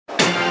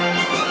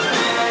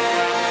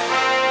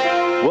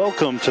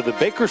Welcome to the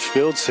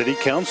Bakersfield City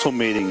Council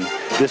meeting.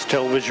 This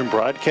television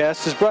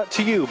broadcast is brought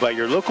to you by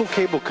your local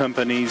cable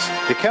companies,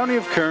 the County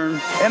of Kern,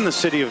 and the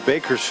City of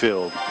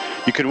Bakersfield.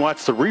 You can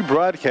watch the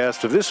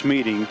rebroadcast of this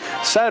meeting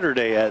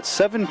Saturday at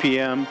 7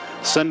 p.m.,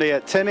 Sunday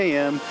at 10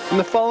 a.m., and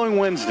the following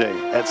Wednesday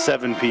at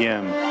 7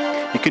 p.m.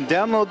 You can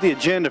download the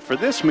agenda for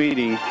this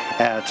meeting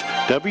at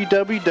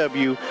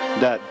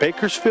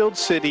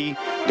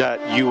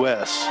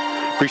www.bakersfieldcity.us.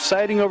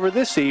 Presiding over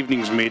this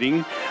evening's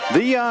meeting,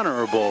 the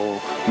Honorable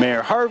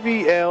Mayor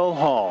Harvey L.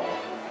 Hall.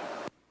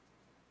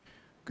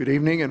 Good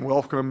evening and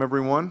welcome,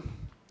 everyone.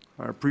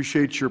 I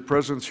appreciate your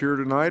presence here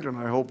tonight, and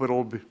I hope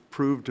it'll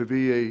prove to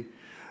be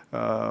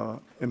a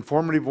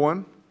informative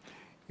one.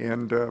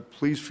 And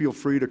please feel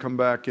free to come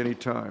back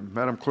anytime.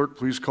 Madam Clerk,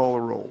 please call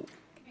the roll.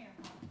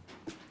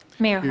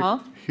 Mayor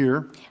Hall.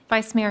 Here.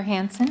 Vice Mayor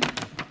Hanson.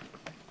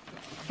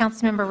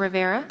 Councilmember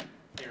Rivera.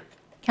 Here.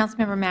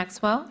 Councilmember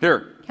Maxwell.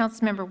 Here.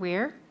 Councilmember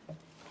Weir.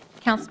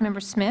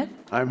 Councilmember Smith.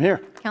 I'm here.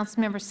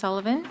 Councilmember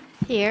Sullivan.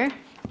 Here.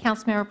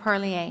 Councilmember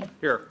Parlier.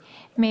 Here.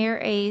 Mayor,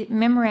 a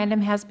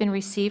memorandum has been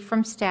received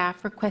from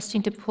staff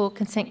requesting to pull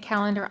consent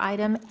calendar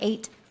item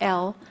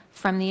 8L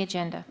from the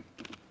agenda.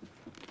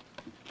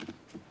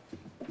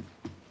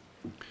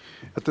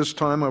 At this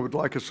time, I would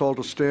like us all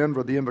to stand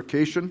for the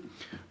invocation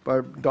by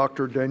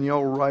Dr.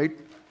 Danielle Wright,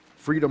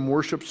 Freedom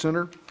Worship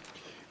Center.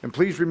 And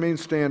please remain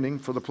standing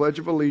for the Pledge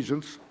of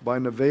Allegiance by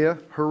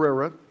Nevaeh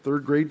Herrera,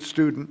 third grade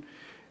student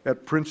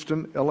at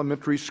Princeton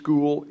Elementary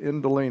School in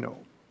Delano.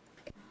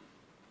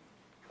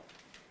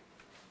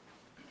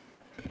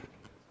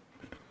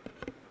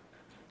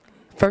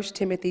 First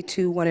Timothy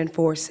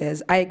 2:1-4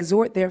 says, I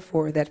exhort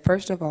therefore that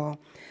first of all,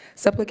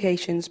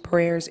 supplications,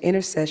 prayers,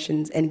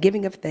 intercessions, and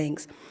giving of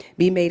thanks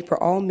be made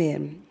for all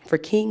men, for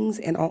kings,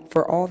 and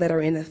for all that are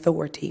in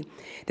authority,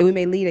 that we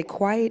may lead a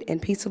quiet and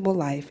peaceable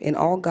life in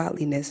all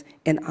godliness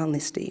and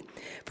honesty.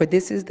 For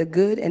this is the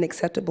good and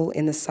acceptable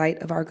in the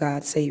sight of our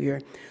God,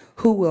 Savior,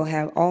 who will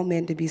have all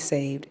men to be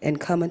saved and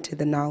come unto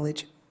the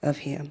knowledge of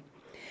him.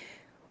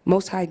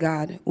 Most High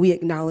God, we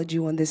acknowledge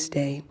you on this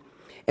day,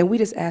 and we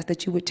just ask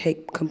that you would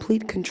take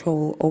complete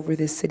control over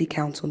this city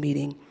council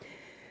meeting.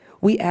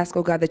 We ask,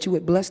 oh God, that you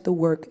would bless the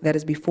work that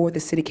is before the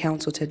city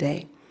council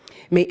today.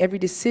 May every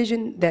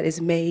decision that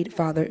is made,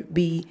 Father,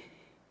 be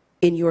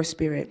in your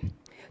spirit.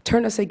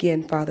 Turn us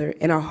again, Father,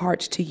 in our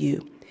hearts to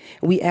you.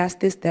 We ask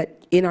this,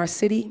 that in our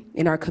city,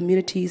 in our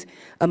communities,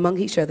 among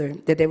each other,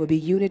 that there will be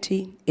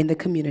unity in the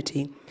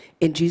community.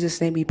 In Jesus'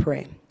 name we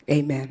pray.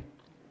 Amen.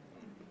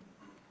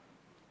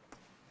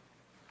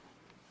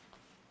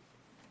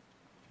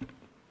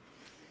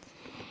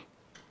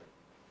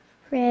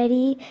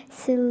 Ready,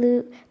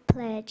 salute,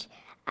 pledge.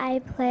 I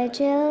pledge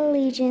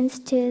allegiance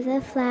to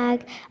the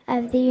flag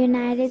of the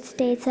United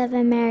States of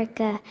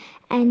America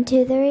and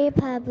to the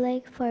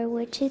republic for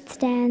which it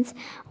stands,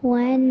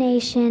 one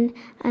nation,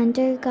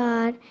 under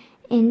God,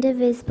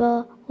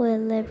 indivisible,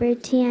 with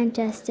liberty and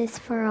justice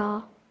for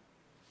all.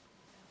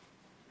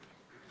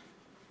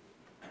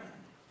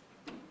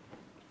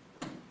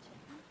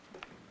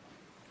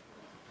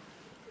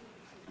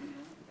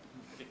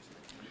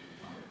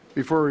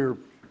 Before we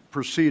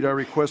proceed, I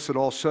request that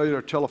all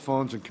cellular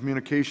telephones and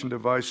communication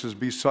devices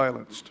be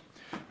silenced.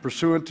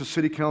 Pursuant to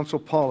City Council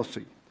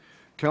policy,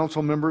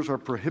 council members are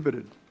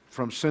prohibited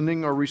from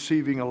sending or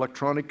receiving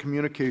electronic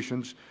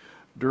communications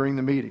during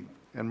the meeting,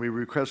 and we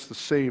request the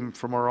same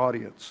from our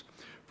audience.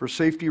 For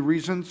safety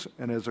reasons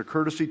and as a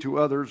courtesy to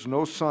others,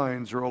 no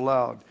signs are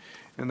allowed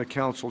in the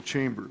council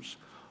chambers.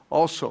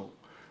 Also,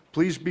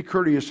 please be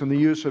courteous in the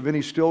use of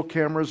any still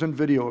cameras and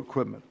video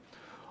equipment.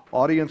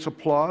 Audience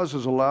applause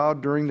is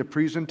allowed during the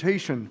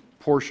presentation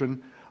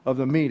portion of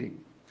the meeting,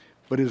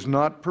 but is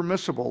not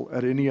permissible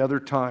at any other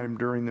time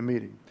during the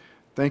meeting.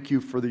 Thank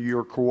you for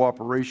your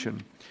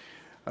cooperation.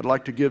 I'd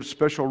like to give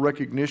special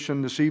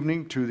recognition this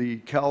evening to the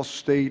Cal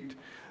State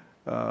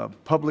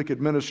Public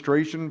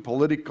Administration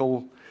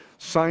Political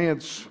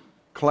Science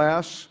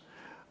class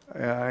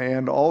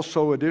and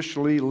also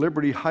additionally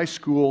Liberty High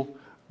School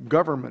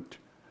Government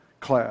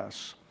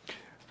class.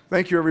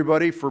 Thank you,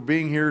 everybody, for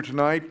being here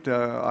tonight.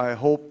 I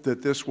hope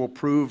that this will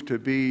prove to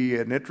be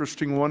an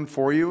interesting one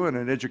for you and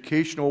an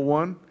educational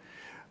one.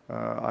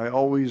 I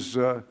always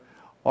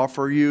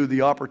offer you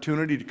the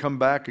opportunity to come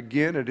back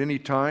again at any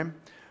time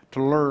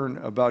to learn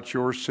about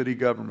your city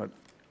government.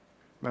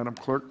 Madam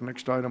Clerk,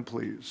 next item,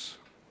 please.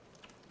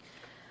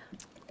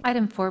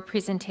 Item 4,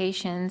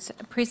 presentations.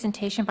 A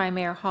presentation by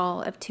Mayor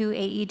Hall of 2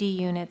 AED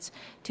units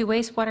to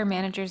wastewater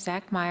manager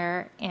Zach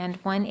Meyer and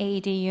 1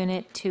 AED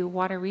unit to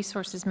water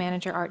resources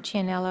manager Art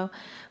Cianello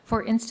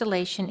for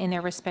installation in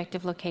their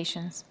respective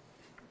locations.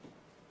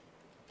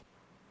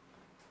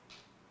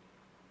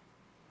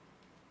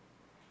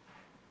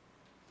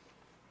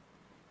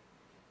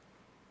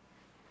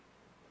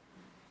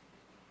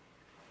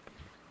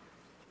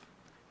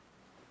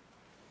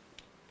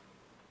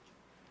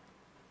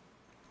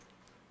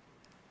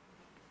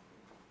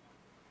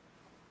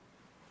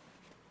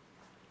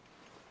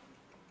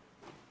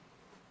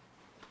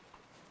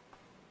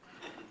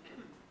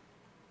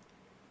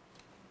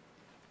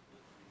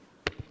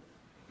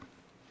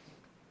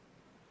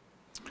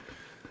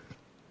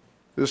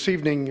 This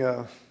evening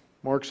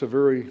marks a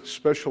very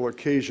special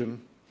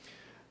occasion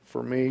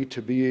for me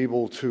to be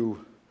able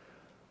to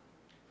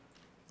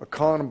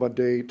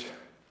accommodate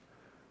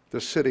the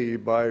city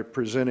by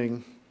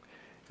presenting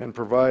and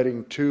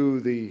providing to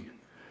the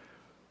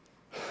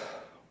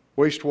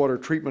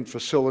wastewater treatment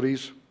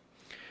facilities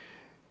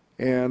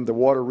and the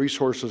Water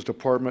Resources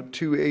Department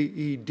 2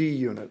 AED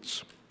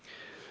units.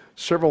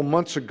 Several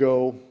months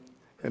ago,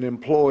 an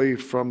employee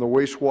from the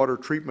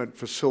wastewater treatment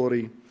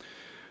facility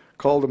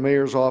called the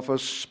mayor's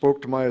office,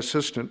 spoke to my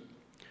assistant,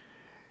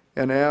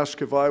 and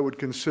asked if I would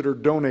consider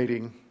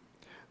donating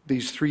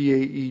these 3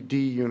 AED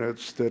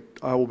units that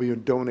I will be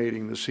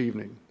donating this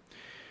evening.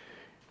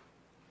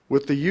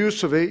 With the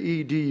use of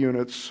AED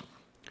units,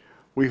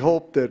 we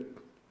hope that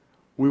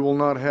we will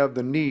not have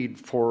the need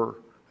for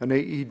an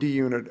AED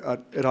unit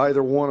at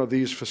either one of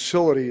these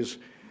facilities,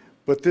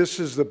 but this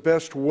is the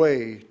best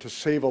way to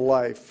save a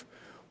life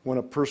when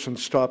a person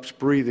stops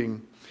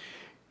breathing,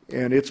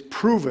 and it's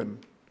proven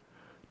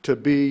to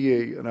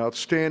be an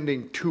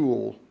outstanding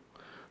tool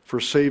for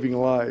saving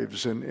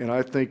lives. And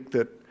I think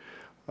that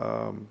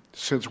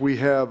since we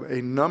have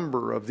a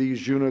number of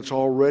these units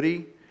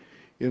already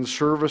in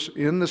service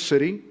in the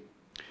city,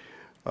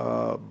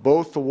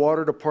 both the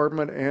water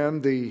department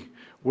and the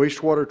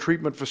wastewater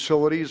treatment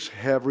facilities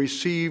have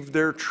received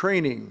their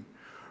training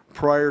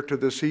prior to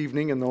this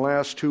evening in the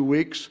last 2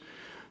 weeks.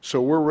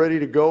 So we're ready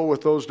to go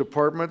with those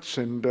departments,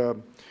 and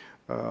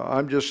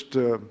I'm just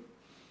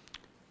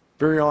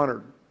very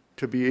honored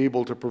to be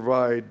able to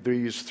provide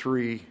these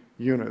 3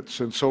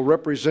 units. And so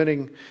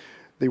representing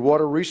the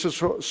Water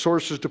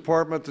Resources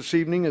Department this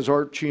evening is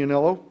Art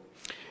Cianello,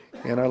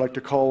 and I'd like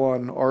to call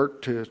on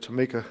Art to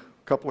make a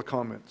couple of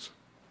comments.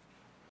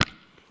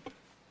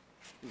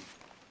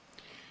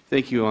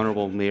 Thank you,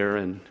 Honorable Mayor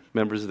and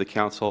members of the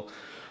council.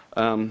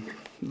 On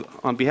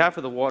behalf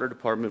of the Water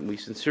Department, we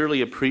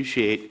sincerely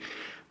appreciate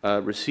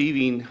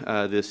receiving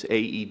this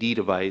AED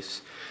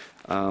device.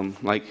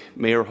 Like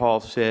Mayor Hall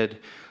said,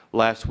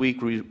 last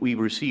week we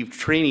received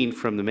training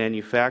from the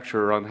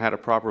manufacturer on how to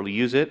properly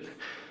use it.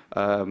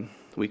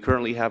 We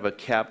currently have a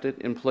cabinet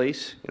in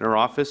place in our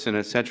office, in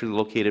a centrally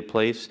located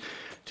place,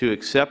 to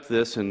accept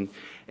this and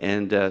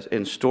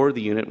store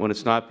the unit when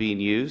it's not being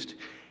used.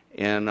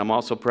 And I'm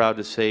also proud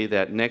to say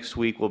that next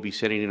week we'll be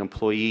sending an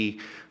employee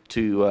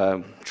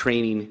to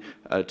training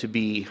to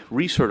be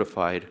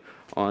recertified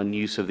on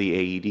use of the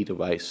AED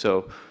device.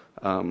 So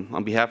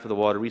on behalf of the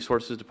Water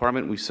Resources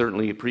Department, we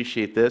certainly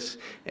appreciate this,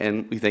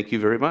 and we thank you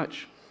very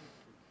much.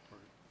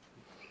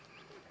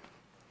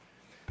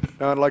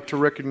 Now I'd like to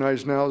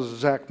recognize now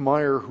Zach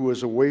Meyer, who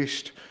is a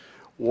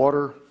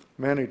wastewater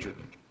manager.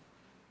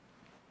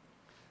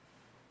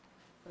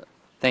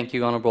 Thank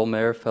you, Honorable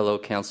Mayor, fellow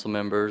council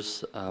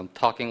members.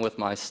 Talking with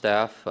my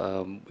staff,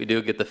 we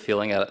do get the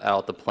feeling out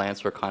at the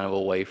plants we're kind of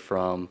away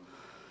from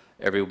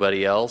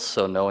everybody else.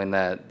 So knowing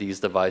that these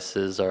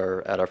devices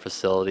are at our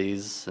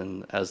facilities,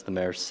 and as the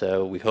mayor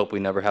said, we hope we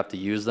never have to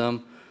use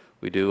them.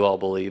 We do all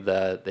believe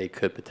that they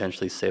could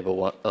potentially save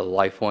a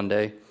life one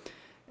day.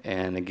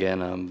 And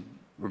again,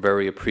 we're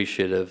very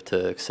appreciative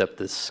to accept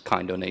this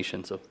kind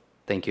donation. So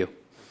thank you.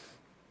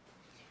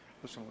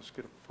 Listen, let's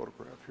get a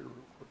photograph here real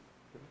quick.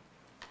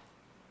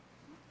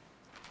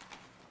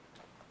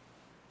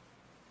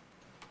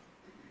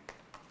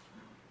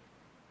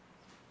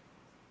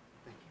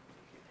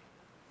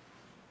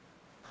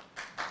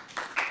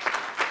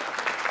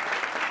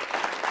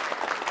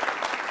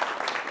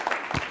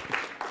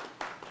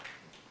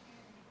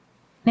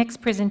 Next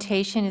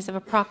presentation is of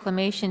a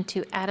proclamation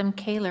to Adam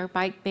Kaler,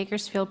 Bike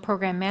Bakersfield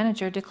Program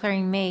Manager,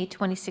 declaring May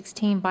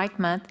 2016 Bike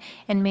Month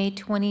and May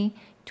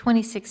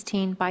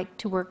 2016 Bike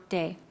to Work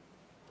Day.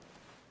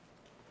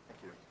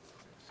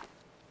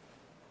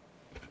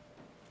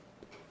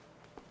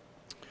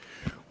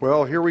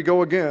 Well, here we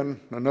go again,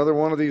 another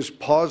one of these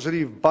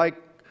positive bike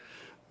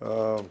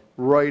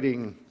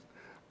riding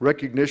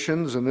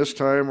recognitions, and this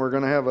time we're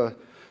going to have a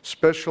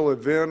special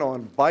event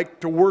on Bike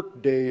to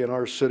Work Day in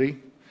our city.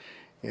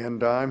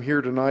 And I'm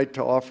here tonight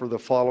to offer the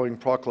following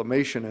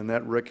proclamation in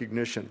that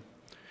recognition.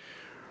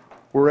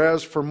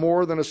 Whereas for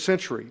more than a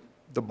century,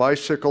 the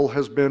bicycle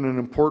has been an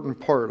important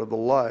part of the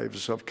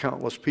lives of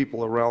countless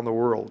people around the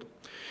world.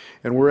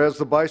 And whereas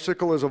the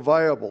bicycle is a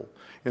viable,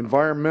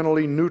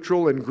 environmentally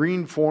neutral and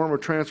green form of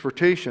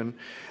transportation,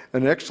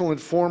 an excellent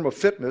form of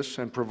fitness,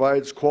 and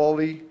provides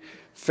quality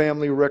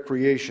family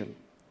recreation.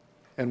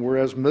 And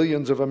whereas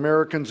millions of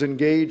Americans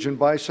engage in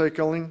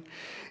bicycling,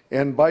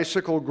 and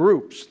bicycle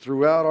groups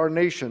throughout our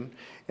nation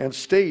and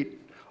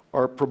state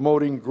are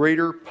promoting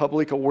greater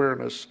public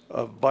awareness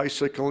of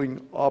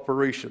bicycling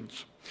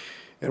operations.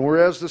 And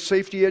whereas the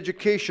safety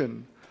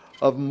education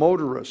of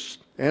motorists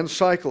and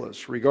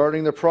cyclists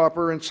regarding the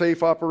proper and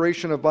safe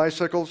operation of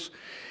bicycles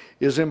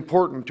is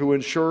important to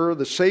ensure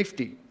the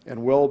safety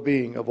and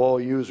well-being of all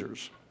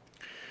users.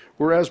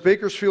 Whereas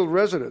Bakersfield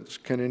residents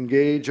can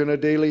engage in a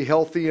daily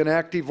healthy and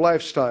active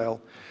lifestyle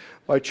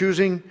by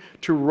choosing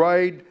to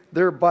ride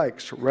their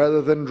bikes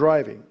rather than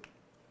driving.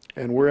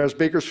 And whereas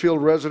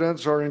Bakersfield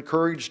residents are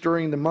encouraged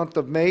during the month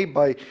of May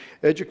by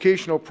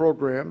educational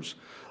programs,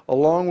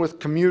 along with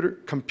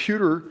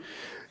computer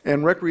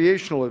and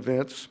recreational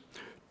events,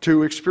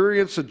 to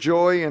experience the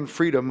joy and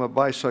freedom of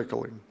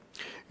bicycling.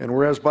 And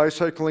whereas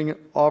bicycling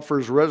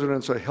offers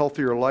residents a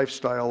healthier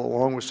lifestyle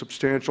along with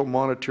substantial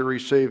monetary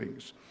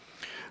savings.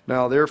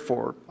 Now,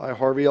 therefore, I,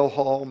 Harvey L.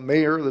 Hall,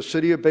 Mayor of the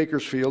City of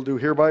Bakersfield, do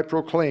hereby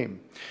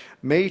proclaim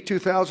May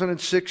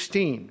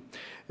 2016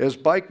 as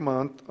Bike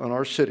Month on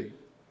our city,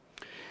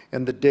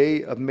 and the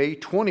day of May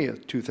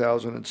 20th,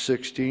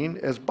 2016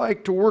 as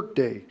Bike to Work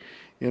Day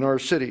in our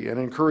city, and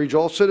encourage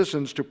all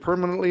citizens to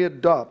permanently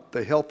adopt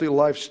the healthy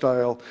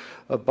lifestyle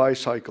of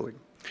bicycling.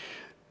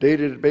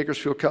 Dated at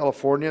Bakersfield,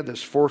 California,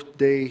 this 4th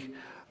day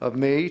of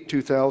May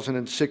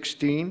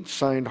 2016,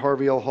 signed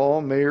Harvey L.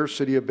 Hall, Mayor,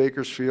 City of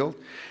Bakersfield.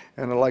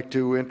 And I'd like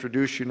to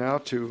introduce you now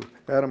to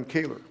Adam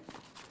Kaler.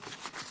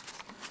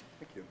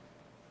 Thank you.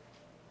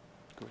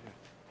 Go ahead.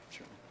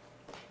 Sure.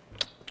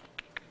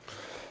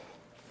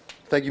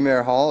 Thank you,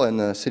 Mayor Hall and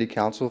the City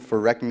Council for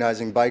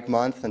recognizing Bike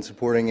Month and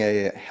supporting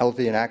a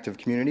healthy and active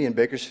community in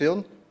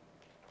Bakersfield.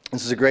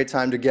 This is a great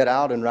time to get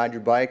out and ride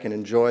your bike and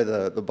enjoy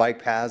the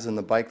bike paths and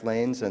the bike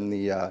lanes and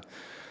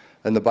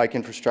the bike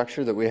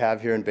infrastructure that we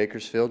have here in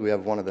Bakersfield. We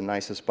have one of the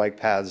nicest bike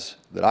paths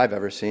that I've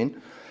ever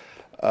seen.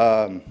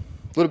 A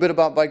little bit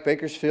about Bike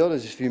Bakersfield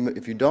is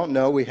if you don't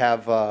know, we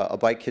have a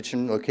bike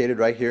kitchen located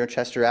right here on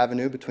Chester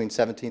Avenue between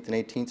 17th and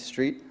 18th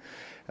Street.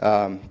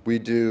 We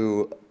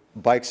do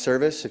bike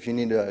service if you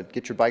need to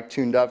get your bike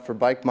tuned up for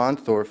Bike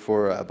Month or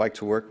for Bike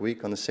to Work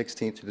Week on the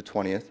 16th through the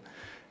 20th.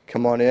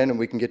 Come on in and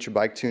we can get your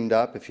bike tuned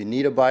up. If you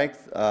need a bike,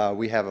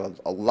 we have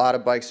a lot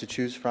of bikes to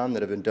choose from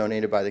that have been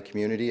donated by the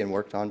community and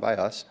worked on by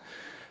us.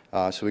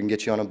 So we can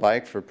get you on a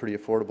bike for a pretty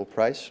affordable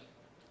price.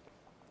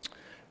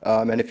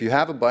 And if you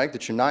have a bike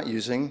that you're not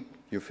using,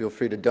 you feel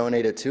free to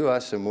donate it to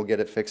us and we'll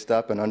get it fixed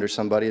up and under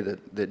somebody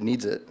that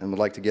needs it and would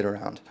like to get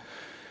around.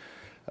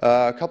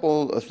 A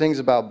couple of things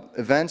about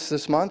events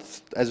this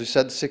month. As we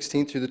said, the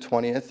 16th through the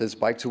 20th is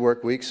Bike to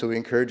Work Week, so we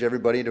encourage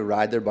everybody to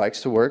ride their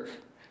bikes to work.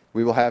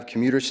 We will have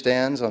commuter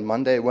stands on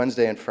Monday,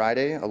 Wednesday, and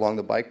Friday along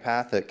the bike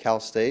path at Cal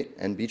State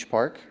and Beach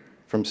Park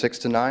from 6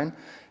 to 9,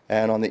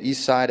 and on the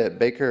east side at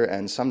Baker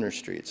and Sumner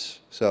Streets.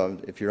 So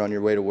if you're on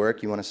your way to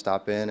work, you want to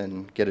stop in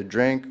and get a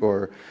drink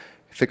or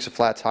fix a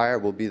flat tire,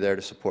 we'll be there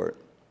to support.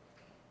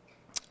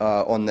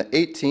 On the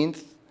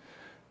 18th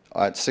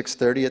at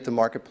 6:30 at the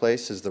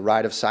Marketplace is the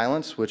Ride of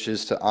Silence, which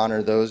is to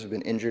honor those who have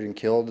been injured and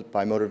killed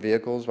by motor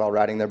vehicles while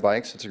riding their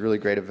bikes. It's a really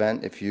great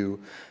event. If you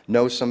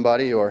know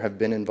somebody or have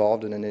been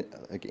involved in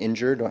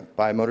injured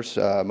by a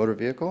motor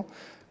vehicle,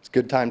 it's a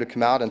good time to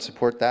come out and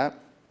support that.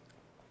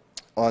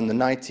 On the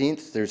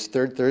 19th, there's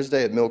Third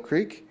Thursday at Mill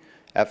Creek.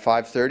 At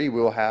 5:30,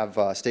 we'll have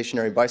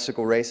stationary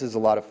bicycle races, a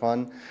lot of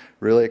fun,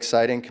 really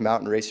exciting. Come out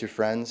and race your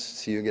friends,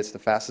 see who gets the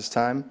fastest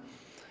time.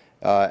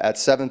 At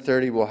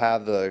 7:30, we'll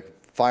have the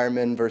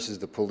firemen versus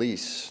the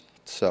police.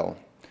 So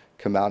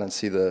come out and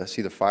see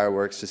the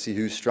fireworks to see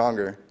who's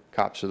stronger,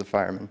 cops or the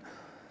firemen.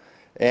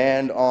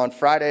 And on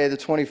Friday the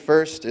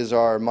 21st is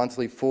our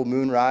monthly full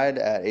moon ride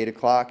at 8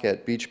 o'clock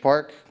at Beach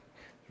Park.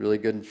 Really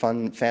good and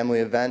fun family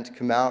event.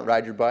 Come out,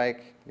 ride your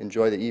bike,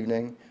 enjoy the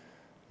evening.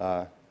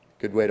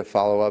 Good way to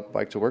follow up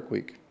Bike to Work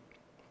Week.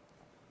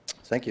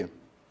 Thank you.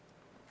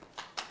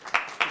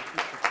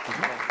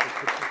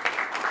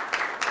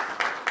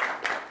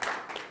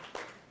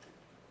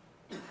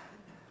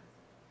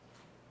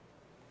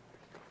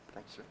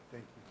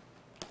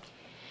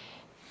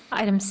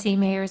 Item C,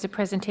 Mayor, is a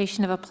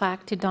presentation of a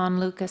plaque to Don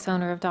Lucas,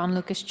 owner of Don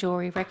Lucas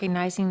Jewelry,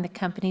 recognizing the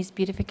company's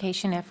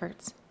beautification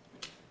efforts.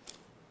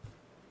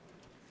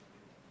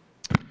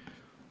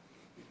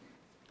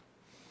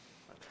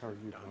 How are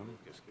you, Don?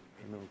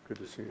 No, good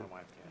to see you.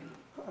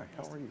 Hi,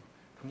 how are you?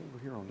 Come over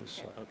here on this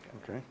side.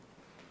 Okay.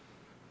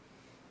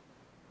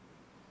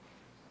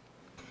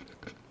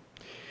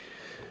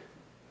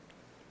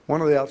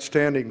 One of the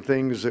outstanding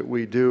things that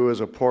we do as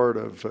a part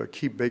of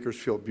Keep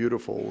Bakersfield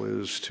Beautiful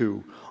is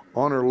to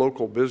honor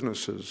local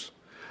businesses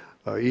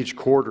each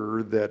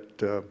quarter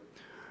that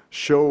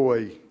show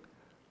a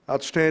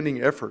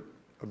outstanding effort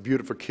of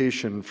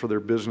beautification for their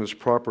business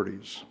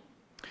properties.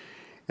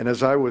 And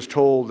as I was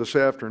told this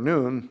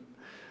afternoon,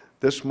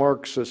 this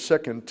marks the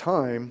second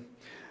time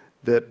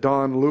that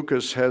Don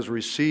Lucas has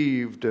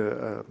received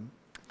an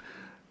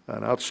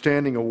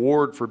outstanding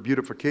award for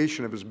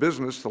beautification of his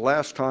business. The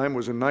last time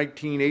was in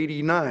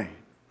 1989.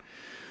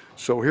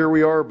 So here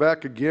we are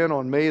back again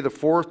on May the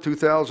 4th,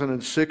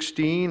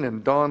 2016,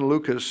 and Don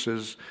Lucas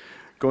is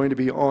going to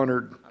be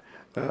honored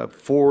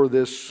for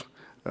this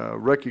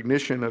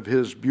recognition of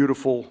his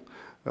beautiful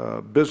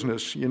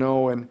business. You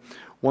know, and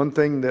one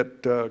thing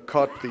that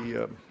caught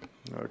the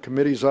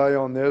committee's eye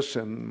on this,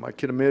 and my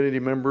committee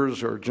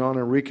members are John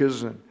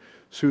Enriquez and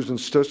Susan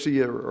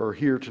Stussy are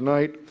here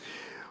tonight,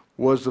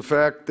 was the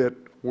fact that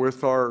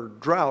with our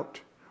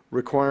drought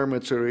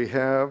requirements that we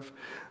have,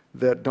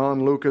 that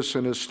Don Lucas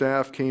and his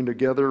staff came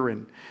together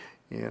and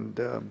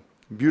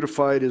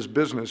beautified his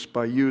business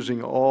by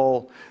using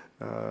all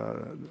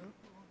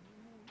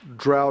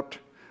drought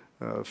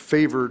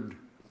favored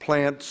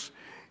plants,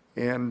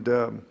 and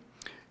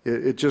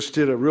it just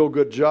did a real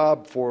good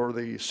job for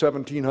the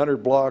 1700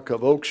 block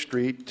of Oak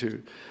Street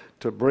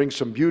to bring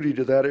some beauty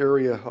to that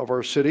area of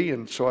our city.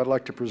 And so I'd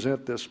like to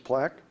present this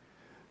plaque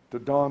to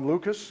Don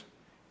Lucas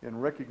in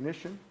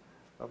recognition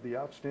of the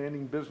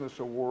Outstanding Business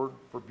Award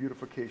for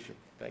Beautification.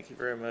 Thank you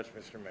very much,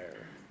 Mr.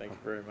 Mayor. Thank you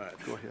very much.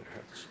 Go ahead,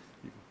 Hess.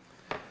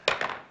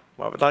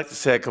 Well, I would like to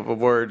say a couple of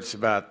words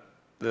about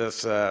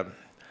this.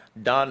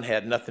 Don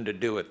had nothing to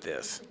do with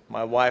this.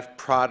 My wife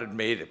prodded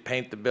me to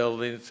paint the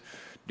buildings,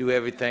 do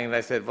everything, and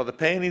I said, well, the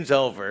painting's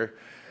over.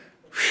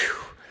 Whew.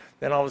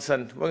 Then all of a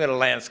sudden, we're going to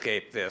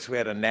landscape this. We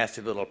had a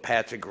nasty little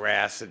patch of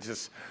grass that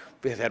just,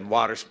 we had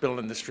water spilling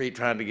in the street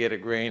trying to get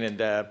it green,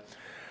 and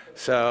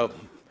so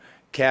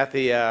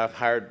Kathy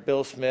hired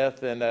Bill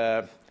Smith and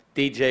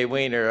DJ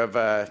Weiner of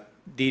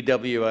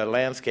DW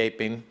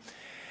Landscaping,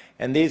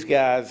 and these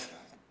guys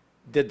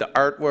did the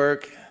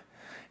artwork.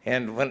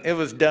 And when it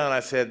was done, I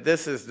said,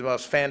 this is the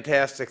most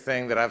fantastic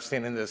thing that I've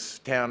seen in this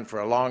town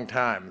for a long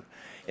time.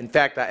 In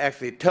fact, I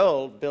actually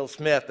told Bill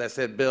Smith, I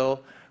said,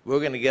 Bill, we're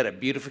going to get a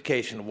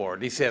beautification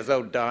award. He says,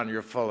 oh, Don,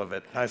 you're full of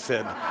it. I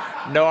said,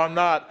 no, I'm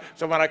not.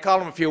 So when I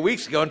called him a few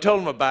weeks ago and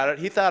told him about it,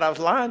 he thought I was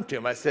lying to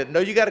him. I said, no,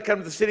 you got to come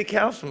to the city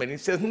council meeting. He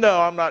says, no,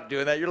 I'm not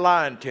doing that. You're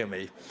lying to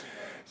me.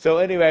 So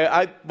anyway,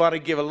 I want to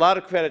give a lot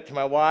of credit to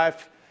my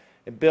wife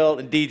and Bill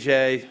and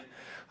DJ.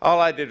 All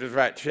I did was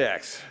write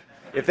checks.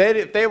 If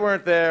they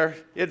weren't there,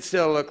 it'd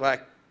still look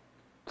like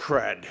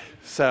crud.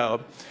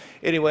 So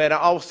anyway, and I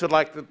also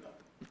like to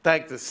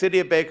thank the city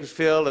of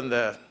Bakersfield and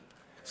the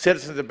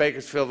citizens of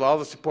Bakersfield for all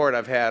the support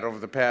I've had over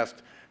the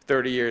past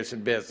 30 years in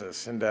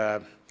business. And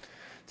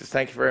just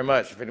thank you very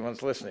much if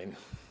anyone's listening.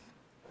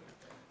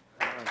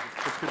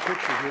 Let's get a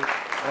picture here.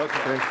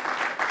 Okay.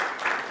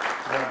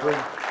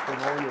 Bring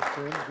all your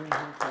friends in here.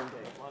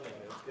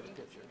 Let's get a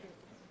picture.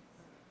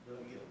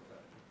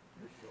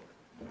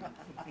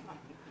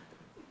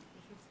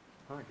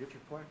 All right, get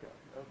your plaque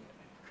out.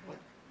 Okay.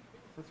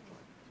 That's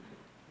fine.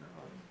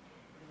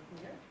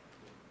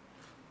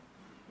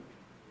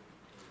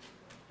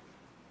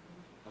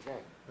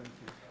 Okay. Thank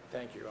you.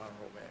 Thank you,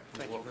 Honorable Mayor.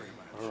 Thank you very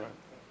much. All right.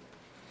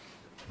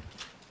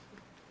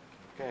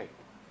 Okay.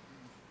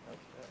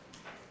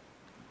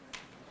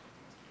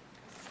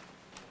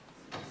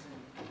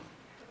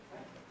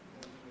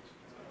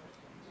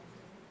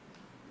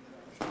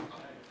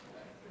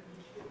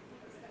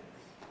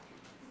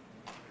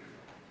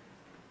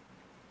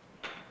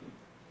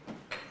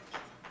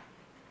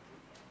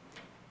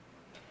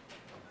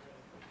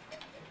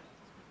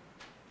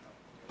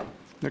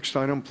 Next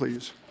item,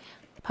 please.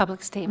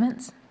 Public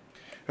statements.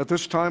 At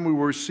this time, we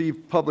will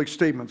receive public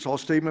statements. All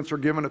statements are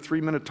given a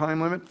 3-minute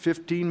time limit,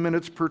 15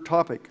 minutes per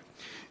topic.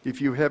 If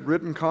you have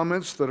written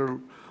comments that are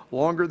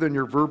longer than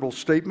your verbal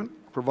statement,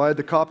 provide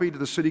the copy to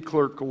the city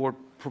clerk or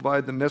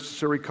provide the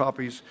necessary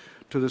copies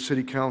to the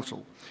city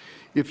council.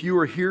 If you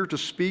are here to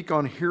speak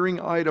on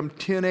hearing item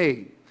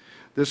 10A,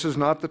 this is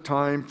not the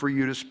time for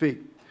you to speak.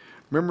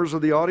 Members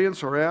of the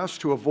audience are asked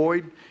to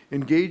avoid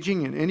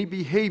engaging in any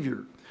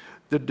behavior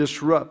that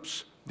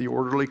disrupts the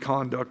orderly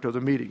conduct of the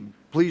meeting.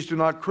 Please do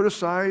not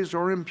criticize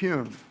or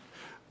impugn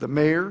the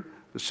mayor,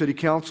 the city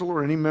council,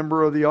 or any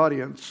member of the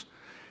audience.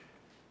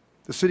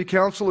 The city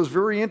council is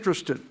very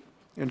interested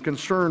and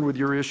concerned with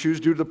your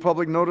issues. Due to the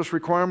public notice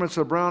requirements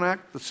of the Brown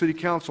Act, the city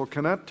council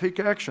cannot take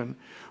action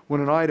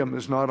when an item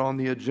is not on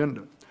the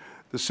agenda.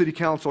 The city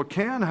council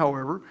can,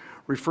 however,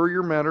 refer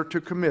your matter to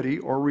committee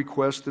or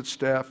request that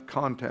staff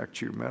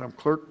contact you. Madam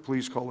Clerk,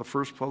 please call the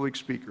first public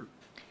speaker.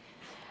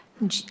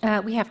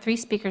 We have 3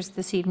 speakers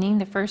this evening.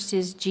 The first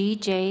is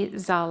G.J.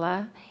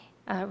 Zala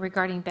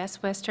regarding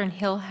Best Western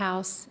Hill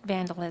House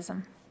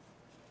vandalism.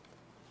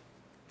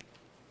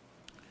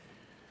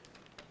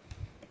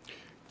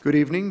 Good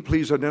evening.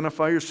 Please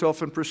identify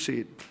yourself and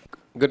proceed.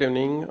 Good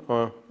evening,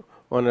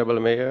 Honorable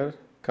Mayor,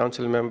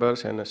 council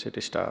members, and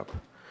city staff.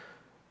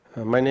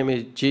 My name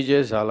is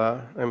G.J.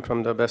 Zala. I'm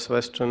from the Best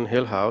Western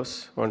Hill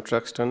House on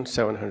Truxton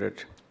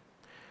 700.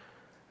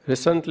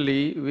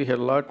 Recently, we had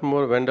a lot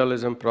more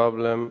vandalism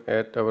problem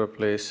at our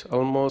place,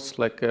 almost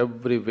like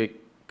every week.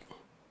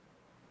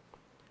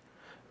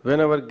 When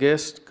our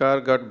guest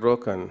car got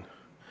broken,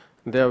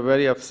 they are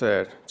very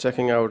upset,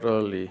 checking out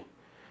early.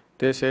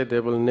 They say they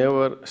will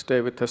never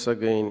stay with us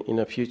again in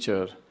the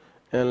future,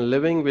 and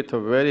living with a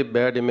very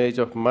bad image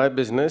of my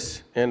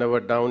business and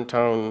our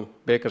downtown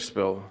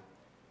Bakersfield.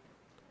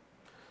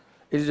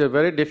 It is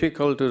very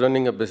difficult to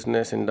running a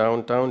business in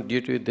downtown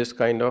due to this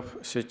kind of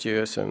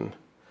situation.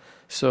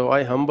 So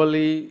I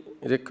humbly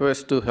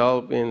request to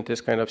help in this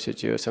kind of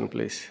situation,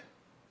 please.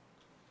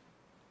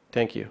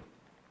 Thank you.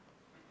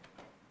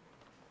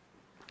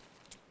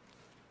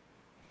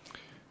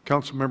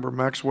 Councilmember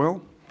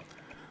Maxwell.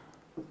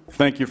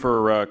 Thank you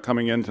for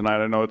coming in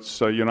tonight. I know it's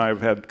you and I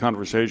have had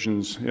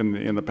conversations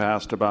in the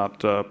past about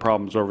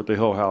problems over at the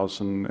Hill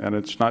House, and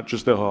it's not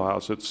just the Hill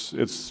House.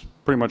 It's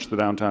pretty much the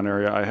downtown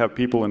area. I have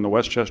people in the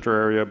Westchester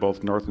area,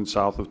 both north and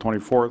south of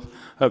 24th.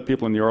 I have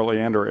people in the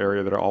Orlando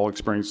area that are all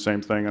experiencing the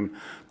same thing, and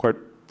quite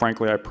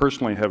frankly, I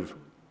personally have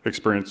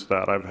experienced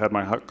that. I've had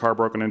my car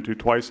broken into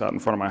twice out in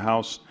front of my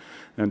house.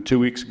 And 2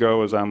 weeks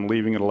ago, as I'm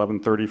leaving at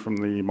 11:30 from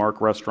the Mark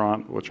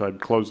restaurant, which I'd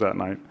closed that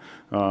night,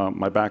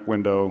 my back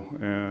window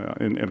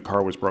in a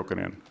car was broken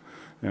in.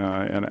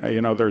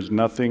 And there's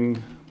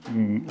nothing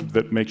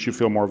that makes you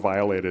feel more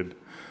violated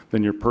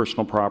than your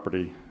personal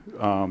property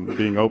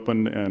being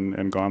opened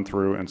and gone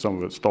through and some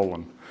of it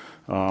stolen.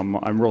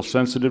 I'm real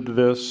sensitive to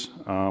this.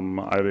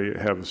 I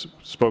have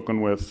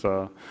spoken with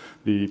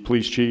the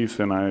police chief,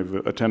 and I've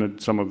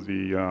attended some of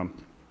the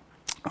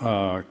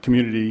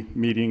community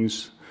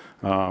meetings.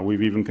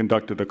 We've even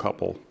conducted a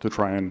couple to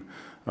try and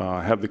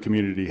have the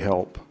community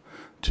help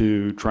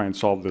to try and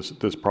solve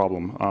this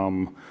problem.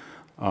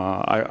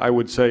 I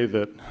would say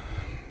that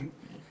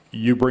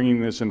you bringing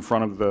this in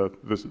front of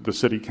the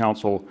city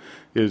council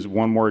is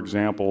one more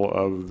example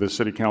of the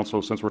city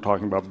council. Since we're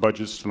talking about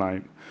budgets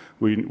tonight,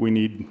 we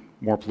need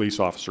more police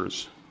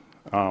officers.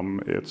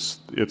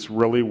 It's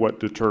really what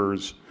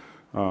deters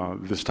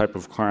this type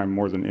of crime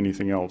more than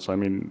anything else. I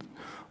mean,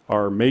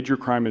 our major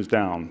crime is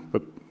down,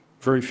 but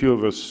very few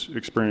of us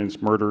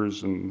experience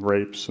murders and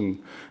rapes and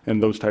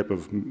those type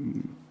of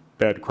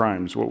bad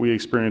crimes. What we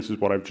experience is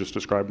what I've just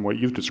described and what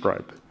you've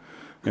described.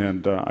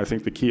 And I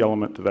think the key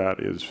element to that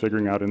is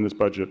figuring out in this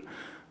budget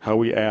how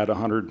we add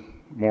 100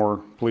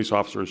 more police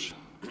officers.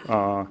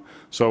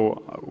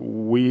 So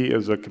we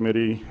as a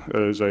committee,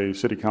 as a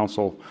city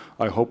council,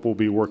 I hope will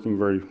be working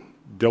very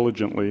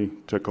diligently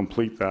to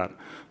complete that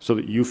so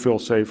that you feel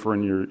safer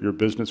and your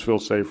business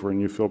feels safer and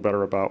you feel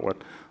better about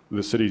what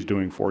the city's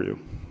doing for you.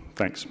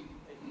 Thanks.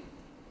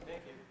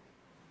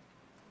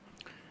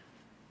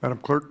 Madam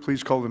Clerk,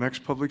 please call the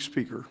next public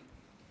speaker.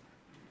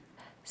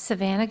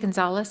 Savannah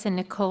Gonzalez and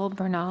Nicole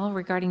Bernal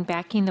regarding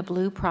Backing the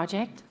Blue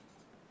project.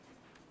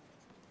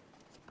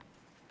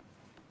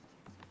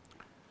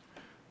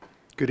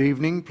 Good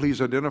evening.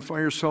 Please identify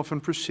yourself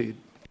and proceed.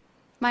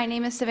 My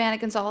name is Savannah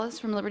Gonzalez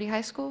from Liberty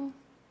High School.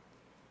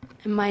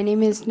 And my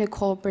name is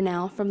Nicole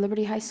Bernal from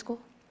Liberty High School.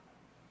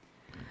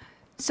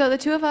 So the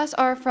two of us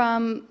are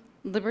from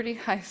Liberty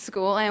High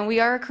School, and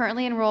we are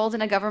currently enrolled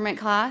in a government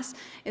class.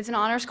 It's an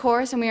honors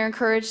course, and we are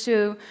encouraged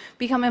to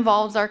become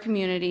involved with our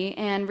community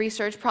and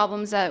research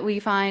problems that we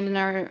find in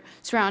our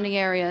surrounding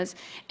areas.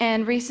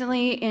 And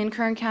recently in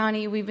Kern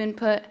County,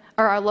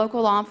 our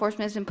local law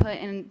enforcement has been put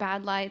in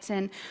bad lights,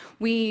 and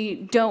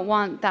we don't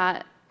want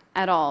that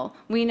at all.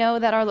 We know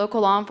that our local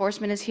law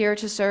enforcement is here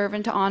to serve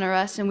and to honor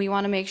us, and we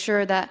want to make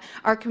sure that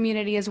our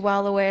community is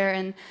well aware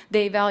and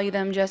they value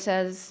them just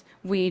as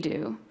we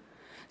do.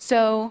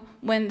 So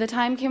when the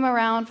time came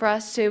around for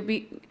us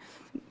to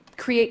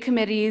create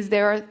committees,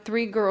 there are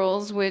 3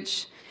 girls,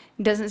 which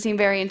doesn't seem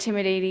very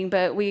intimidating,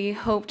 but we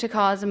hope to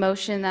cause a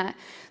motion that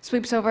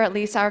sweeps over at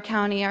least our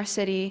county, our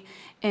city,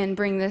 and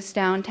bring this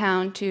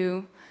downtown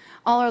to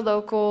all our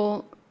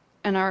local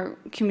and our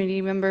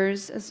community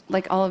members,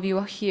 like all of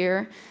you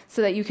here,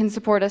 so that you can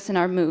support us in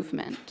our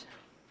movement.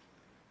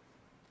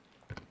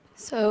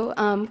 So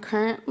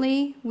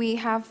currently, we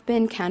have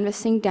been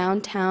canvassing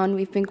downtown.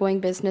 We've been going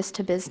business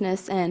to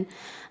business and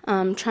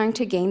trying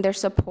to gain their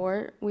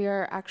support. We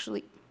are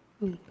actually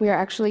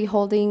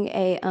holding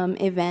a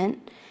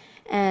event,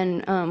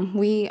 and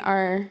we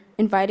are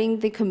inviting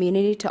the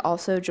community to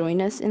also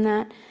join us in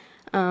that.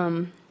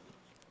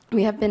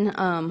 We have been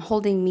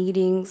holding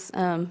meetings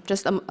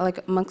just like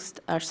amongst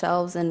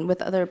ourselves and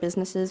with other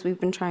businesses. We've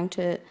been trying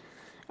to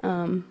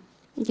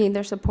gain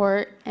their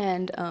support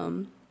and.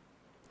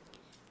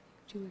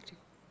 Would you like to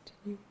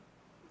continue?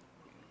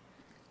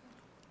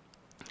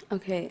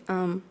 Okay.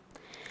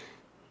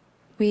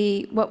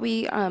 What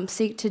we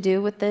seek to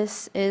do with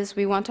this is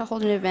we want to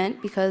hold an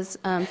event because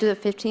through the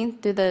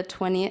 15th through the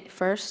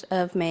 21st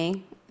of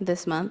May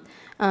this month,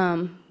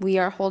 we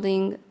are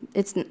holding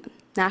it's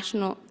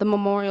the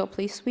Memorial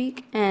Police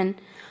Week, and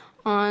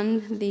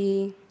on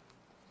the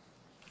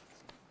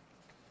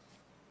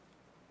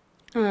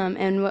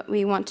and what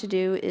we want to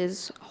do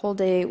is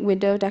hold a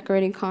window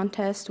decorating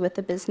contest with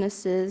the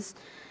businesses.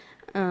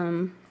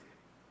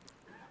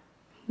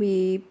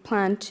 We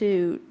plan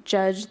to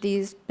judge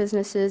these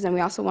businesses, and we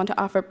also want to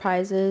offer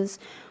prizes.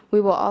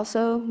 We will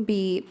also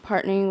be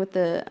partnering with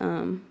the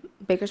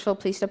Bakersfield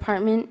Police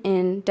Department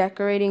in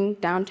decorating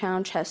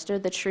downtown Chester.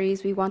 The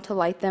trees, we want to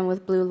light them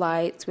with blue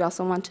lights. We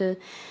also want to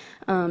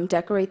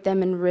decorate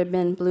them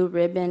in blue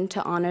ribbon,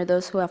 to honor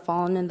those who have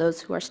fallen and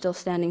those who are still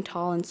standing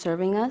tall and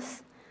serving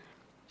us.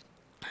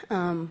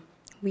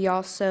 We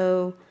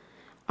also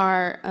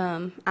are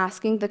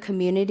asking the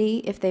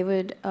community if they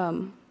would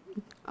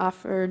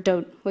offer,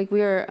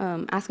 we are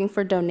asking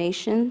for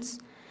donations.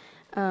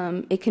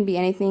 It can be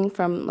anything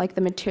from like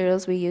the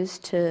materials we use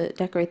to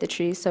decorate the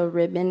trees. So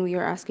ribbon, we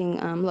are asking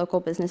local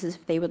businesses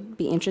if they would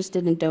be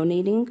interested in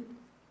donating.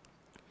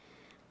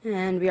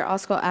 And we are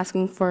also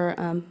asking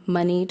for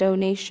money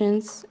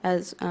donations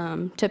as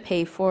to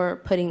pay for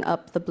putting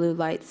up the blue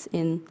lights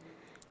in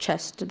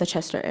the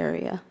Chester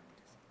area.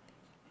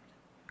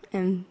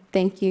 And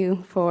thank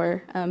you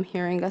for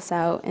hearing us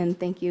out, and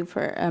thank you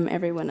for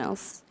everyone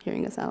else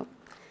hearing us out.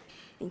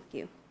 Thank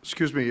you.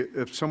 Excuse me,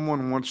 if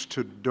someone wants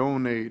to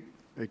donate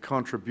a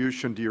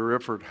contribution to your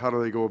effort, how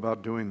do they go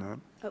about doing that?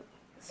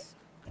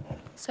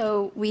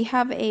 So we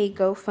have a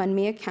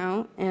GoFundMe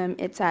account.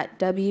 It's at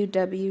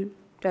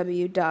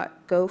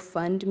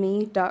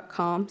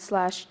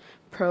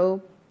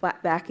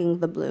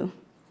www.gofundme.com/pro-backingtheblue.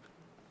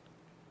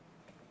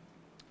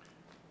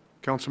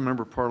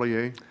 Councilmember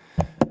Parlier.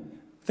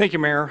 Thank you,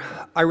 Mayor.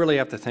 I really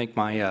have to thank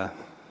my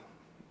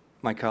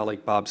my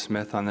colleague Bob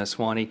Smith on this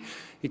one.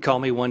 He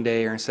called me one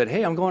day and said,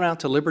 "Hey, I'm going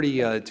out to Liberty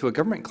to a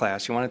government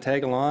class. You want to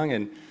tag along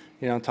and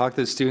talk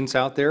to the students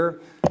out there?"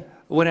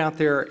 Went out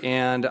there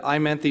and I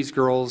met these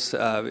girls.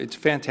 It's a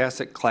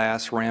fantastic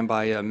class ran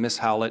by Miss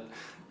Howlett.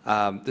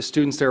 The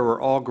students there were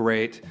all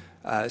great.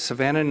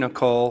 Savannah and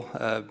Nicole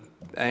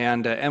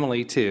and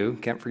Emily too,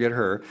 can't forget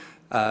her,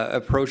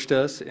 approached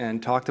us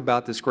and talked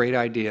about this great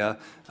idea.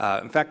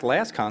 In fact, the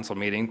last council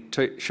meeting,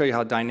 to show you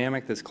how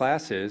dynamic this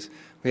class is,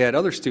 we had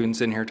other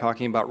students in here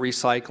talking about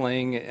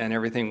recycling and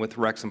everything with the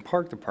Wrexham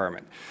Park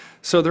Department.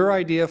 So their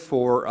idea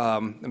for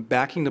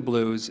backing the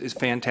blues is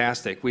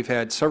fantastic. We've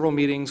had several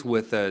meetings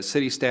with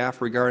city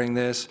staff regarding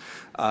this.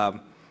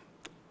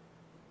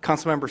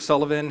 Councilmember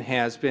Sullivan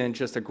has been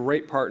just a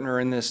great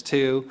partner in this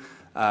too.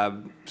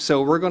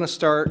 So we're going to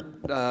start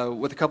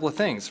with a couple of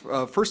things.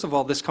 First of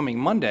all, this coming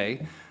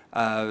Monday,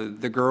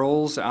 the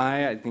girls,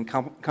 I think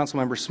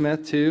Councilmember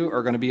Smith too,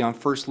 are going to be on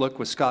First Look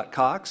with Scott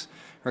Cox.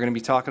 We're going to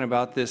be talking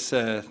about this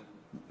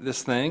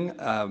thing,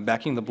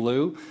 backing the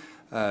blue.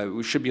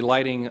 We should be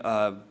lighting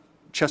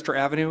Chester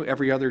Avenue,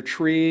 every other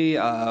tree,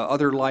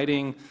 other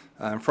lighting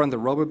in front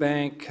of the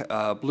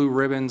Robobank, blue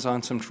ribbons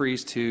on some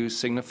trees too,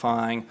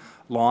 signifying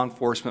Law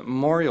Enforcement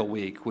Memorial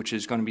Week, which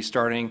is going to be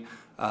starting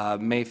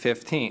May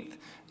 15th.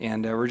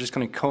 And we're just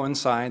going to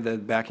coincide the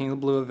Backing the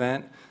Blue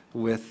event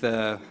with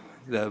the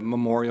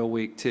Memorial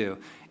Week too.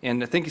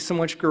 And thank you so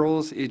much,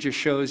 girls. It just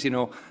shows,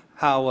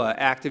 how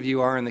active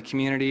you are in the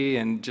community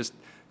and just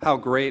how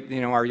great,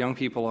 our young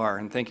people are.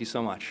 And thank you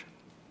so much.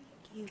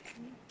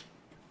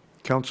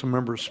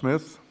 Councilmember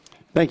Smith.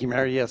 Thank you,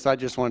 Mayor. Yes, I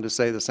just wanted to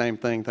say the same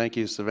thing. Thank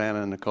you,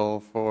 Savannah and Nicole,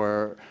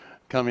 for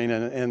coming.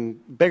 And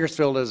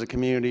Bakersfield as a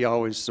community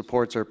always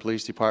supports our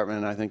police department.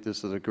 And I think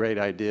this is a great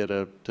idea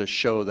to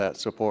show that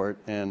support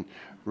and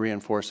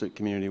reinforce it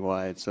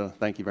community-wide. So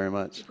thank you very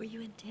much. Were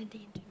you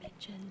intending to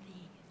mention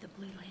the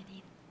blue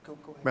lighting? Go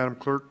ahead. Madam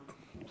Clerk,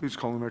 please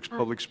call the next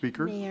public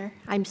speaker. Mayor,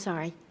 I'm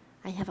sorry.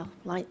 I have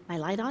my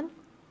light on?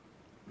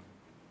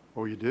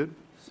 Oh, you did?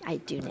 I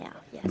do now,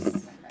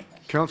 yes.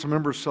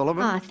 Councilmember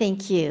Sullivan.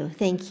 Thank you,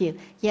 thank you.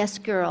 Yes,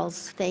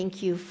 girls,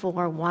 thank you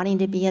for wanting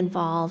to be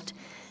involved.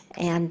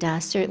 And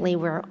certainly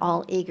we're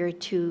all eager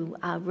to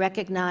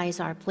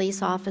recognize our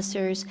police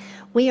officers.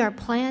 We are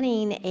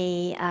planning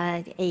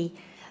a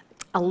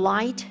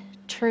light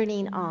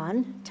turning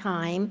on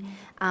time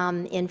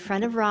in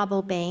front of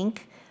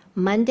Rabobank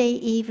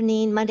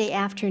Monday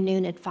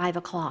afternoon at 5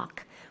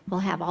 o'clock.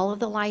 We'll have all of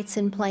the lights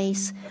in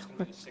place.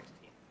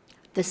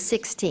 The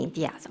 16th,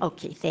 yes.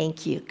 Okay,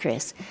 thank you,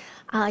 Chris.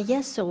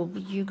 Yes, so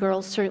you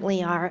girls certainly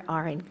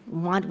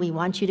we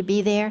want you to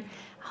be there.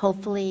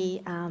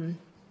 Hopefully, we're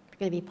going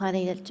to be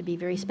planning it to be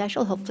very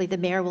special. Hopefully the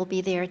mayor will be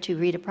there to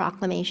read a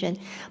proclamation.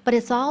 But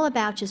it's all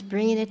about just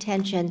bringing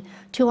attention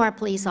to our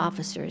police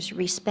officers,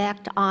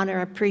 respect,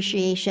 honor,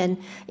 appreciation.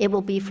 It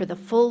will be for the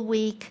full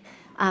week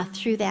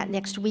through that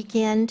next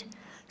weekend.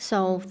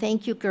 So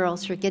thank you,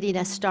 girls, for getting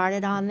us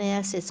started on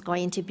this. It's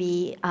going to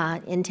be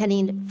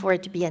intending for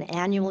it to be an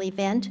annual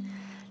event.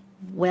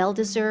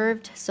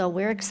 Well-deserved, so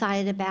we're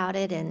excited about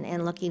it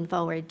and looking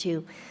forward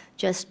to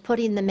just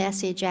putting the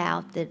message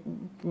out that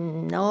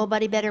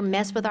nobody better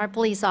mess with our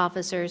police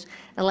officers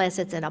unless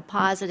it's in a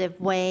positive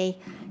way,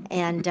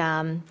 and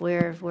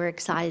we're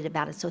excited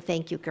about it. So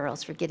thank you,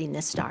 girls, for getting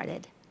this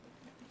started.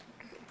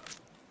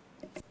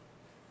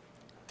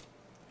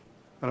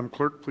 Madam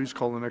Clerk, please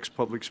call the next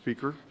public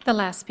speaker. The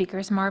last speaker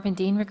is Marvin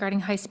Dean regarding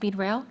high-speed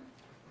rail.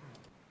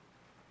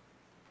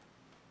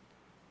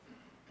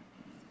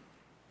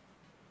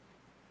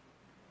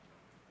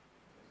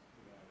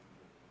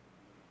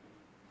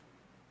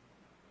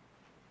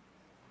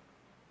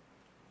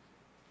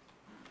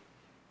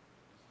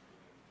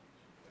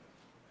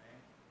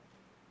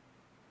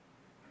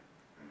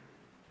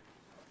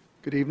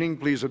 Good evening.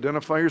 Please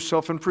identify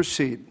yourself and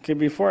proceed. Okay,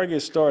 before I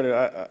get started,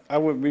 I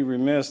would be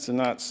remiss to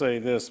not say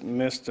this.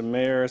 Mr.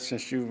 Mayor,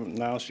 since you've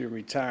announced you're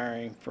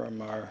retiring from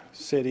our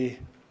city,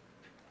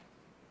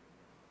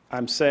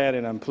 I'm sad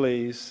and I'm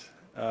pleased.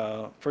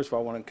 First of all,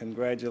 I want to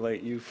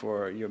congratulate you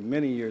for your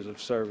many years of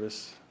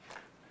service.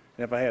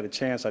 And if I had a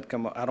chance, I'd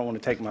come up. I don't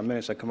want to take my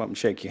minutes. I'd come up and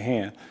shake your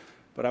hand.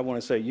 But I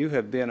want to say you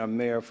have been a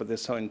mayor for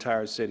this whole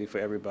entire city, for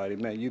everybody.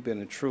 Man, you've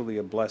been truly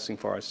a blessing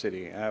for our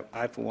city.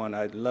 I, for one,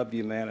 I love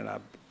you, man, and I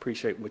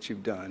appreciate what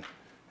you've done.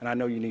 And I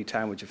know you need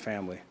time with your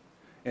family.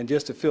 And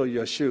just to fill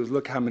your shoes,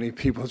 look how many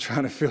people are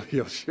trying to fill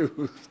your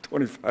shoes,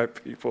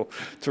 25 people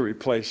to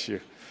replace you.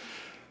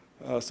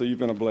 So you've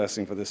been a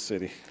blessing for this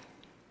city.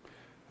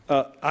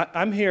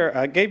 I'm here.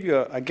 I gave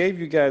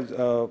you guys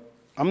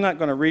I'm not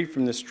going to read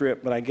from the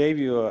strip, but I gave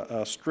you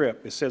a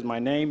strip. It says, "My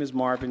name is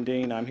Marvin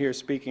Dean. I'm here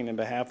speaking on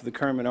behalf of the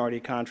Kern Minority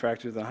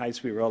Contractors and High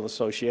Speed Rail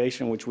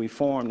Association, which we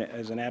formed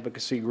as an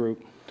advocacy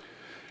group.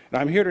 And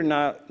I'm here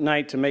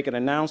tonight to make an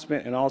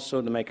announcement and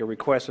also to make a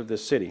request of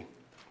this city.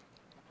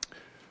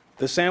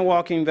 The San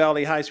Joaquin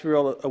Valley High Speed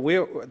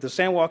Rail, the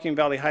San Joaquin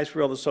Valley High Speed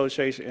Rail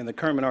Association and the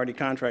Kern Minority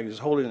Contractors is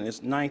holding its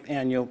 9th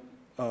annual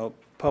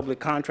public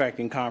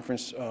contracting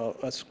conference.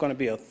 It's going to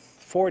be a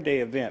 4-day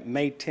event,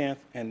 May 10th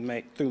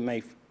and through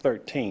May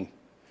 13th.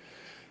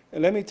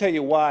 And let me tell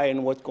you why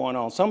and what's going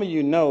on. Some of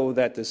you know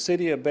that the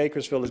city of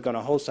Bakersfield is going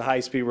to host a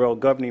high-speed rail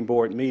governing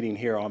board meeting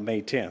here on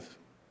May 10th.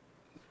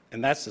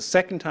 And that's the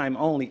second time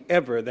only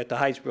ever that the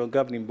high-speed rail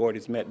governing board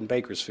has met in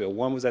Bakersfield.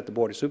 One was at the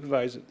Board of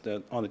Supervisors.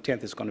 On the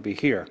 10th, it's going to be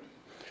here.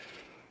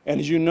 And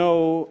as you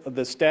know,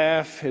 the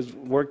staff has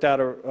worked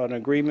out an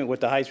agreement with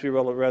the High Speed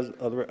Rail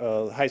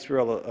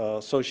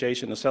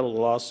Association to settle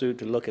the lawsuit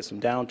to look at some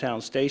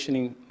downtown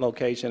stationing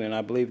location, and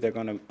I believe they're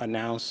going to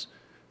announce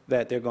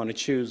that they're going to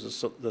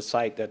choose the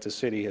site that the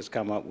city has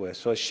come up with.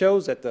 So it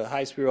shows that the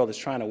High Speed Rail is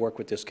trying to work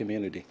with this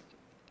community.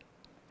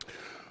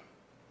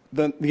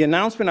 The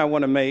announcement I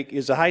want to make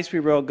is the High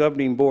Speed Rail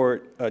Governing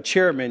Board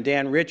Chairman,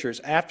 Dan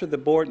Richards, after the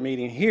board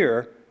meeting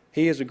here,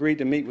 he has agreed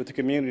to meet with the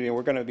community, and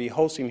we're going to be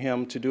hosting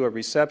him to do a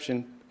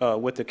reception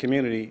with the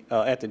community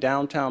at the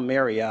downtown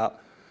Marriott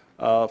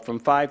from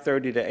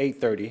 5:30 to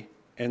 8:30,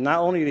 and not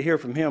only to hear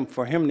from him,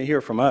 for him to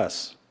hear from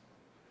us,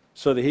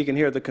 so that he can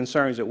hear the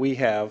concerns that we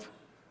have,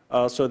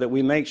 so that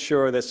we make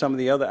sure that some of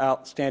the other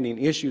outstanding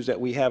issues that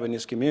we have in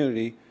this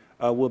community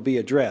will be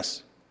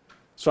addressed.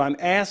 So I'm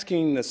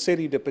asking the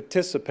city to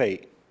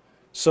participate.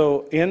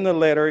 So in the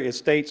letter, it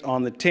states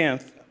on the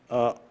 10th,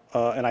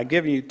 and I've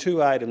given you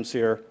 2 items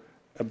here.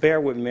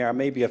 Bear with me, I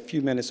may be a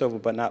few minutes over,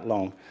 but not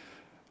long.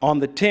 On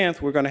the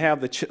 10th, we're going to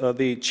have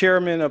the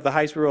chairman of the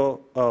High Speed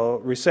Rail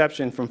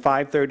reception from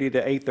 5:30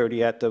 to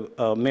 8:30 at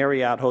the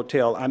Marriott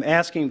Hotel. I'm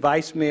asking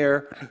Vice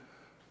Mayor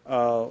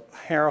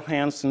Harold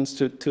Hansons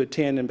to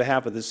attend in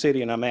behalf of the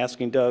city, and I'm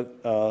asking Doug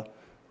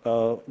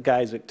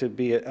Geisig to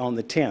be on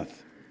the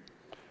 10th.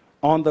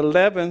 On the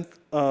 11th,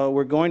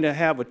 we're going to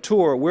have a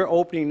tour. We're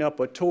opening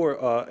up a tour,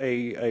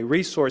 a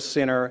resource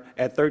center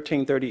at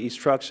 1330 East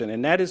Truxtun,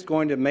 and that is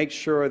going to make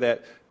sure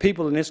that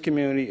people in this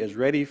community is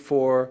ready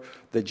for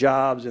the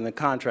jobs and the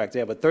contracts. They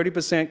have a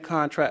 30%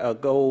 contract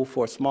goal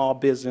for small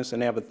business,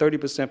 and they have a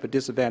 30% for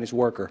disadvantaged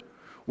worker.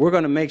 We're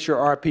going to make sure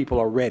our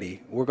people are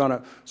ready.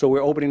 So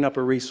we're opening up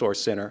a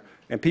resource center,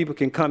 and people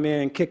can come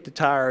in, kick the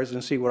tires,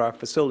 and see what our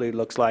facility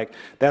looks like.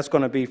 That's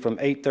going to be from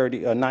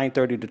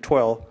 9:30 to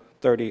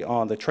 12:30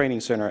 on the training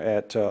center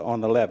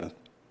on the 11th.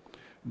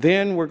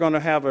 Then we're going to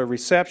have a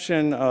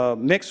reception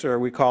mixer,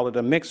 we call it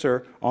a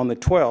mixer, on the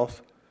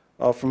 12th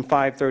from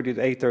 5:30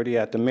 to 8:30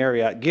 at the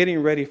Marriott,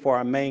 getting ready for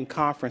our main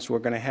conference we're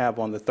going to have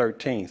on the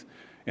 13th.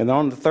 And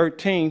on the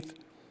 13th,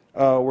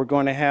 we're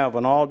going to have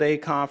an all-day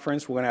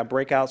conference. We're going to have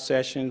breakout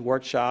sessions,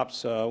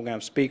 workshops. We're going to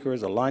have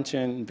speakers, a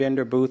luncheon,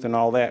 vendor booth, and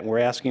all that. And we're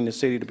asking the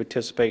city to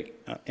participate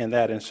in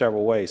that in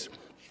several ways.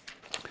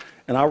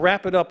 And I'll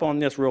wrap it up on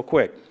this real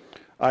quick.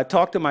 I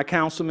talked to my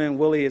councilman.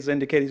 Willie has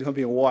indicated he's going to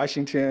be in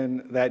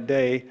Washington that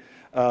day.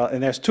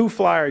 And there's 2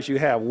 flyers you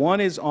have.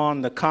 One is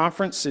on the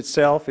conference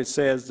itself. It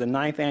says the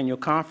 9th annual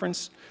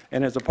conference.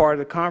 And as a part of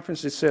the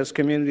conference, it says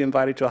community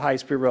invited to a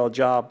high-speed rail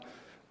job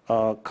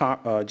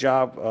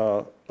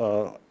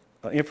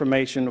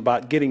information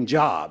about getting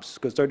jobs,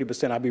 because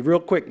 30%, I'll be real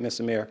quick,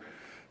 Mr. Mayor.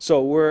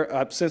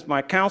 So since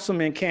my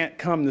councilman can't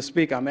come to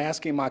speak, I'm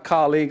asking my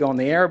colleague on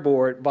the air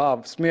board,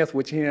 Bob Smith,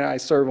 which he and I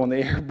serve on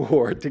the air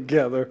board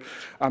together,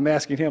 I'm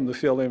asking him to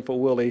fill in for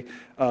Willie,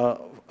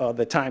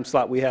 the time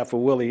slot we have for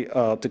Willie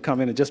to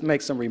come in and just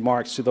make some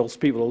remarks to those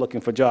people who are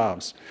looking for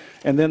jobs.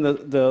 And then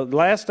the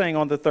last thing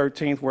on the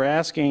 13th, we're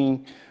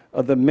asking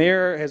the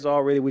mayor has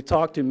already, we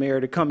talked to the mayor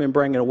to come and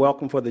bring in a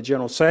welcome for the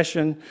general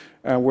session.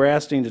 We're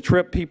asking the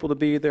TRIP people to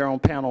be there on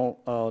panel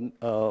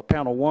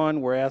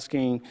 1. We're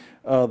asking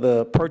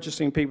the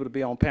purchasing people to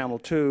be on panel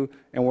 2.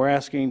 And we're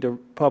asking the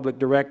public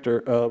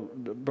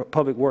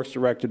works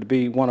director to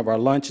be one of our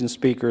luncheon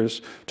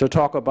speakers to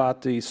talk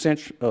about the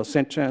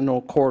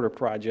Centennial Corridor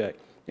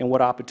project and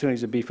what opportunities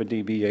would be for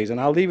DBAs.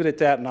 And I'll leave it at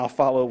that, and I'll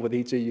follow up with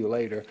each of you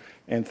later.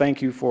 And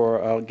thank you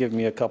for giving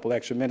me a couple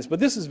extra minutes. But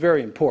this is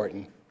very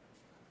important.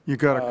 You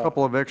got a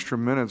couple of extra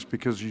minutes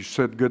because you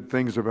said good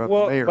things about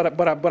the mayor.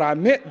 But I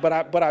meant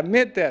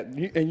that,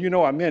 and you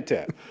know I meant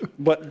that.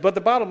 but the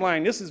bottom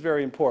line, this is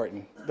very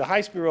important. The High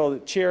Speed Rail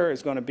chair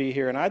is going to be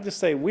here, and I just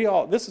say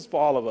this is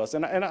for all of us.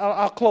 And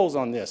I'll close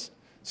on this.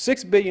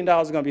 $6 billion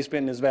is going to be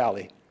spent in this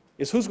valley.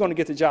 It's who's going to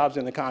get the jobs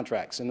and the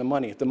contracts and the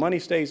money. If the money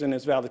stays in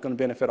this valley, it's going to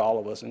benefit all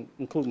of us,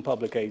 including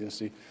public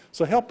agency.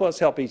 So help us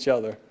help each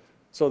other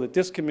so that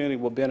this community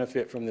will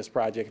benefit from this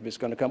project if it's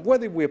going to come,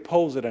 whether we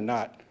oppose it or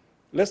not.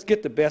 Let's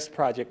get the best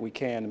project we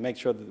can and make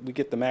sure that we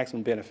get the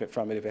maximum benefit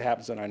from it if it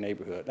happens in our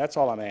neighborhood. That's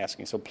all I'm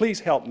asking. So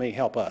please help me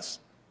help us.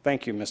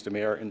 Thank you, Mr.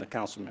 Mayor and the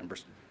council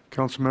members.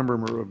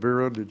 Councilmember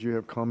Rivera, did you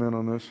have comment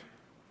on this?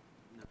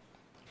 No.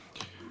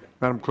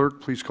 Madam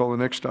Clerk, please call the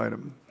next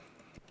item.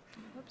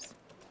 Oops.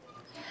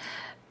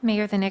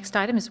 Mayor, the next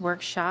item is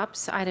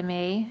workshops. Item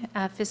A,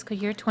 fiscal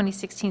year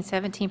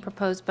 2016-17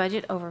 proposed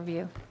budget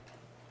overview.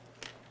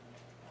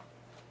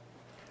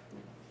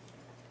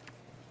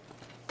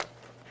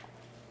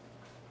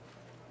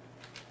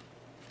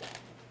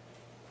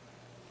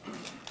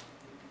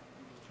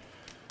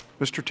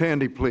 Mr.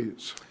 Tandy,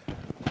 please.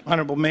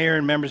 Honorable Mayor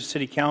and members of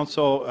City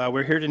Council,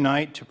 we're here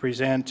tonight to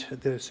present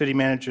the City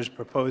Manager's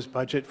proposed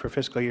budget for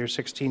fiscal year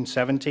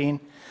 16-17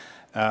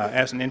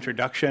 as an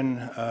introduction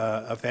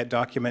of that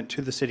document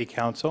to the City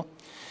Council.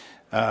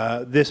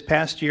 This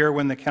past year,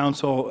 when the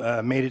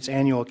Council made its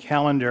annual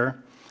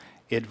calendar,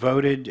 it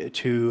voted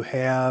to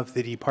have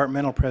the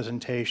departmental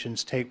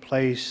presentations take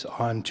place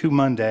on 2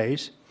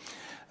 Mondays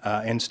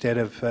instead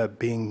of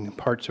being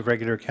parts of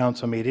regular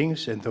Council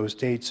meetings, and those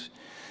dates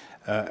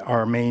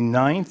are May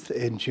 9th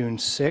and June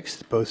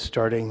 6th, both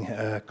starting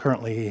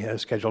currently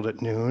scheduled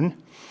at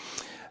noon.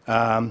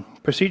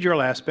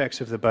 Procedural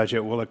aspects of the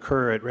budget will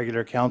occur at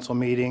regular council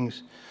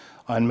meetings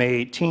on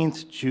May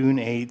 18th, June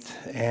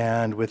 8th,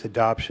 and with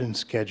adoption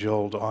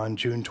scheduled on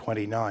June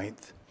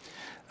 29th.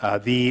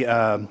 The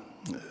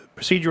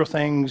procedural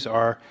things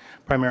are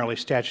primarily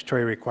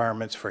statutory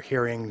requirements for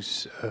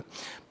hearings,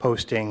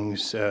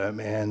 postings,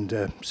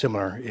 and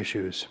similar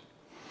issues.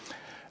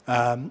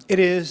 It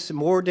is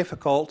more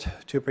difficult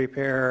to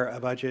prepare a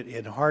budget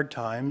in hard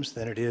times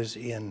than it is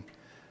in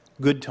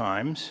good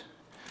times.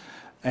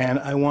 And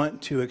I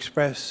want to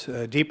express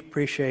deep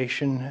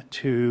appreciation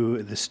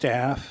to the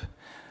staff,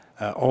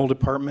 all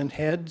department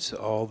heads,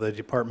 all the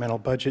departmental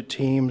budget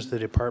teams, the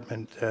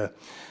department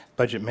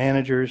budget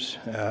managers,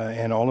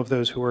 and all of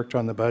those who worked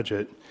on the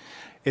budget.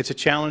 It's a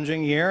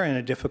challenging year and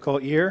a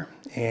difficult year,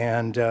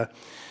 and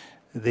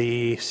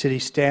the city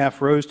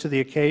staff rose to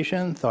the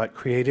occasion, thought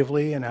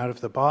creatively and out of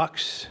the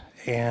box,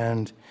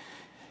 and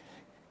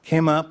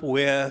came up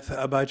with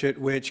a budget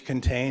which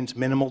contains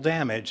minimal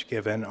damage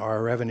given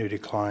our revenue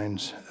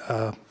declines.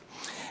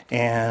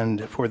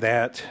 And for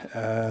that,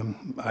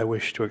 I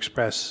wish to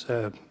express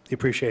the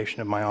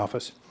appreciation of my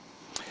office.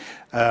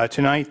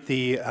 Tonight,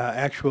 the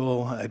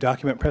actual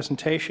document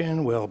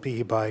presentation will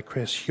be by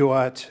Chris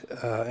Hewitt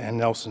and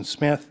Nelson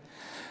Smith,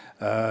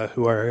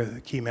 who are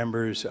the key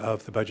members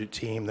of the budget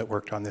team that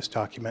worked on this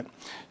document.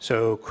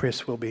 So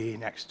Chris will be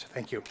next.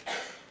 Thank you.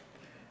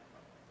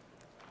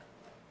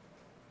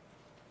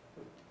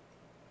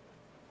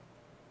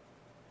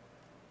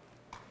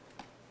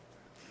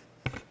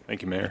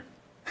 Thank you, Mayor.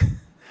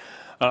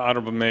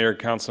 Honorable Mayor,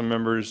 council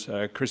members,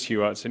 Chris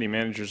Hewitt, City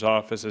Manager's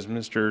Office. As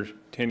Mr.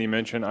 Tandy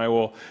mentioned, I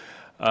will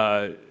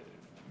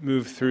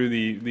move through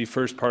the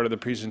first part of the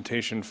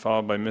presentation,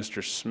 followed by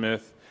Mr.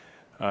 Smith,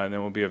 and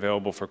then we'll be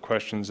available for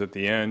questions at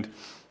the end.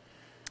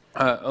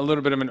 A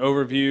little bit of an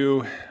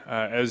overview.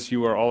 As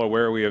you are all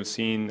aware, we have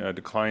seen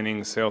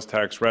declining sales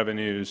tax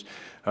revenues,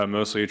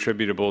 mostly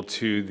attributable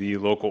to the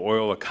local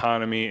oil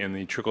economy and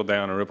the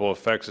trickle-down and ripple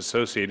effects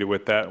associated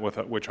with that,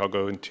 which I'll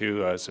go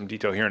into some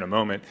detail here in a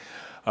moment.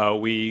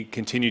 We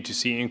continue to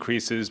see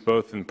increases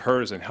both in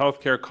PERS and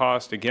healthcare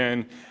costs.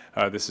 Again,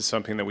 this is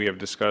something that we have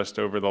discussed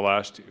over the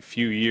last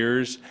few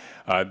years.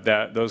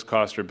 Those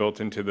costs are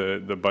built into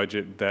the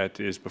budget that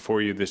is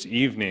before you this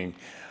evening.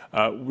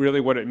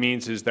 Really what it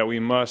means is that we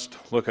must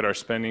look at our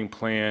spending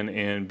plan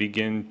and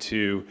begin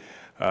to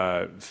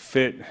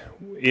fit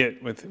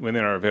it within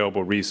our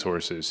available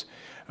resources.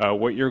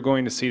 What you're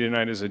going to see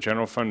tonight is a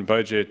general fund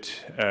budget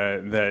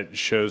that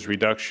shows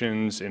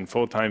reductions in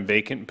full-time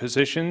vacant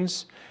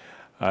positions.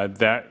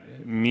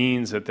 That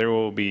means that there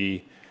will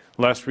be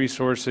less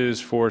resources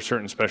for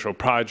certain special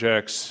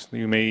projects.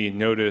 You may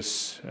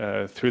notice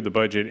through the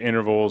budget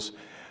intervals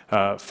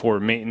for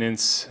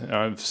maintenance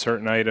of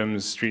certain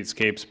items,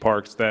 streetscapes,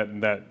 parks,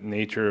 that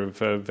nature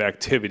of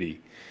activity.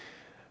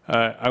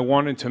 I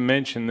wanted to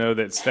mention, though,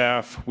 that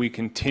staff, we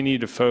continue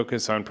to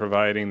focus on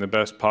providing the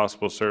best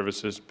possible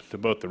services to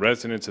both the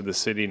residents of the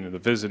city and to the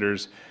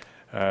visitors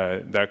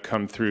that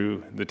come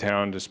through the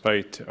town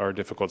despite our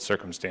difficult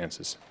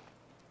circumstances.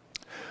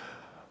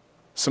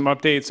 Some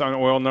updates on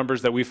oil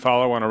numbers that we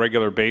follow on a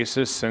regular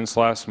basis. Since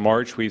last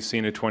March, we've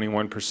seen a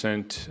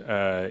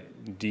 21%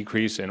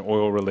 decrease in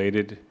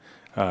oil-related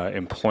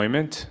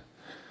employment.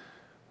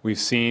 We've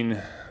seen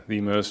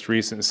the most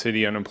recent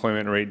city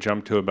unemployment rate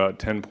jump to about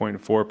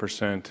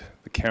 10.4%.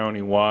 The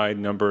county-wide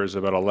number is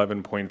about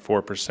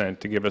 11.4%.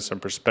 To give us some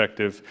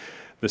perspective,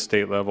 the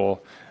state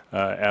level,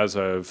 as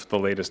of the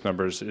latest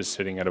numbers, is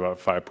sitting at about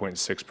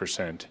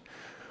 5.6%.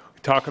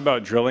 Talk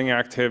about drilling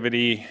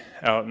activity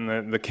out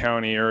in the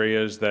county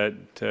areas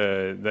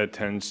that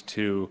tends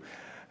to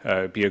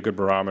be a good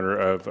barometer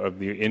of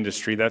the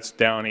industry. That's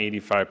down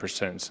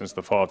 85% since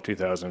the fall of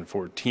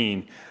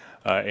 2014.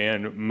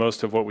 And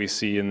most of what we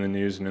see in the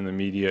news and in the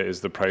media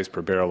is the price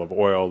per barrel of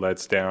oil.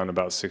 That's down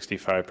about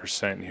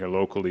 65% here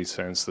locally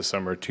since the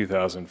summer of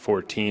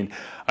 2014.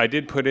 I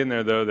did put in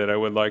there, though, that I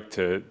would like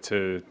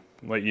to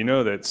let you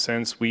know that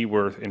since we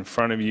were in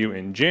front of you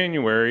in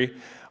January,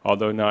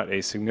 although not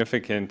a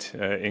significant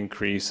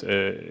increase,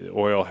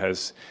 oil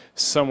has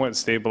somewhat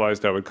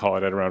stabilized, I would call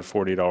it, at around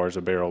 $40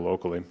 a barrel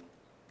locally.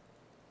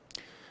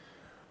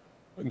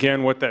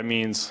 Again, what that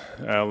means,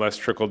 less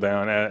trickle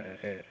down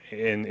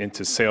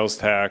into sales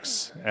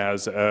tax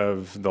as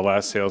of the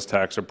last sales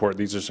tax report.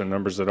 These are some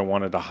numbers that I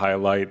wanted to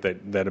highlight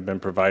that have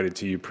been provided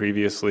to you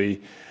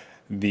previously.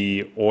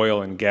 The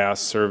oil and gas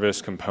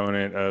service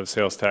component of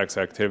sales tax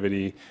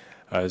activity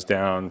is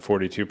down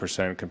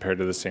 42% compared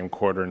to the same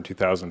quarter in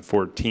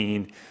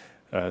 2014.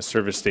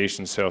 Service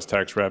station sales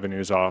tax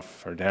revenues are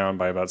down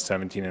by about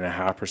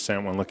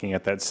 17.5% when looking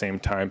at that same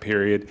time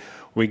period.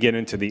 We get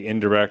into the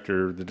indirect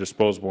or the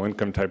disposable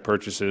income type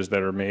purchases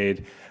that are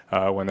made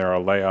when there are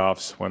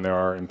layoffs, when there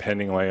are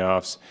impending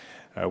layoffs.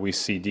 We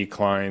see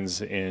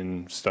declines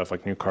in stuff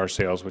like new car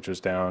sales, which is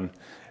down,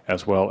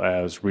 as well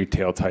as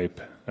retail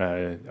type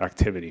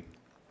activity.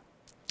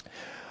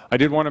 I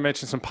did want to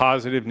mention some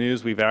positive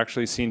news. We've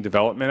actually seen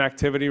development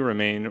activity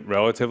remain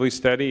relatively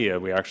steady.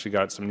 We actually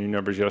got some new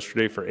numbers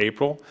yesterday for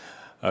April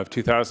of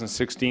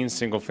 2016.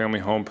 Single-family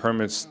home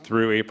permits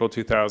through April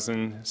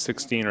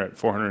 2016 are at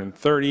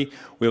 430.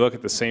 We look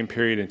at the same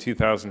period in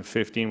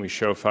 2015, we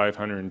show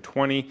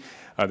 520.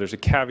 There's a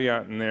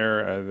caveat in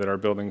there that our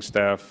building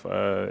staff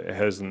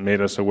has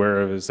made us aware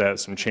of, is that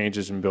some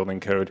changes in building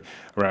code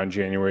around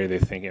January they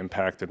think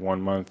impacted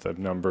 1 month of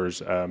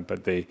numbers,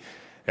 but they,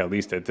 at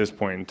least at this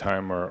point in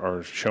time,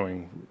 are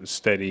showing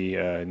steady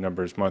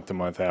numbers month to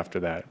month after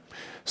that.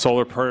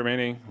 Solar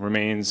permitting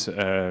remains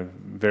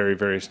very,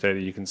 very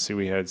steady. You can see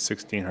we had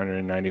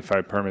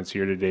 1,695 permits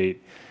year to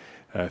date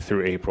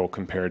through April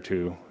compared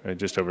to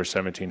just over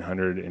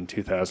 1,700 in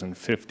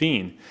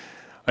 2015.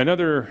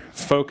 Another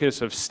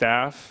focus of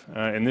staff,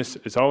 and this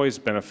has always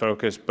been a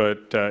focus,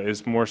 but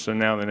is more so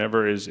now than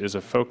ever, is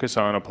a focus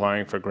on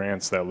applying for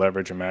grants that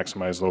leverage and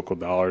maximize local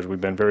dollars. We've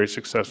been very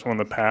successful in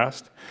the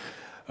past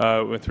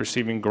with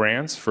receiving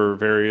grants for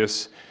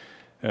various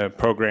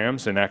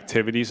programs and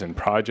activities and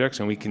projects,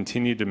 and we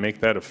continue to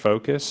make that a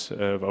focus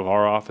of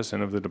our office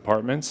and of the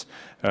departments.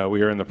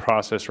 We are in the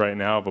process right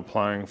now of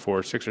applying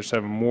for 6 or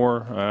 7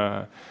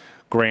 more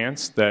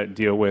grants that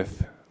deal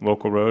with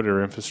local road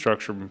or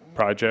infrastructure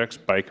projects,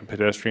 bike and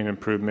pedestrian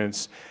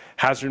improvements,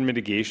 hazard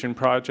mitigation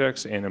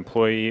projects, and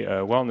employee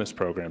wellness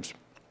programs.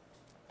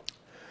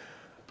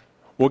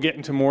 We'll get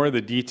into more of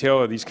the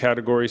detail of these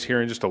categories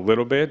here in just a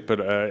little bit,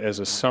 but as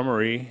a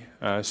summary,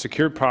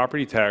 secured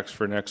property tax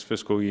for next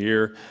fiscal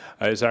year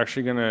is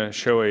actually going to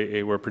show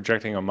we're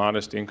projecting a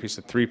modest increase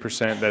of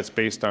 3%. That's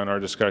based on our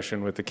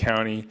discussion with the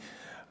county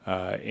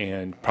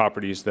and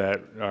properties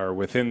that are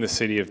within the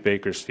city of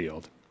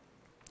Bakersfield.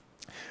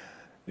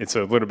 It's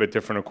a little bit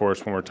different, of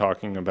course, when we're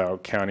talking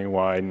about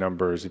countywide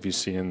numbers. If you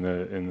see in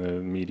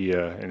the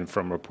media and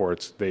from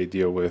reports, they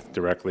deal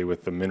directly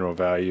with the mineral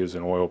values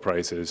and oil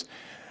prices.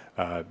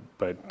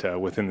 But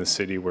within the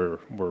city, we're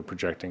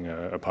projecting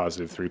a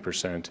positive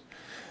 3%.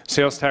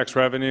 Sales tax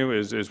revenue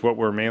is what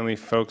we're mainly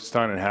focused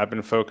on and have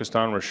been focused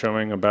on. We're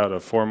showing about a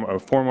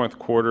four-month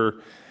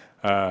quarter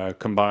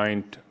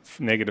combined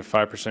negative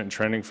 5%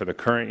 trending for the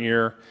current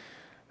year.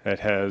 That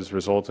has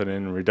resulted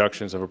in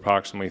reductions of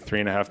approximately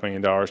 $3.5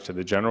 million to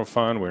the general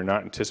fund. We're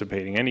not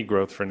anticipating any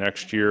growth for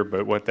next year,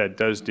 but what that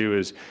does do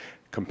is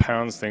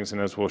compounds things,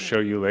 and as we'll show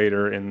you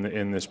later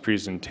in this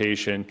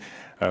presentation,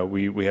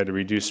 we had to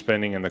reduce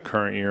spending in the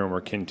current year, and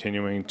we're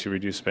continuing to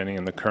reduce spending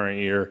in the current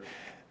year.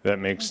 That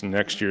makes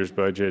next year's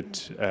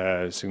budget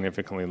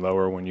significantly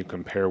lower when you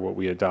compare what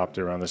we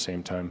adopted around the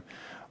same time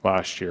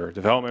last year.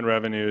 Development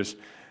revenues,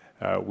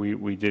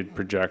 we did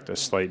project a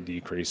slight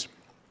decrease.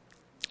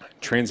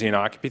 Transient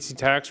occupancy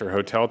tax or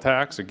hotel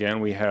tax, again,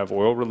 we have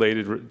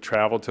oil-related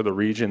travel to the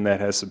region that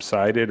has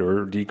subsided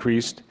or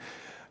decreased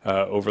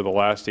over the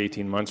last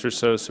 18 months or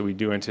so, so we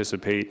do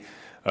anticipate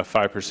a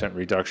 5%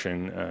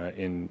 reduction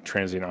in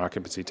transient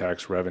occupancy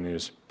tax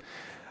revenues.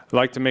 I'd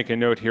like to make a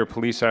note here,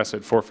 police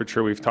asset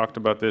forfeiture. We've talked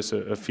about this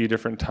a few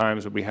different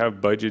times, but we have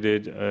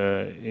budgeted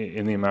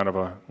in the amount of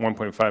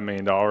 $1.5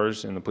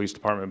 million in the police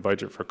department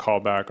budget for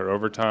callback or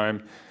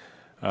overtime.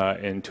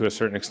 And to a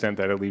certain extent,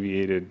 that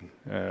alleviated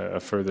a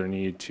further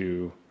need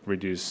to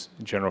reduce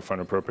general fund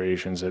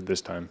appropriations at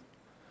this time.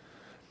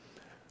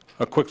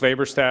 A quick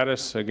labor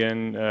status,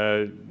 again,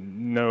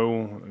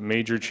 no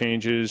major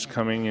changes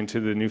coming into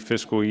the new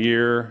fiscal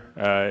year.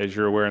 As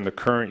you're aware, in the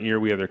current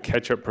year, we have their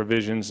catch-up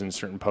provisions in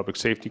certain public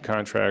safety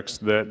contracts.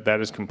 That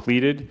is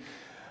completed.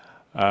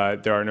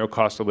 There are no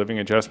cost of living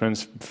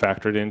adjustments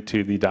factored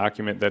into the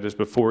document that is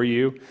before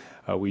you.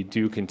 We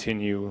do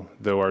continue,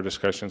 though, our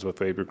discussions with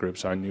labor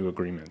groups on new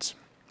agreements.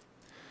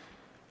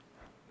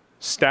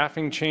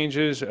 Staffing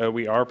changes,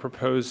 we are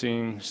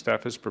proposing,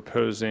 staff is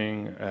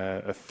proposing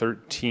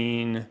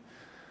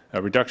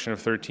a reduction of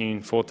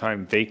 13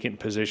 full-time vacant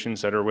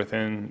positions that are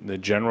within the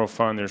general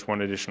fund. There's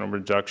one additional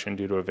reduction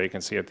due to a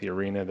vacancy at the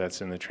arena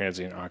that's in the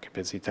transient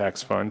occupancy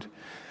tax fund.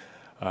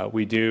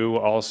 We do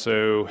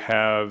also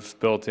have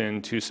built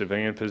in 2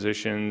 civilian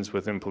positions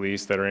within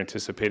police that are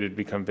anticipated to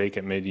become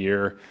vacant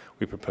mid-year.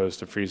 We propose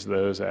to freeze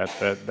those at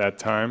that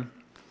time.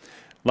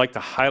 I'd like to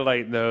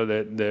highlight, though,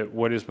 that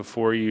what is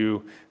before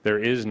you, there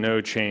is no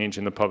change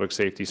in the public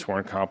safety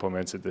sworn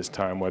complements at this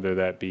time, whether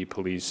that be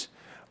police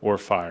or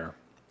fire.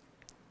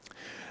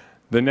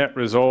 The net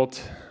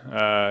result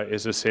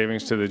is a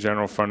savings to the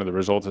general fund. The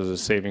result is a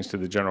savings to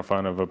the general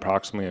fund of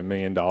approximately $1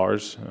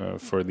 million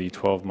for the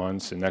 12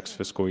 months in next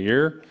fiscal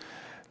year.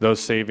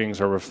 Those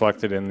savings are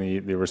reflected in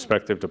the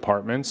respective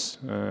departments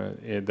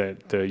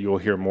that you'll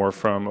hear more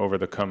from over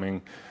the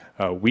coming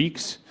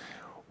weeks.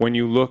 When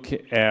you look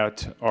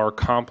at our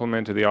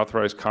complement, to the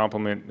authorized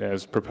complement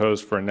as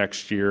proposed for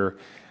next year,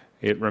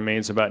 it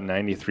remains about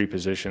 93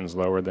 positions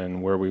lower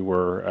than where we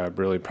were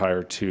really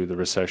prior to the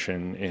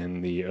recession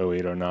in the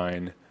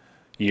 08-09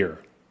 year.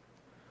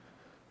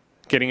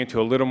 Getting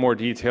into a little more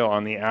detail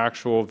on the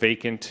actual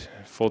vacant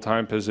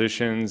full-time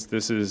positions,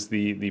 this is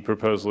the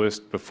proposed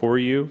list before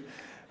you.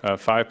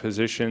 5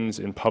 positions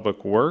in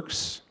Public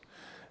Works,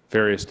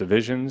 various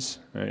divisions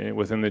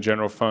within the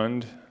general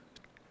fund,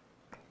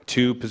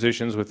 2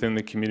 positions within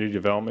the Community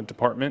Development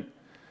Department,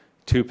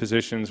 2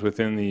 positions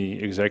within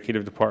the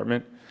Executive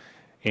Department,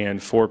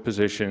 and 4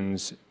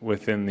 positions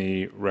within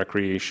the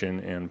Recreation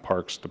and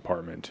Parks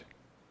Department.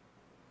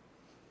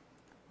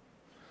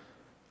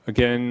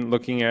 Again,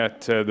 looking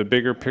at the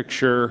bigger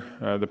picture,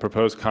 the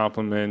proposed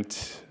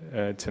complement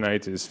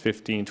tonight is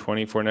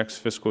 1520 for next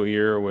fiscal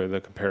year, with a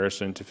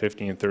comparison to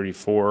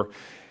 1534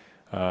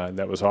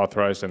 that was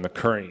authorized in the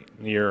current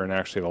year, and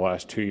actually the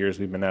last 2 years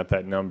we've been at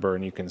that number,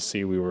 and you can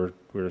see we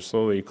were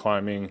slowly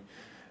climbing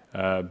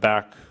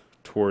back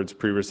towards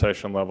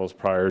pre-recession levels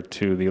prior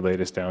to the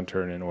latest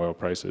downturn in oil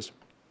prices.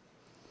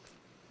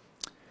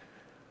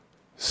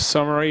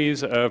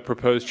 Summaries of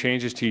proposed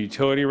changes to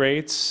utility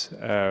rates.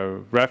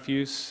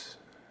 Refuse,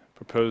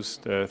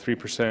 proposed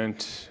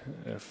 3%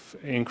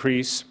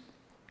 increase.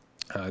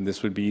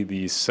 This would be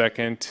the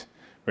second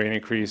rate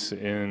increase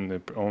in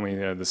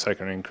the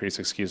second increase,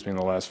 excuse me, in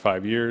the last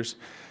 5 years.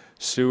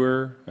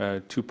 Sewer,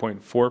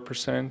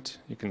 2.4%.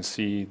 You can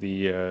see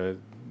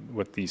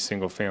what the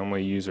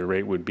single-family user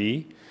rate would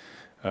be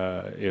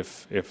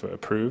if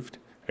approved.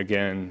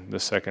 Again, the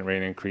second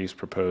rate increase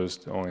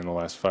proposed only in the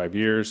last 5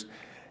 years.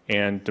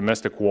 And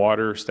domestic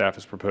water, staff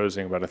is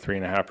proposing about a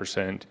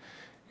 3.5%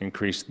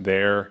 increase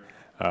there.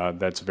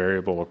 That's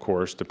variable, of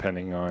course,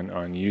 depending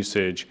on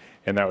usage,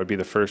 and that would be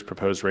the first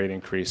proposed rate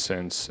increase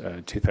since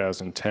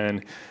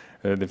 2010.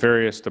 The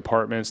various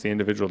departments, the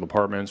individual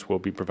departments, will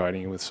be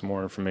providing you with some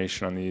more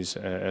information on these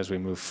as we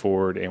move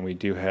forward, and we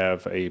do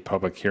have a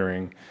public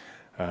hearing,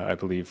 I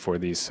believe, for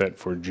these set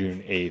for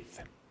June 8th.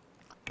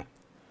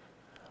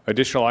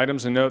 Additional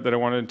items of note that I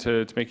wanted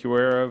to make you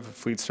aware of: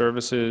 Fleet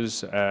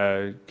Services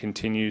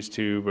continues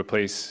to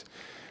replace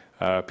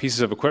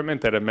pieces of equipment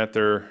that have met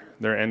their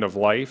end of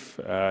life.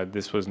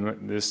 This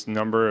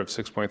number of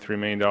 $6.3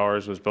 million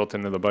was built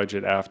into the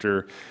budget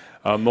after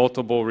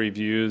multiple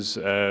reviews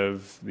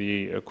of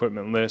the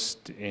equipment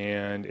list,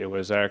 and it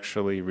was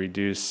actually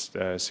reduced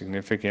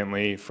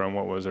significantly from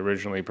what was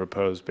originally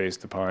proposed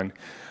based upon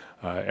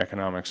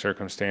economic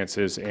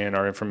circumstances. And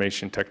our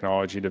Information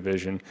Technology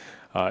Division,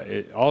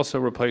 it also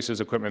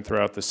replaces equipment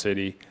throughout the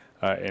city,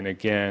 and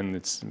again,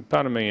 it's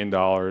about $1 million,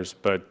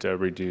 but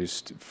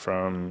reduced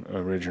from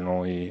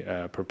originally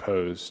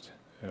proposed,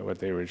 what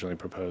they originally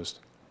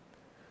proposed.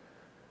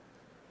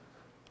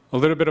 A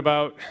little bit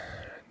about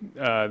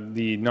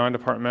the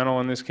non-departmental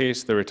in this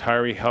case, the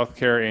retiree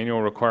healthcare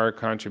annual required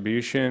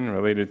contribution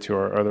related to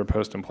our other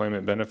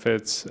post-employment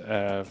benefits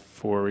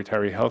for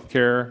retiree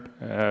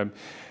healthcare.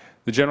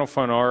 The general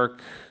fund ARC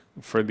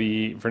for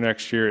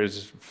next year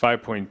is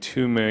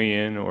 $5.2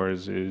 million, or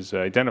is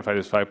identified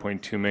as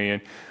 $5.2 million.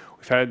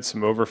 We've had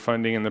some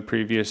overfunding in the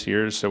previous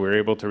years, so we're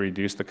able to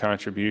reduce the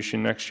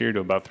contribution next year to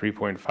about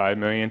 $3.5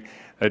 million.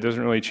 That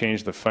doesn't really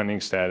change the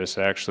funding status.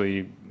 It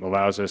actually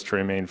allows us to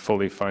remain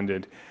fully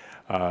funded.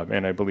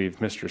 And I believe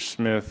Mr.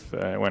 Smith,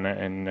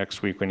 and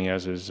next week when he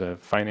has his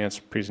finance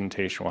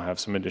presentation, will have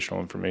some additional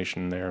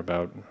information there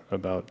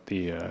about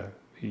the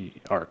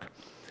ARC.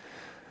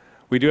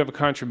 We do have a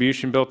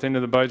contribution built into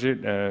the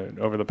budget.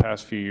 Over the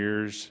past few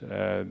years,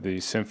 the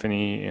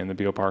symphony and the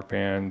Beal Park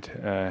Band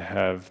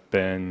have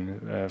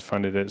been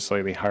funded at a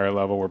slightly higher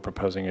level. We're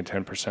proposing a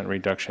 10%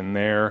 reduction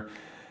there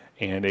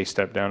and a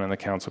step down in the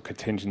council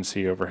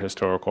contingency over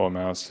historical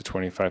amounts to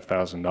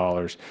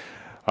 $25,000.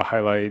 A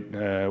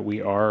highlight, we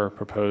are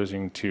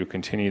proposing to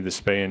continue the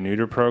spay and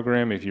neuter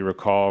program. If you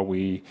recall,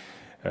 the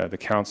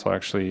council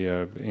actually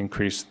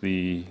increased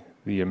the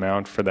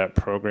amount for that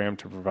program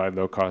to provide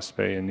low-cost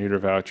spay and neuter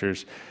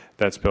vouchers.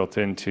 That's built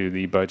into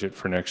the budget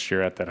for next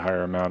year at that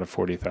higher amount of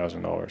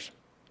 $40,000.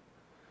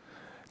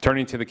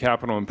 Turning to the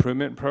capital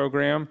improvement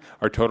program,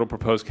 our total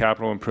proposed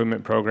capital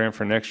improvement program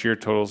for next year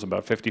totals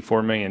about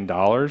 $54 million,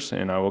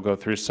 and I will go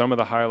through some of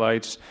the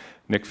highlights.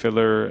 Nick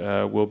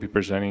Fiddler will be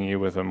presenting you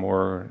with a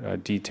more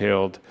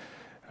detailed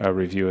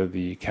review of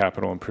the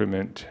capital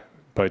improvement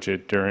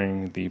budget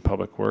during the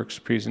Public Works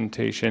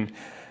presentation.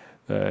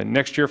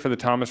 Next year for the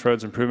Thomas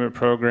Roads Improvement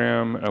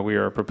Program, we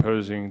are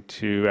proposing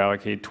to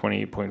allocate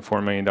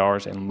 $28.4 million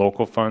in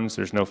local funds.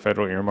 There's no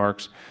federal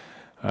earmarks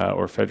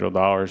or federal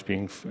dollars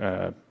being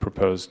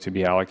proposed to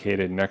be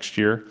allocated next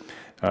year.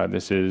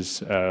 This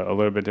is a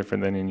little bit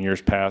different than in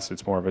years past.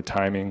 It's more of a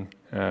timing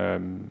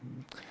thing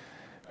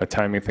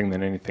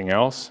than anything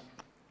else.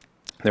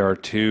 There are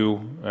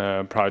two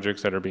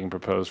projects that are being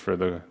proposed for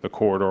the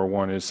corridor.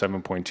 One is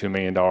 $7.2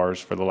 million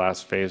for the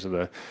last phase of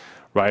the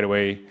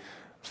right-of-way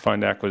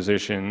fund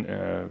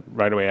acquisition,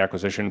 right-of-way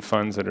acquisition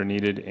funds that are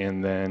needed,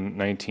 and then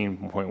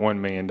 $19.1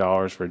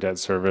 million for debt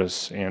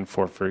service and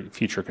for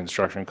future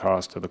construction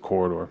costs of the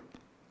corridor.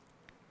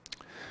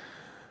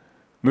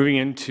 Moving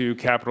into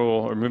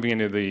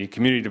the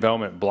community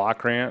development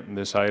block grant,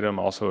 this item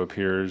also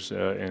appears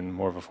in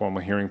more of a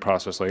formal hearing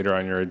process later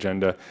on your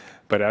agenda,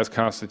 but as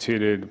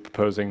constituted,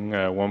 proposing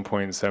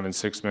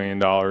 $1.76 million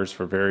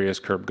for various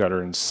curb,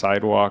 gutter, and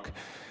sidewalk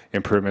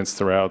improvements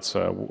throughout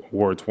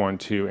wards 1,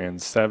 2,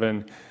 and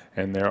 7.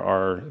 And there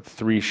are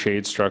 3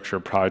 shade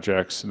structure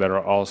projects that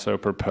are also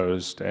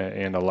proposed,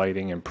 and a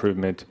lighting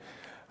improvement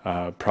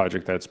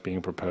project that's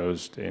being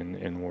proposed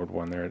in Ward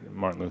 1 there at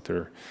Martin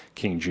Luther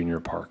King Jr.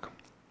 Park.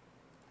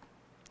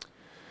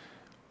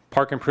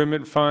 Park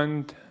Improvement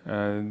Fund,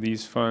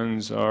 these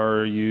funds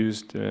are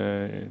used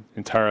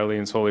entirely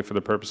and solely for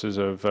the purposes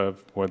of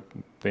what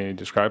they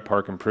describe,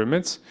 park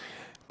improvements,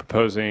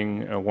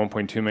 proposing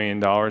 $1.2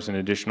 million in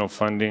additional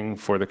funding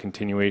for the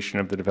continuation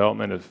of the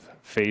development of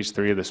Phase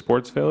 3 of the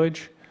Sports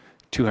Village,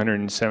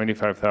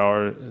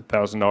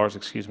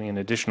 $275,000, in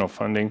additional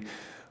funding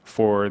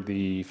for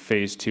the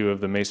Phase 2 of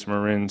the Mesa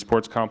Marin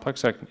Sports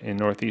Complex in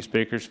Northeast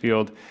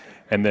Bakersfield,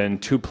 and then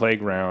 2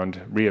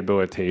 playground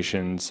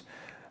rehabilitations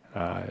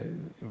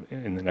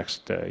in the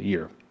next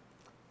year.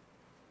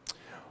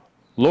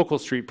 Local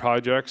street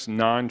projects,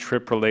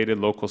 non-trip related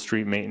local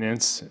street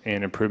maintenance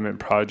and improvement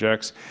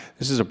projects.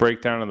 This is a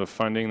breakdown of the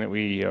funding that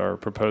we are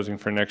proposing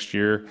for next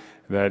year.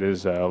 That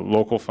is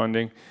local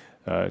funding.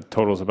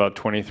 Totals about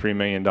 $23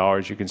 million.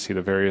 You can see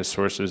the various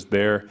sources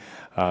there.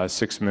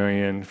 $6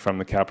 million from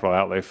the Capital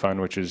Outlay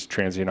Fund, which is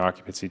transient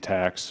occupancy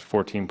tax,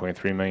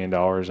 $14.3 million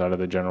out of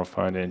the general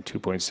fund, and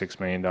 $2.6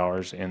 million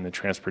in the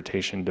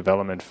Transportation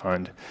Development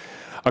Fund.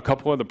 A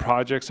couple of the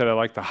projects that I'd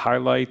like to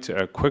highlight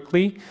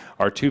quickly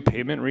are 2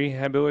 pavement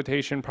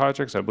rehabilitation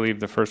projects. I believe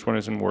the first one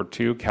is in Ward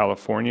 2,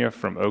 California,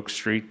 from Oak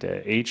Street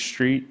to H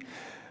Street.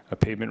 A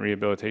pavement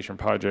rehabilitation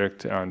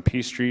project on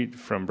P Street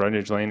from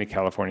Brundage Lane to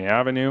California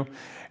Avenue,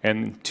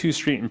 and 2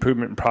 street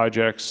improvement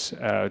projects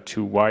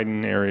to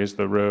widen areas of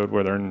the road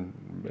where they're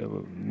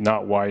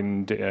not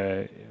widened.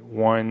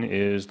 One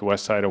is the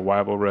west side of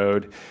Weibel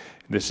Road.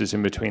 This is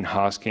in between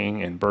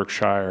Hosking and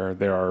Berkshire.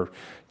 There are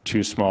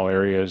 2 small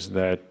areas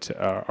that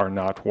are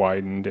not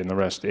widened, and the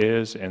rest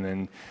is. And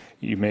then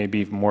you may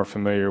be more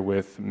familiar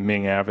with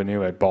Ming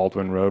Avenue at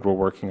Baldwin Road. We're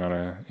working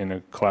in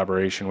a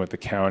collaboration with the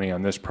county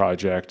on this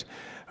project.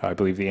 I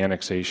believe the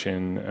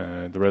annexation,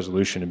 the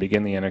resolution to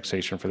begin the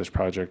annexation for this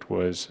project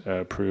was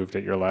approved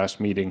at your last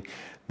meeting.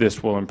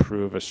 This will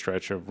improve a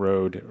stretch of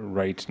road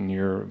right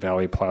near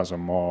Valley Plaza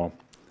Mall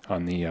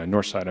on the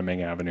north side of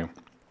Ming Avenue.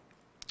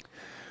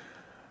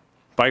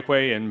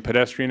 Bikeway and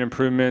pedestrian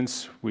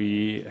improvements,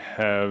 we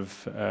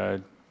have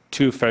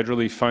 2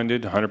 federally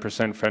funded,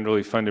 100%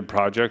 federally funded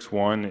projects.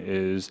 One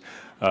is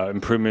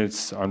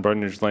improvements on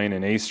Brundage Lane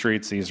and A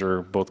Streets. These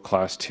are both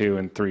Class 2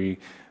 and 3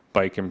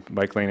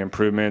 bike lane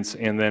improvements,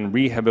 and then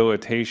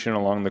rehabilitation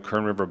along the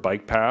Kern River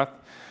Bike Path,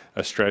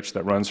 a stretch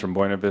that runs from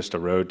Buena Vista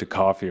Road to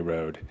Coffee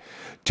Road.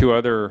 2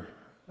 other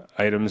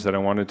items that I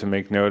wanted to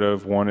make note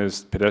of. One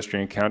is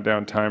pedestrian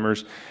countdown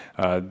timers.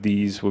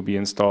 These will be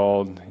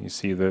installed. You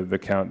see the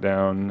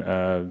countdown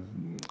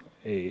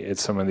at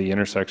some of the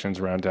intersections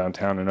around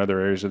downtown and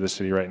other areas of the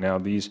city right now.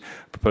 These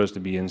proposed to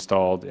be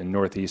installed in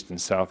northeast and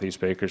southeast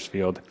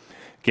Bakersfield.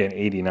 Again,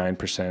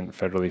 89%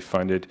 federally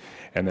funded.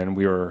 And then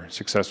we were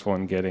successful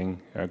in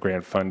getting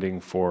grant funding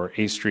for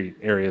A Street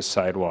area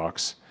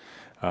sidewalks.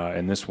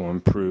 And this will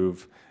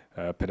improve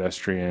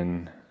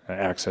pedestrian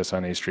access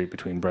on A Street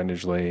between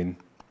Brundage Lane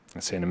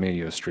and San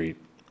Emilio Street.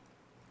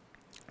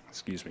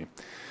 Excuse me.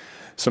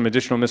 Some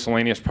additional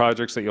miscellaneous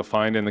projects that you'll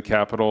find in the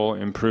capital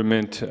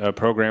improvement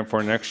program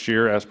for next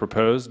year as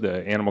proposed.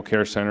 The Animal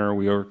Care Center,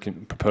 we are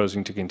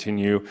proposing to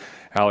continue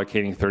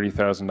allocating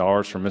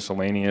 $30,000 for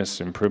miscellaneous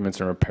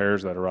improvements and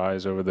repairs that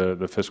arise over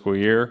the fiscal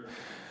year.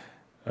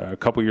 A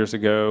couple years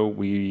ago,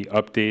 we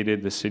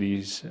updated the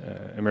city's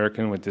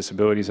American with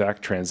Disabilities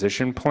Act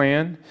transition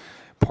plan.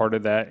 Part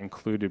of that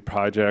included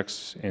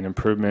projects and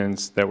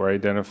improvements that were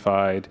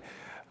identified,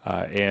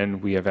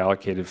 and we have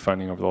allocated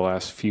funding over the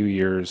last few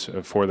years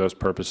for those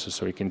purposes,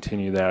 so we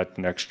continue that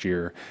next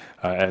year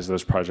as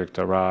those projects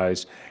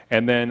arise.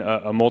 And then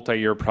a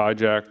multi-year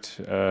project,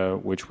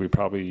 which we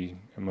probably,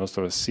 most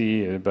of us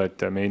see,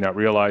 but may not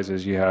realize,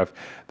 is you have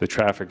the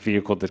traffic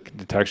vehicle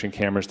detection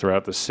cameras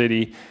throughout the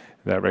city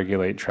that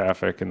regulate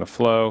traffic and the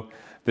flow.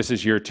 This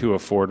is year 2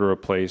 of 4 to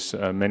replace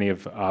many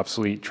of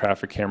obsolete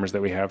traffic cameras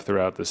that we have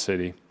throughout the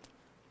city.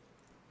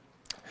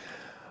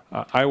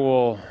 I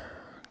will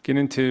get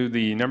into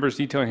the numbers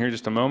detail in here in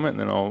just a moment,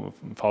 and then I'll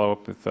follow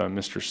up with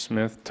Mr.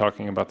 Smith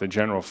talking about the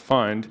general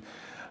fund.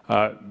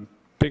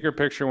 Bigger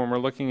picture, when we're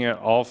looking at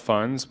all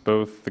funds,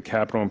 both the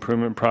capital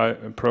improvement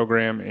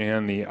program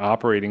and the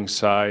operating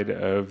side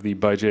of the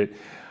budget,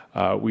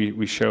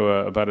 we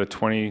show about a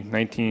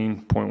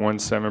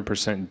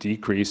 19.17%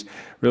 decrease.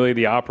 Really,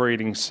 the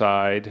operating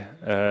side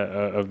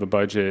of the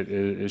budget,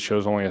 it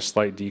shows only a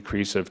slight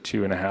decrease of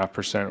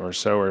 2.5% or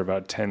so, or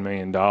about $10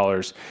 million.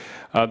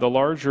 The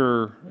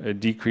larger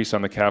decrease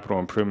on the capital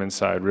improvement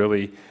side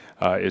really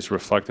is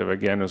reflective,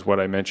 again, as what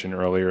I mentioned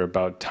earlier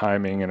about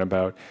timing and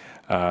about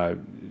the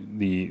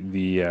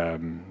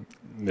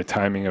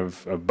timing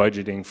of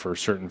budgeting for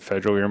certain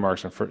federal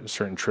earmarks and for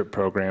certain TRIP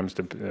programs,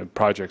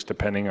 projects,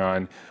 depending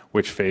on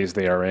which phase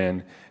they are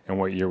in and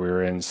what year we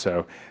were in.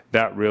 So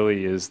that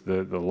really is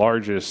the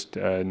largest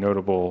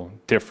notable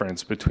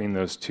difference between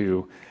those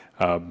two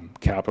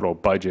capital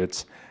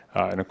budgets.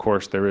 And of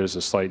course, there is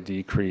a slight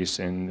decrease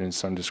in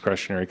some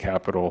discretionary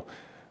capital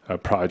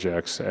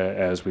projects,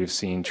 as we've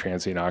seen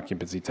transient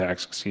occupancy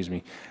tax,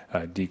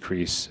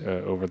 decrease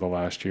over the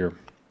last year.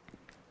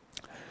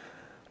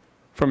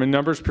 From a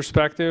numbers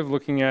perspective,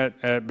 looking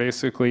at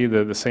basically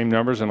the same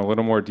numbers in a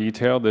little more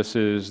detail, this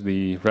is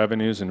the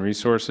revenues and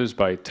resources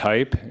by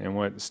type and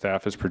what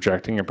staff is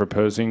projecting and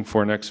proposing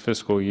for next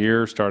fiscal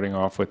year, starting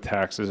off with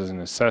taxes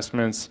and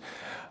assessments.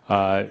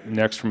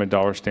 Next, from a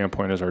dollar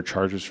standpoint, is our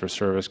charges for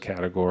service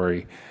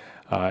category.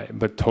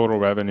 But total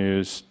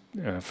revenues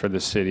for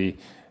the city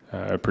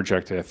are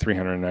projected at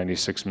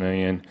 $396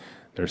 million.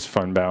 There's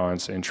fund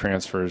balance and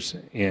transfers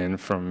in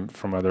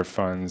from other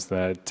funds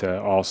that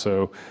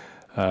also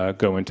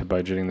go into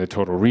budgeting the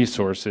total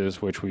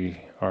resources, which we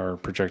are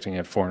projecting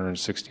at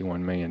 $461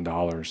 million.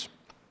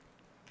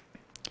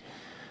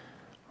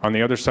 On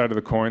the other side of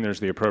the coin, there's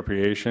the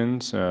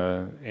appropriations,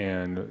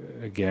 and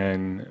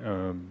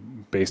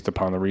again, based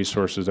upon the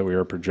resources that we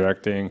are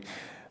projecting,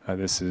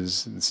 this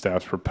is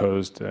staff's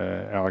proposed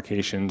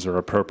allocations or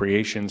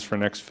appropriations for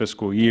next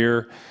fiscal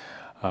year.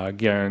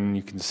 Again,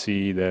 you can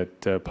see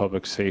that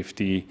public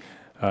safety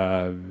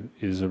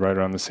is right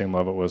around the same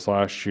level it was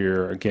last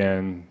year.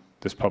 Again,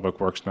 this public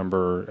works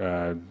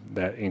number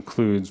that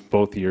includes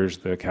both years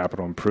the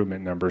capital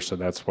improvement number, so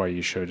that's why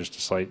you show just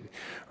a slight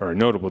or a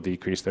notable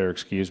decrease there,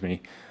 excuse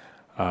me.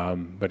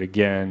 But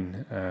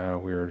again,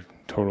 we're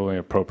totaling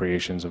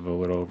appropriations of a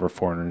little over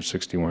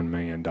 $461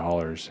 million.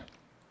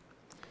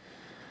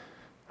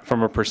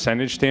 From a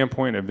percentage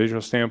standpoint, a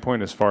visual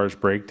standpoint, as far as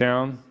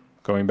breakdown,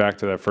 going back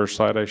to that first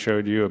slide I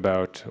showed you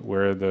about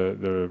where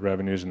the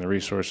revenues and the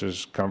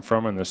resources come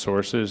from and the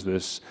sources,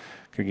 this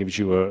gives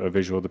you a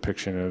visual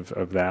depiction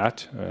of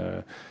that.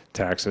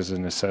 Taxes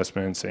and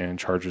assessments and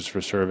charges for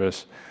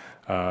service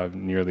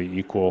nearly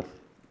equal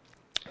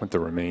with the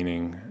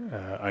remaining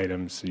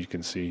items you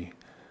can see.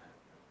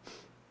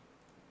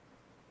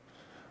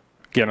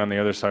 Again, on the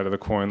other side of the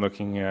coin,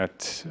 looking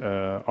at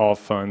all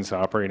funds,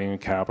 operating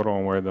and capital,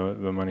 and where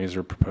the monies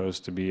are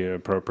proposed to be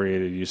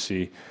appropriated, you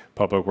see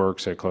Public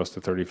Works at close to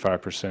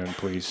 35%,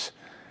 police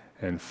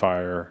and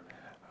fire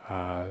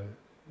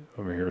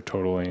over here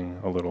totaling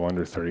a little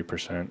under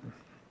 30%.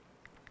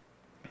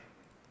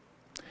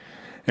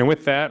 And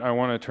with that, I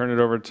want to turn it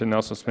over to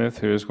Nelson Smith,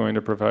 who is going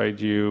to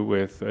provide you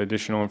with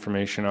additional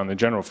information on the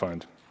general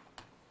fund.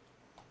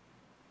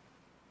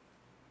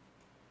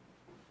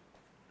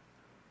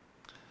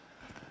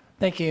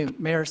 Thank you,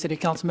 Mayor, City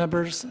Council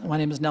members. My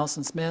name is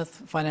Nelson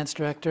Smith, Finance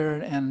Director,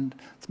 and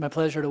it's my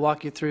pleasure to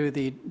walk you through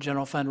the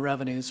general fund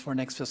revenues for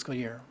next fiscal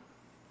year.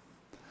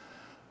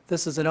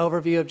 This is an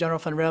overview of general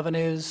fund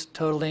revenues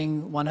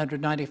totaling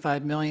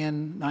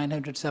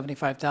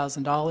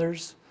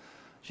 $195,975,000.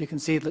 As you can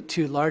see, the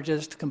two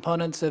largest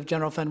components of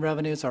general fund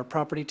revenues are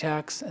property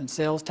tax and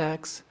sales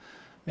tax,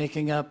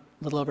 making up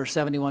a little over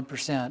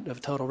 71% of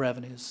total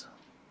revenues.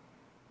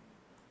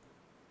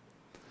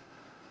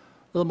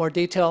 A little more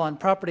detail on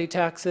property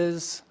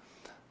taxes.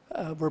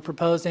 We're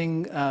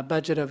proposing a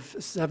budget of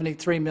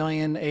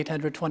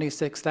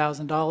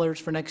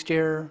 $73,826,000 for next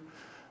year.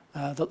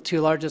 The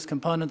two largest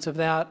components of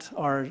that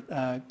are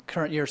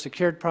current year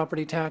secured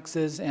property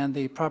taxes and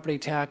the property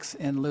tax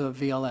in lieu of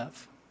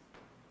VLF.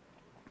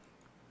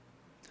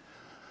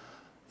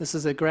 This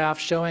is a graph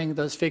showing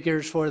those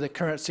figures for the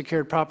current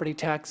secured property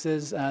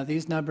taxes.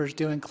 These numbers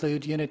do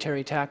include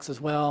unitary tax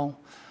as well.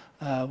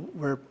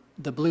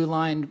 The blue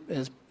line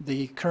is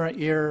the current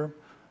year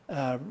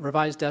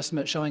revised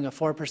estimate showing a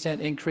 4%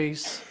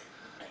 increase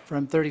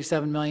from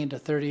 37 million to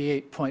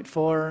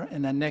 38.4,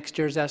 and then next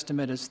year's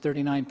estimate is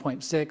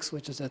 39.6,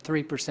 which is a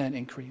 3%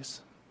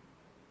 increase.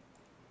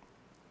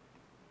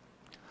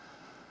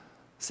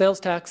 Sales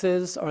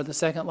taxes are the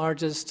second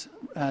largest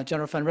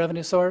general fund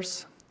revenue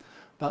source,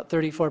 about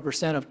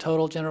 34% of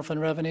total general fund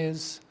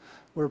revenues.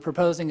 We're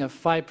proposing a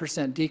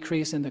 5%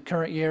 decrease in the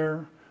current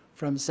year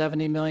from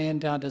 70 million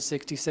down to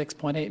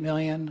 66.8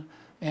 million,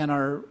 and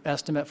our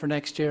estimate for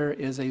next year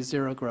is a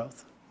zero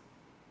growth.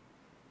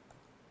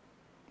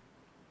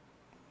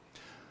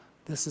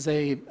 This is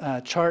a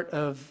chart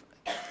of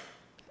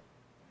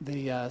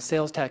the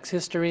sales tax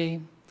history.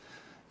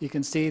 You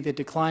can see the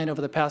decline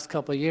over the past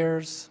couple of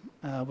years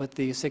with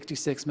the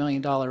 $66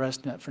 million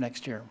estimate for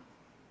next year.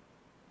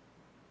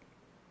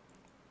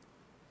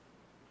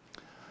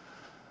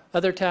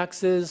 Other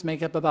taxes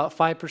make up about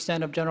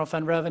 5% of general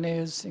fund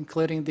revenues,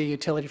 including the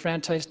utility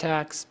franchise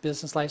tax,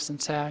 business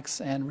license tax,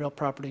 and real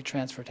property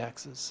transfer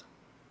taxes.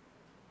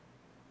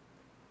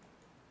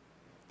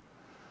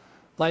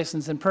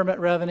 License and permit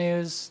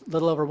revenues, a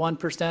little over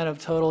 1% of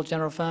total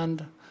general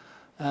fund.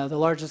 The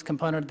largest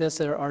component of this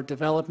are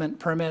development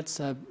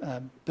permits,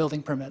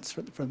 building permits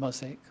for the most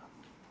sake.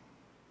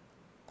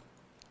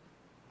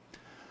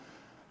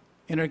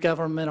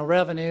 Intergovernmental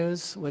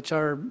revenues, which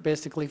are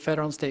basically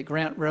federal and state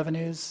grant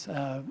revenues,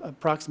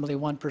 approximately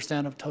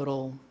 1% of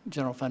total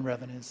general fund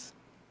revenues.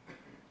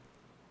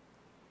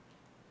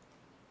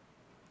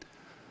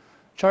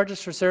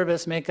 Charges for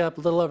service make up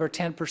a little over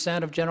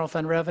 10% of general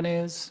fund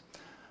revenues.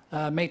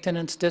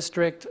 Maintenance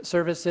district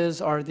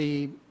services are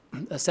the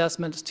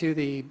assessments to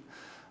the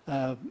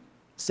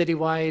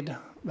citywide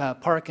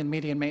park and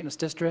median maintenance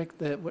district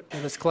that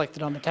is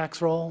collected on the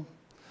tax roll.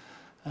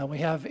 We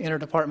have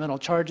interdepartmental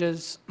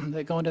charges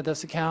that go into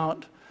this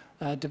account.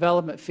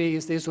 Development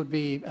fees, these would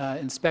be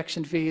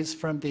inspection fees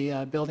from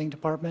the building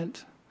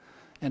department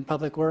and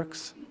public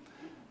works.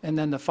 And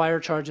then the fire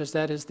charges,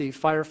 that is the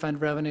fire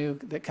fund revenue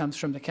that comes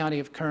from the county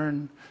of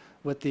Kern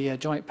with the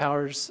joint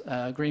powers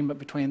agreement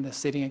between the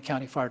city and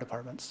county fire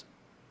departments.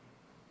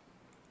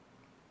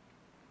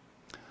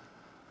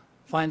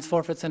 Fines,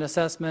 forfeits, and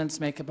assessments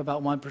make up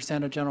about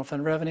 1% of general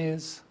fund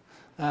revenues.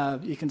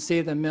 You can see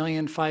the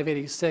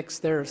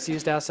 $1,586,000 there are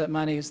seized asset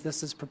monies.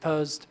 This is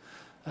proposed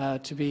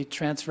to be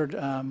transferred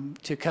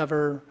to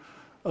cover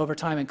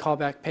overtime and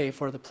callback pay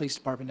for the police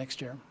department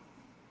next year.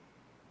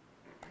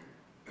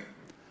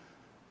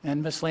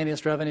 And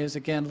miscellaneous revenues,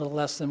 again, a little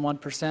less than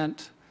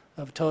 1%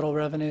 of total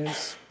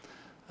revenues.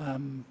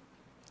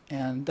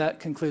 And that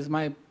concludes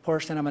my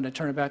portion. I'm going to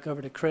turn it back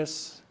over to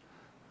Chris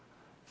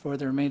for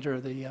the remainder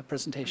of the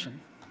presentation.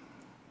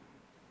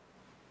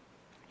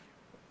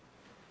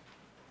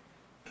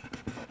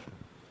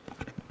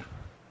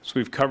 So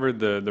we've covered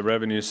the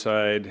revenue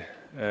side.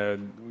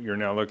 You're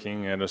now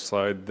looking at a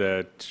slide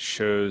that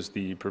shows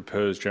the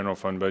proposed general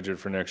fund budget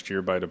for next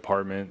year by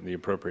department, the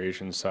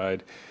appropriations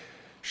side,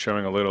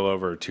 showing a little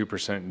over a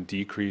 2%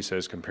 decrease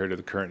as compared to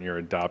the current year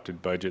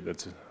adopted budget.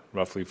 That's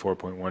roughly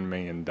 $4.1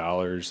 million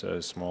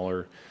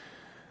smaller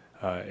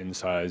in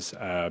size.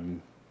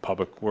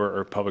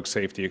 Public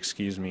safety,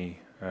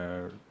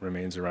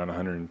 remains around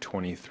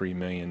 $123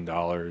 million.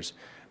 I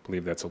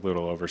believe that's a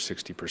little over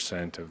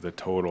 60% of the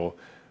total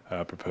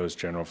proposed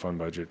general fund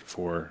budget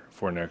for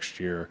next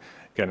year.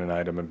 Again, an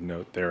item of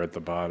note there at the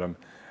bottom.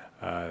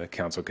 The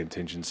council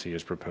contingency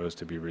is proposed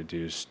to be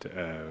reduced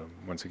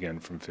once again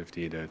from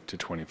 $50,000 to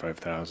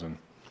 $25,000.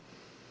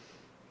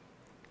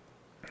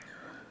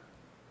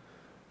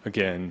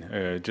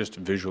 Again, just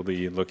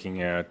visually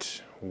looking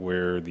at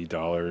where the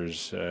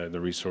dollars, the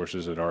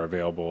resources that are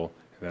available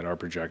that are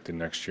projected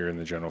next year in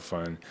the general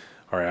fund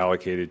are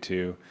allocated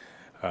to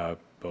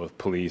both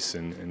police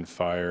and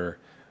fire.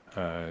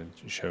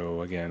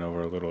 Show again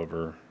over a little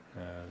over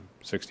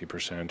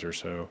 60% or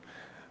so,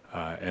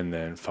 and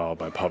then followed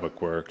by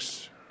public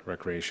works,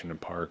 recreation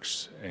and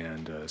parks,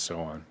 and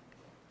so on.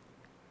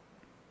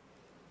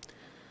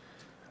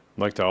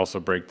 I'd like to also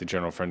break the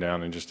general fund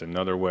down in just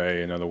another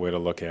way. Another way to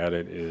look at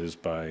it is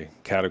by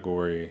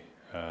category.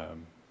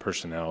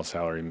 Personnel,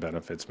 salary, and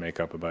benefits make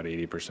up about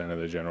 80% of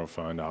the general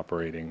fund,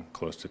 operating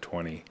close to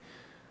 20%.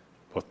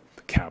 Both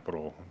the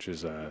capital, which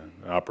is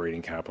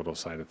operating capital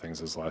side of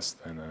things, is less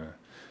than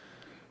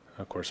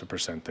of course,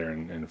 1% there,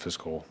 and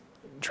fiscal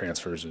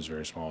transfers is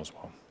very small as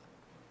well.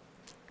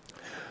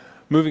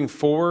 Moving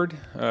forward,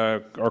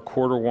 our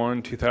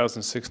Q1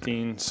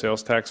 2016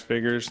 sales tax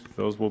figures,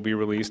 those will be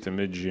released in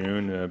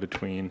mid-June.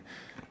 Between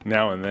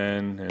now and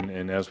then,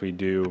 and as we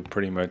do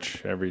pretty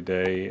much every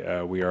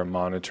day, we are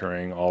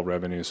monitoring all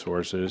revenue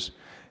sources,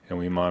 and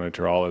we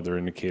monitor all other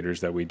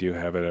indicators that we do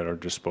have at our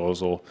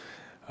disposal,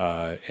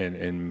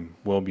 and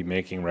we'll be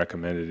making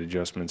recommended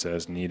adjustments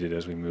as needed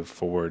as we move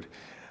forward.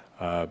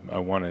 I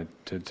wanted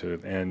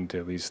to end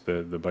at least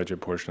the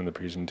budget portion of the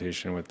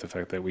presentation with the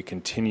fact that we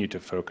continue to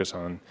focus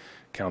on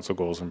council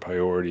goals and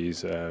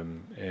priorities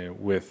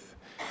with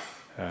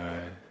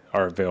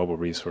our available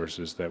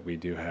resources that we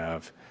do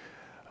have.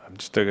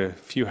 Just a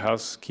few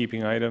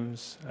housekeeping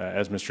items.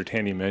 As Mr.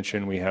 Tandy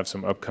mentioned, we have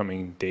some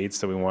upcoming dates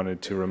that we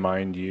wanted to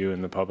remind you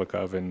and the public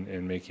of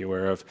and make you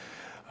aware of.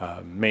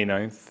 May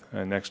 9th,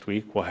 next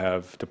week, we'll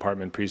have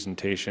department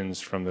presentations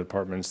from the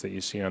departments that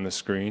you see on the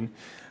screen,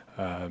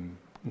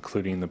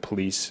 including the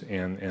police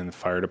and the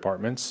fire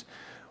departments.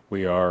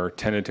 We are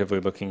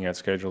tentatively looking at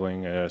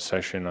scheduling a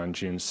session on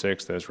June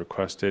 6th as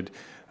requested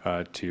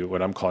to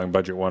what I'm calling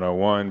Budget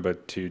 101,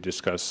 but to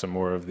discuss some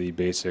more of the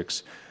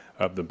basics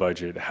of the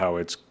budget, how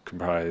it's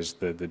comprised,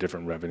 the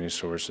different revenue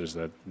sources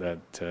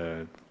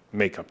that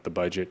make up the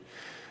budget.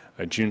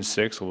 June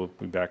 6th, we'll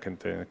be back in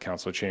the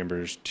council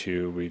chambers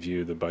to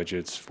review the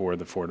budgets for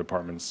the 4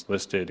 departments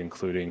listed,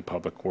 including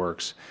Public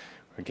Works,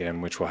 again,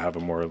 which will have a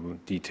more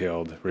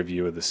detailed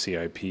review of the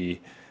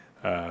CIP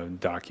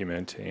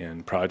document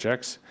and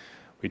projects.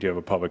 We do have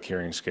a public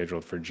hearing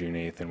scheduled for June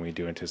 8th, and we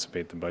do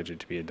anticipate the budget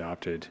to be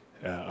adopted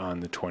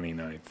on the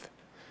 29th.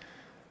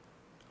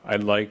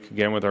 I'd like,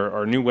 again, with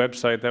our new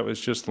website that was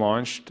just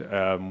launched,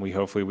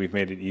 hopefully we've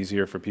made it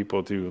easier for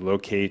people to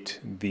locate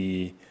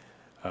the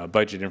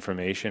budget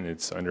information.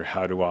 It's under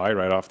How Do I,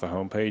 right off the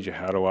homepage of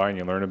How Do I, and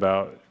you learn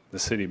about the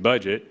city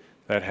budget.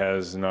 That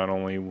has not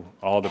only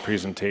all the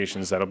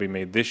presentations that'll be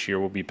made this year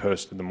will be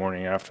posted the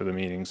morning after the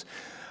meetings,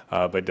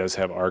 but does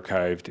have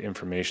archived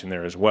information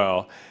there as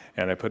well.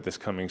 And I put this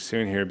coming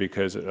soon here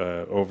because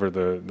over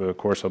the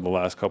course of the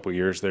last couple of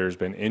years, there's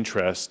been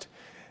interest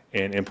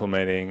in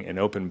implementing an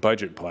open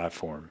budget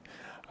platform.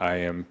 I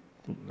am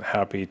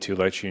happy to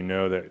let you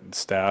know that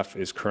staff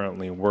is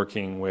currently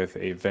working with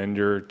a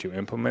vendor to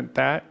implement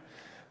that.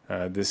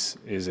 This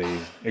is an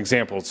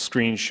example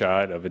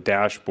screenshot of a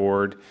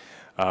dashboard,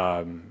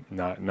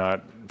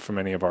 not from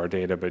any of our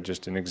data, but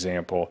just an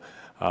example.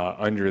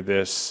 Under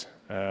this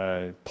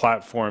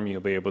platform,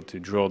 you'll be able to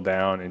drill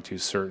down into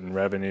certain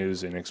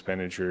revenues and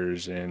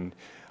expenditures and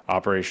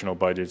operational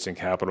budgets and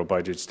capital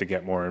budgets to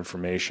get more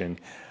information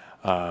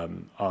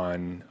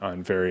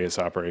on various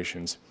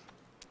operations.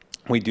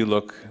 We do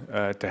look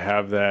to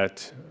have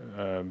that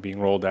being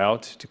rolled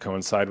out to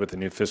coincide with the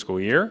new fiscal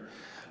year.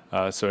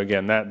 So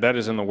again, that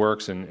is in the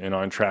works and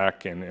on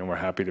track, and we're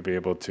happy to be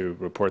able to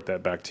report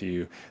that back to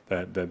you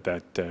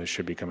that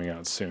should be coming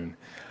out soon.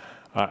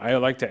 I'd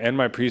like to end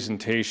my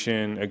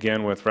presentation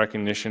again with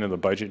recognition of the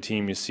budget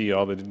team. You see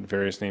all the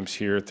various names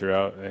here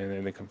throughout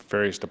and the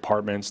various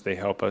departments. They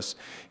help us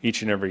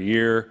each and every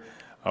year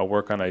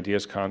work on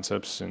ideas,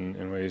 concepts,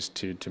 and ways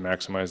to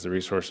maximize the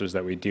resources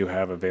that we do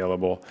have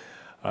available.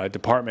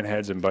 Department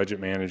heads and budget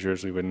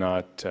managers, we would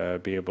not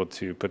be able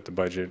to put the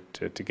budget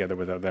together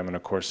without them. And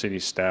of course, city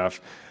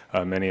staff,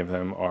 many of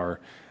them are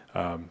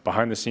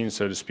behind the scenes,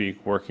 so to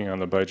speak, working on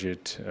the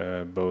budget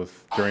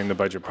both during the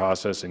budget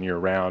process and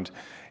year-round.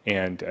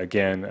 And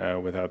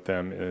again, without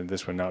them,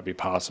 this would not be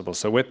possible.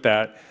 So with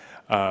that,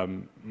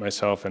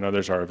 myself and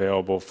others are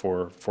available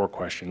for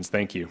questions.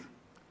 Thank you.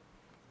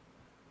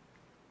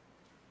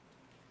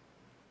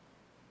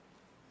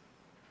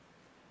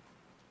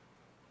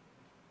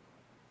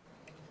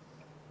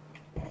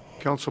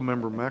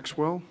 Councilmember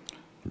Maxwell.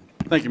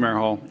 Thank you, Mayor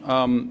Hall.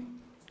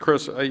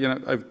 Chris,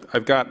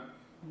 I've got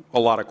a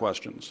lot of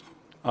questions,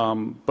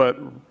 but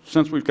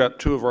since we've got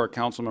two of our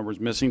council members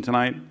missing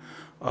tonight,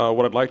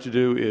 what I'd like to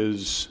do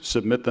is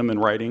submit them in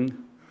writing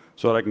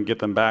so that I can get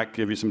them back,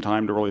 give you some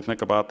time to really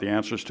think about the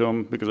answers to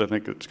them, because I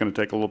think it's going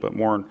to take a little bit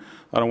more, and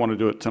I don't want to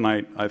do it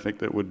tonight. I think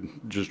that would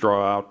just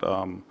draw out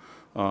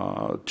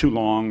too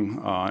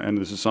long, and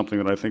this is something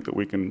that I think that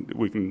we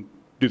can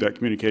do that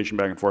communication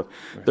back and forth.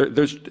 Right.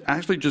 There's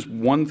actually just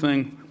one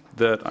thing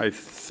that I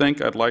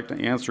think I'd like to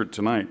answer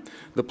tonight.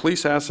 The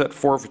police asset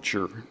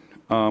forfeiture.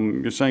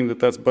 You're saying that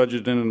that's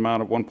budgeted in an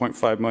amount of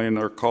 $1.5 million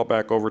or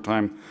callback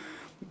overtime.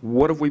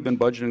 What have we been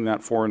budgeting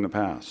that for in the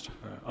past?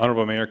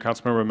 Honorable Mayor,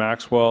 Councilmember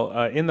Maxwell,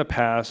 in the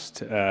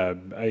past,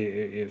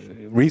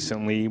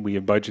 recently we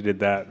have budgeted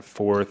that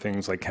for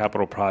things like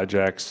capital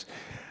projects.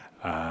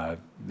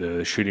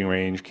 The shooting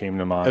range came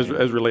to mind.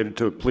 As related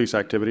to police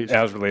activities?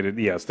 As related,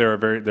 yes.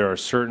 There are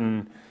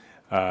certain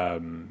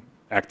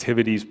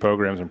activities,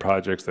 programs, and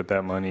projects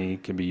that money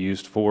can be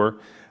used for.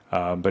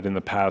 But in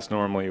the past,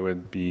 normally it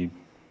would be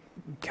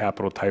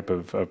capital type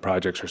of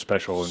projects or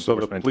special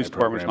enforcement. So the police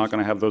department's not going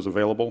to have those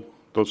available?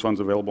 Those funds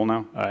available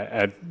now?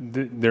 At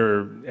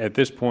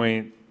this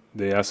point,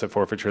 the asset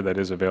forfeiture that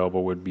is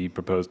available would be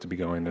proposed to be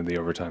going to the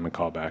overtime and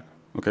callback.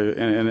 Okay,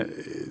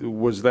 and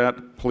was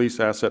that police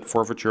asset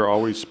forfeiture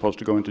always supposed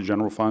to go into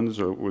general funds,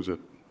 or was it,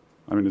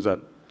 I mean, is that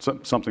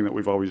something that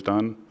we've always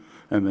done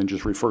and then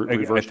just reverse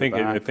it back?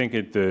 I think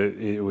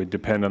it would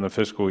depend on the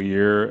fiscal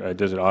year.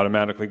 Does it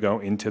automatically go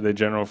into the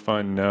general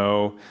fund?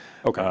 No.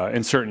 Okay.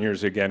 In certain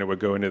years, again, it would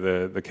go into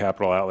the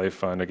capital outlay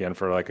fund, again,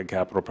 for like a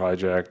capital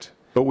project.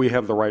 But we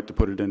have the right to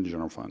put it into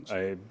general funds?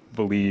 I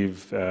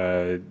believe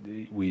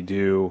we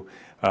do.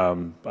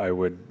 I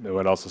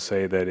would also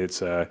say that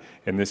it's,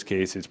 in this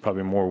case, it's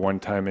probably more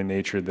one-time in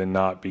nature than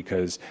not,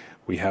 because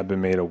we have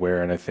been made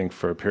aware, and I think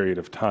for a period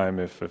of time,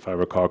 if I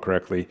recall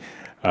correctly,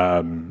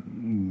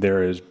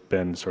 there has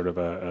been sort of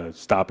a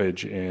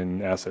stoppage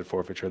in asset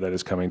forfeiture that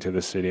is coming to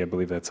the city. I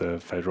believe that's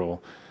a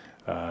federal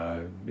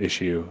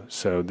issue.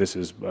 So this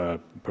is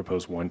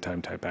proposed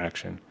one-time type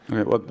action.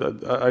 Okay,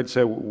 well, I'd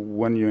say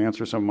when you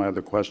answer some of my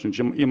other questions,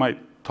 you might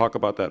talk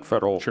about that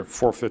federal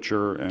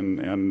forfeiture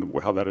and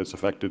how that has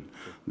affected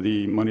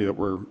the money that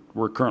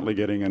we're currently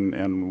getting,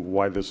 and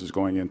why this is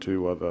going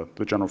into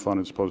the general fund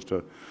as opposed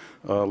to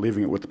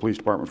leaving it with the police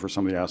department for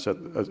some of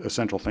the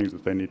essential things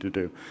that they need to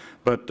do.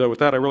 But with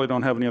that, I really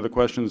don't have any other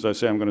questions. As I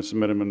say, I'm going to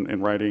submit them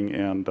in writing,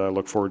 and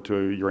look forward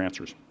to your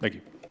answers. Thank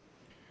you.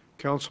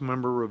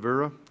 Councilmember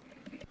Rivera.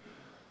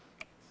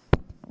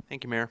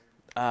 Thank you, Mayor.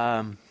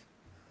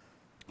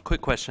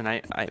 Quick question.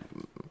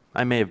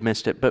 I may have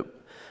missed it,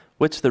 but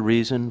what's the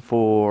reason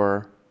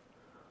for?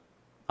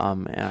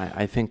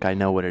 I think I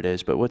know what it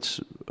is, but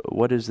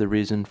what is the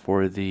reason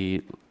for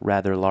the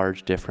rather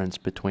large difference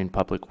between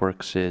Public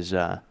Works'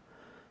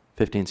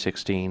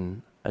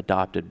 15-16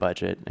 adopted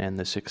budget and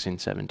the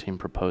 16-17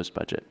 proposed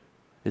budget?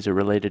 Is it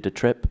related to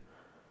TRIP?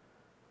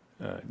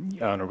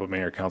 Honorable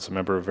Mayor,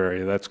 Councilmember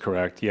Rivera, that's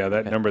correct. Yeah,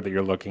 that number that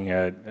you're looking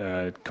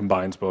at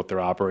combines both their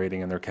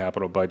operating and their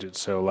capital budget.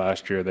 So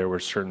last year there were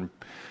certain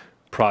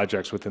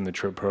projects within the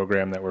TRIP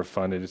program that were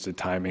funded. It's a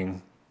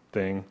timing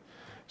thing.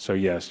 So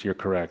yes, you're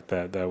correct.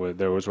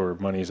 Those were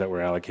monies that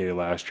were allocated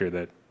last year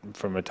that,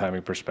 from a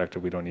timing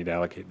perspective, we don't need to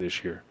allocate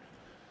this year.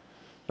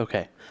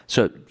 Okay.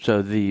 So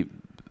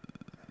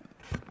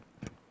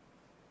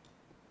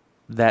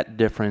that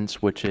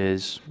difference, which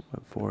is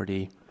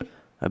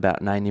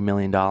about $90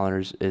 million,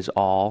 is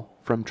all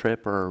from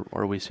TRIP, or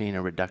are we seeing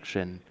a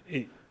reduction?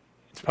 It's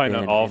probably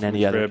not all from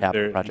TRIP.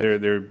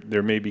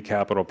 There may be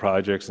capital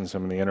projects in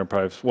some of the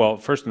enterprise. Well,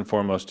 first and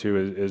foremost,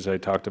 too, as I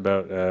talked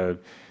about,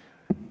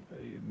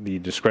 the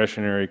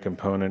discretionary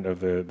component of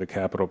the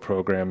capital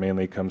program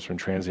mainly comes from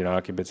transient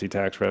occupancy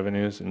tax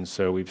revenues, and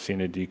so we've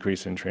seen a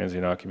decrease in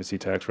transient occupancy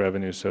tax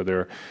revenues. So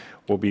there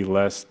will be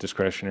less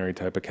discretionary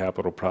type of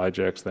capital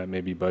projects that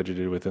may be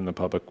budgeted within the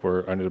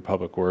under the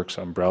Public Works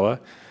umbrella.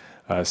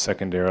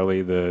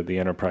 Secondarily, the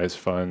enterprise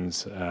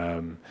funds,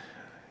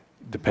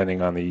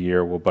 depending on the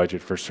year, will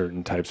budget for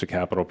certain types of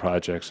capital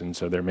projects, and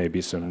so there may be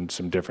some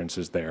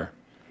differences there.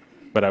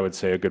 But I would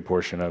say a good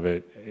portion of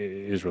it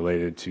is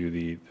related to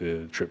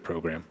the TRIP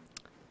program.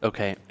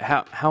 Okay.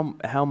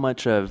 How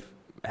much of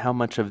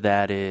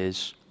that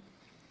is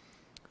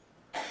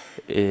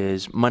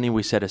money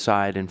we set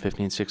aside in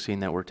 15-16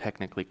 that we're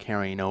technically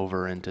carrying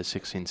over into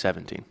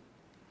 16-17?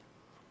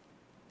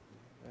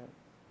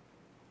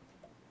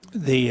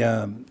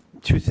 The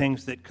two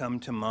things that come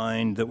to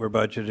mind that were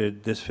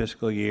budgeted this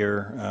fiscal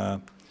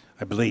year,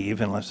 I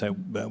believe, unless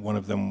one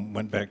of them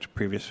went back to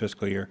previous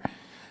fiscal year,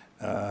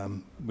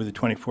 with the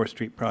 24th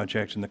Street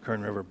project and the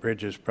Kern River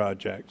Bridges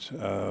project.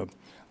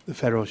 The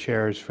federal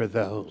shares for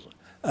those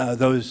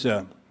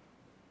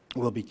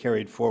will be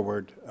carried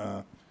forward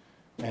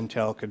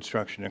until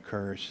construction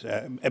occurs,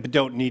 but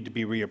don't need to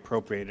be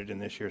reappropriated in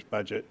this year's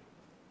budget.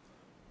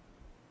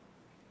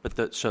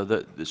 But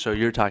so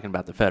you're talking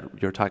about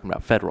you're talking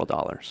about federal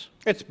dollars.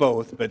 It's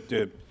both, but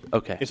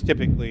okay. It's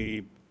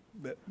typically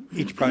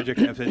each project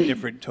has a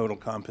different total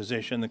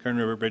composition. The Kern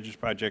River Bridges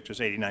project is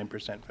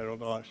 89% federal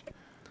dollars.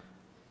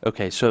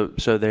 Okay, so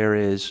there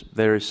is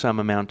some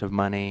amount of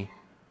money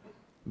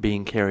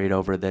being carried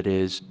over that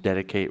is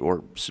dedicated,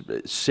 or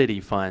city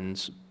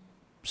funds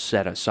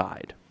set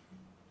aside.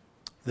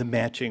 The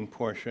matching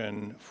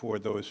portion for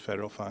those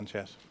federal funds,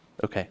 yes.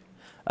 Okay.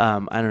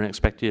 I don't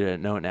expect you to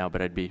know it now,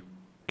 but I'd be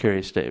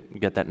curious to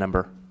get that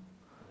number,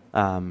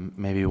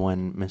 maybe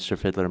when Mr.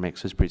 Fidler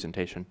makes his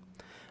presentation.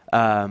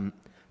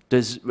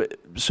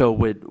 So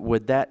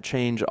would that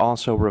change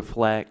also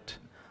reflect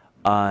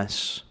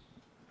us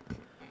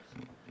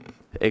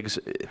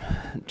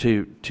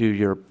to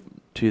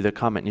the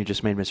comment you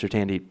just made, Mr.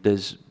 Tandy?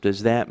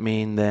 Does that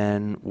mean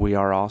then we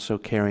are also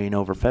carrying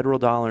over federal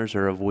dollars,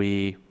 or have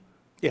we?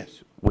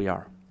 Yes. We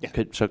are. Yeah.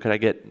 Could I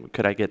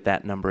get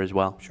that number as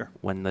well? Sure.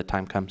 When the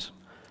time comes.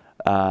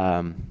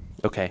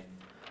 Okay.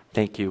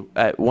 Thank you.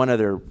 One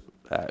other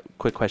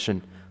quick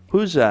question: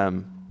 who's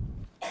the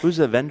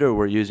vendor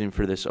we're using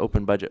for this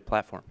open budget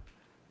platform?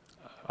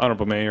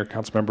 Honorable Mayor,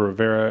 Councilmember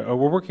Rivera,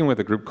 we're working with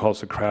a group called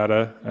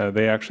Socrata.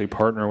 They actually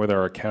partner with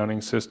our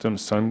accounting system,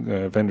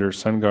 vendor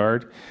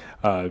SunGuard.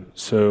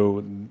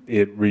 So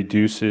it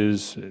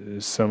reduces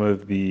some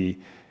of it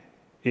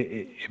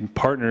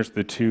partners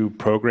the two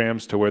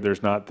programs to where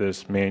there's not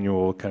this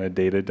manual kind of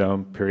data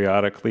dump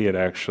periodically. It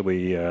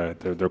actually,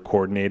 they're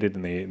coordinated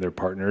and they're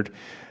partnered.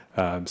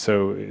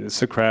 So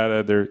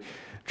Socrata, they're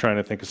trying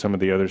to think of some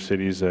of the other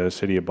cities,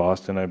 City of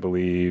Boston, I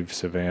believe,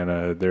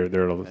 Savannah.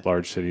 There are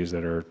large cities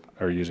that are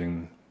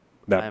using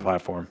that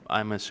platform.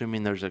 I'm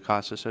assuming there's a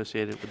cost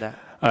associated with that?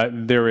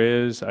 There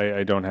is.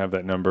 I don't have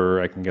that number.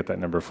 I can get that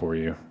number for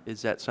you.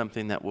 Is that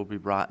something that will be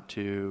brought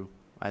to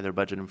either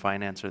Budget and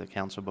Finance or the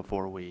council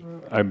before we?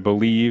 I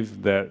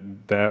believe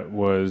that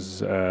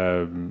was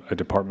a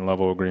department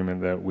level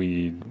agreement that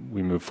we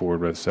move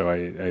forward with. So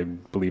I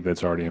believe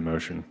that's already in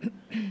motion.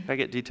 Can I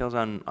get details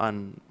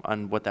on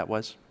what that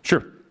was?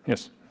 Sure.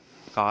 Yes.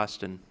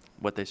 Cost and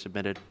what they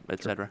submitted,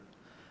 et cetera.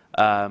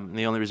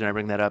 The only reason I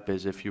bring that up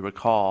is, if you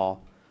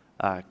recall,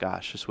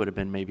 gosh, this would have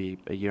been maybe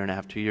a year and a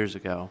half, 2 years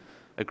ago,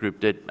 a group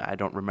did, I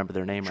don't remember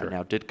their name right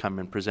now, did come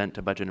and present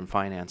to Budget and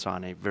Finance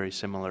on a very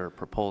similar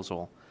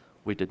proposal.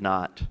 We did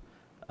not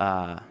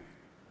adopt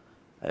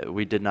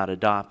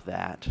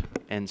that,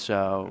 and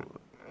so,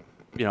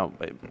 you know,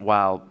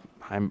 while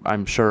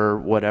I'm sure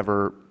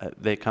whatever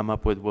they come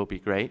up with will be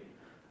great,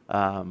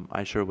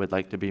 I sure would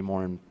like to be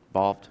more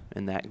involved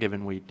in that,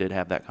 given we did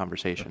have that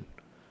conversation.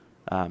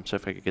 So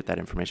if I could get that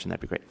information,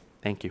 that'd be great.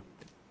 Thank you.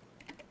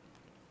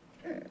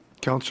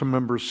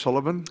 Councilmember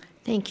Sullivan.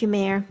 Thank you,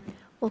 Mayor.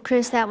 Well,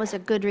 Chris, that was a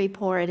good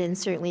report and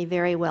certainly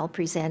very well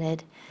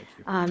presented.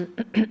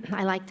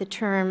 I like the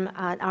term,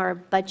 our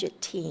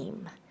budget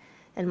team.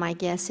 And my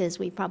guess is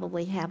we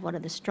probably have one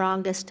of the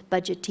strongest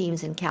budget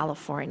teams in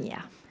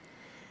California.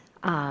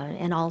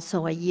 And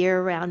also a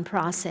year-round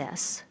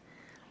process.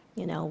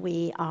 You know,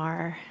 we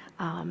are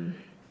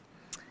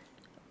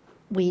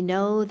We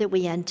know that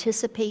we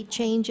anticipate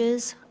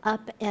changes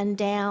up and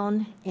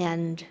down,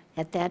 and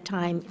at that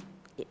time,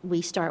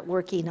 we start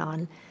working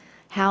on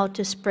how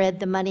to spread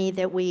the money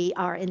that we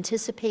are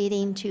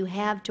anticipating to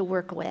have to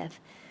work with.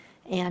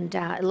 And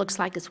it looks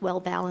like it's well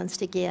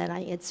balanced again.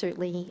 It's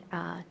certainly,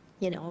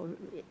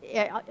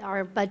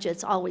 our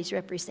budgets always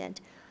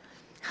represent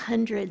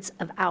hundreds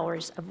of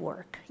hours of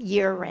work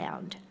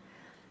year-round.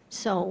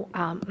 So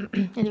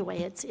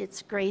anyway,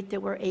 it's great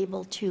that we're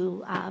able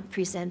to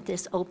present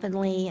this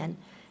openly, and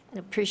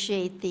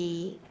appreciate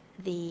the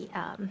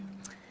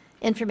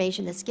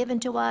information that's given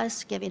to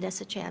us, giving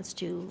us a chance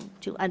to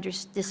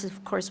understand. This,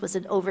 of course, was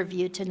an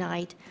overview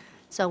tonight,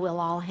 so we'll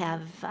all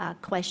have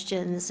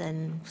questions,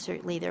 and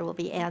certainly there will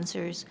be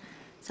answers.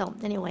 So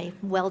anyway,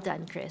 well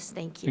done, Chris.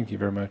 Thank you. Thank you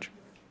very much.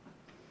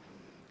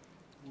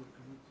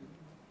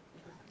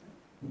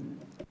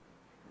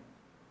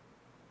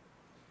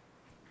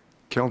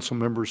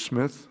 Councilmember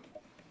Smith.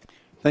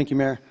 Thank you,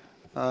 Mayor.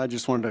 I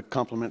just wanted to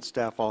compliment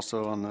staff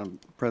also on the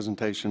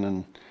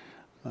presentation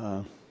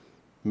and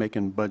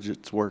making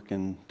budgets work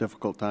in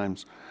difficult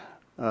times.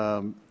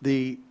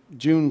 The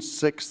June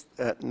 6th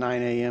at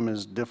 9 a.m.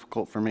 is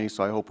difficult for me,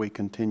 so I hope we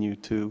continue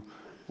to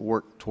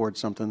work towards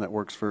something that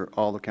works for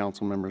all the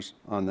council members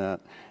on that.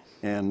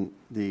 And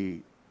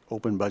the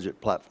open budget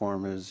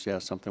platform is,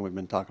 something we've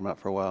been talking about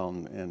for a while,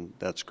 and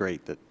that's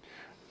great that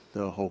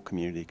the whole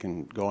community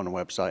can go on the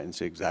website and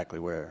see exactly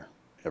where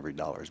every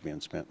dollar is being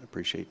spent. I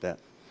appreciate that.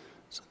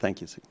 So thank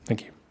you.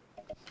 Thank you.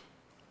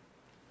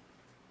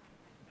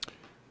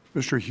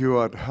 Mr.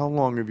 Hewitt, how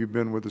long have you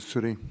been with the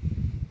city?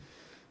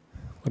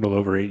 A little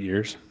over 8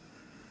 years.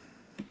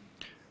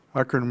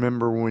 I can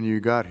remember when you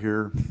got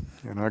here,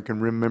 and I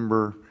can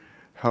remember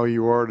how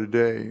you are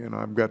today, and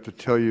I've got to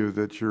tell you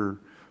that your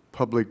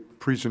public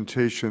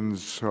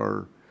presentations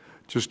are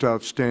just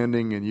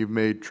outstanding, and you've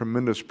made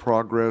tremendous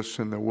progress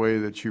in the way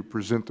that you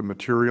present the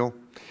material.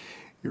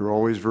 You're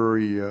always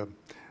very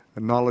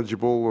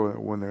knowledgeable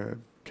when the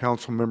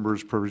council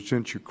members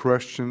present you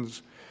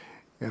questions,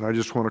 and I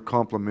just want to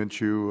compliment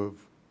you of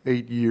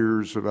 8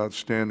 years of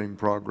outstanding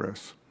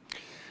progress.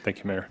 Thank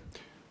you, Mayor.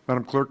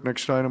 Madam Clerk,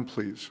 next item,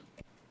 please.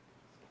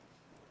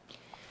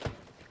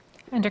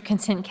 Under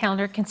consent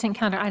calendar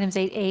items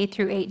 8A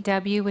through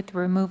 8W with the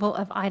removal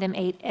of item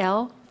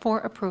 8L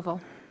for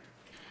approval.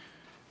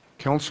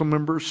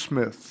 Councilmember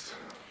Smith.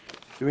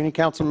 Do any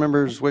council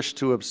members wish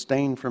to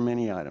abstain from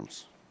any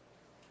items?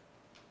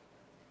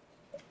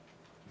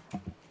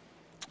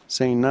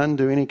 Seeing none,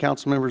 do any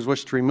council members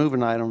wish to remove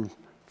an item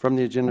from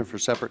the agenda for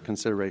separate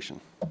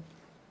consideration?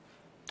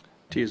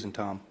 T as in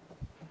Tom.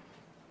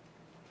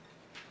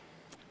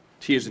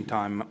 T as in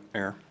time,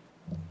 Mayor.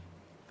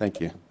 Thank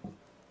you.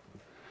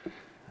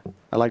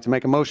 I'd like to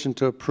make a motion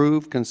to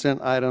approve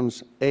consent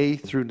items A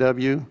through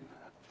W,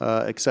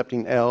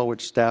 excepting L,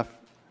 which staff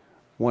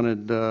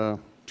wanted to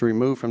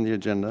remove from the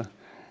agenda,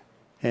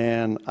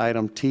 and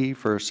item T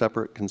for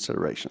separate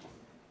consideration.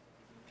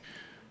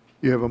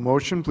 You have a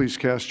motion. Please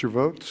cast your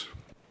votes.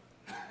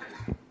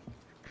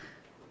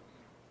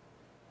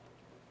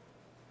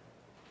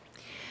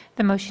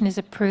 The motion is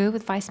approved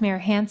with Vice Mayor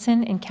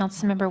Hansen and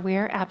Councilmember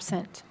Weir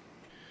absent.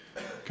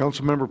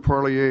 Councilmember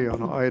Parlier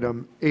on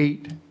item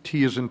 8,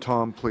 T as in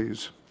Tom,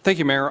 please. Thank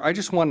you, Mayor. I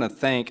just want to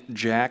thank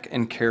Jack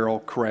and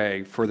Carol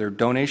Craig for their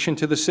donation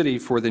to the city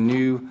for the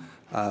new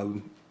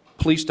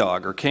police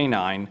dog, or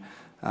canine.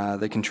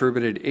 They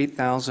contributed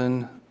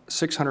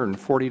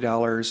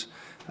 $8,640.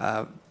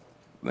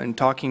 And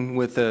talking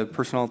with the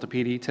personnel at the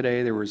PD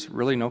today, there was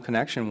really no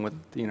connection with,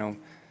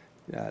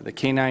 the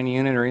canine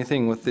unit or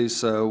anything with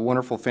this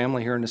wonderful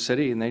family here in the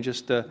city. And they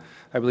just, I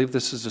believe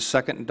this is the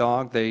second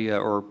dog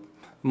or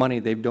money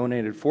they've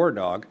donated for a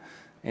dog.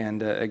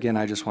 And again,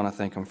 I just want to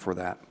thank them for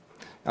that.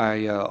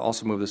 I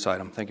also move this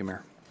item. Thank you,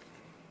 Mayor.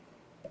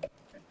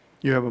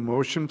 You have a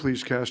motion.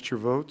 Please cast your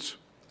votes.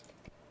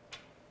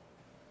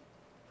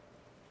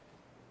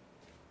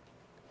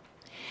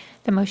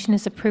 The motion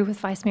is approved with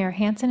Vice Mayor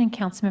Hansen and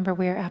Councilmember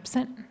Weir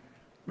absent.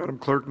 Madam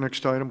Clerk,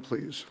 next item,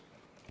 please.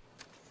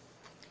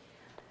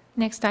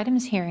 Next item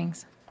is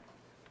hearings.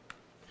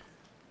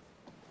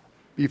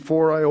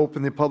 Before I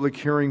open the public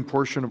hearing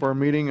portion of our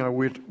meeting, I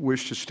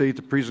wish to state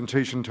the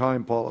presentation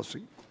time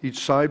policy. Each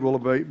side will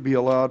be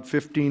allowed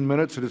 15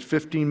 minutes. It is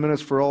 15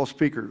 minutes for all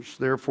speakers.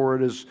 Therefore,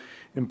 it is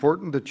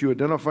important that you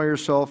identify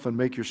yourself and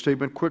make your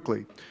statement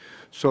quickly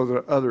so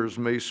that others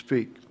may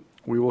speak.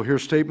 We will hear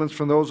statements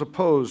from those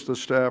opposed to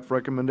staff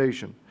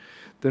recommendation.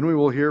 Then we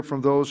will hear from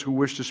those who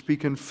wish to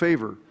speak in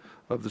favor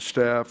of the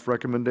staff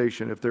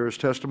recommendation. If there is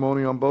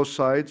testimony on both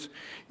sides,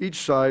 each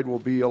side will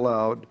be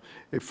allowed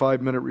a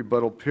 5-minute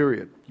rebuttal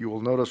period. You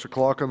will notice a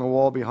clock on the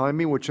wall behind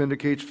me which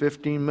indicates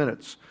 15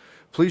 minutes.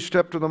 Please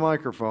step to the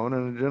microphone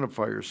and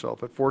identify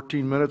yourself. At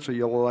 14 minutes, a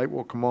yellow light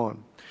will come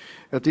on.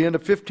 At the end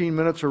of 15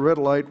 minutes, a red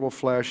light will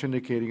flash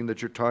indicating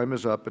that your time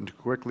is up and to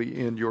quickly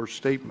end your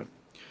statement.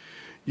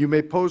 You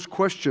may pose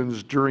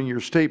questions during your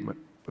statement,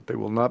 but they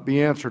will not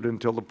be answered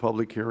until the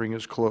public hearing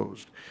is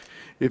closed.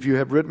 If you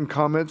have written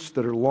comments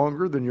that are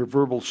longer than your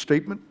verbal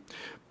statement,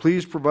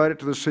 please provide it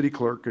to the city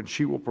clerk, and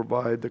she will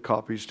provide the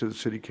copies to the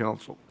city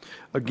council.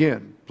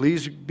 Again,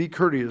 please be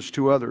courteous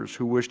to others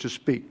who wish to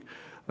speak.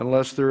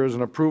 Unless there is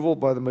an approval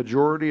by the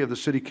majority of the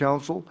city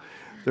council,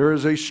 there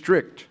is a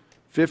strict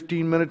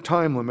 15-minute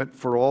time limit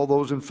for all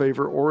those in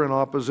favor or in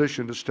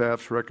opposition to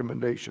staff's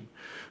recommendation.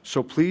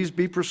 So please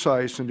be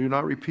precise and do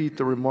not repeat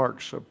the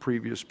remarks of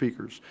previous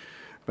speakers.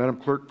 Madam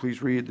Clerk,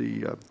 please read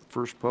the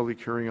first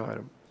public hearing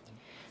item.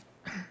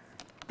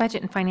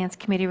 Budget and Finance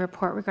Committee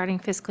report regarding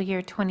fiscal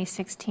year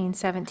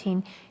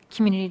 2016-17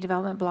 Community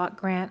Development Block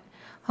Grant,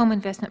 Home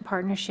Investment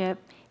Partnership,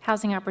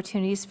 Housing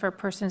Opportunities for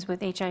Persons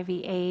with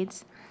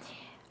HIV/AIDS,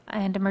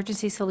 and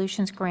Emergency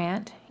Solutions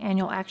Grant,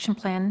 Annual Action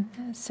Plan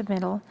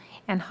submittal,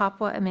 and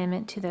HOPWA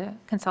amendment to the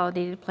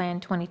Consolidated Plan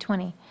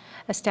 2020.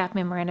 A staff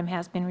memorandum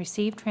has been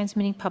received,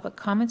 transmitting public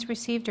comments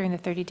received during the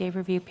 30-day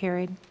review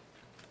period.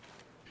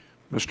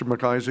 Mr.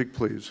 McIsaac,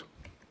 please.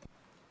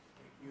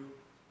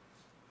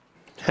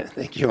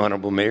 Thank you,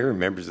 Honorable Mayor and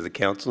members of the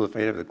council. If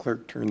I have the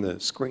clerk turn the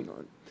screen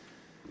on.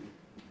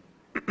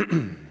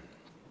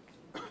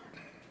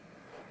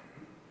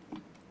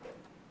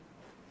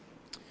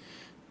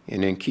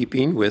 And in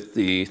keeping with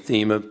the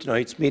theme of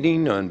tonight's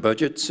meeting on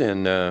budgets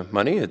and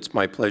money, it's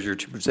my pleasure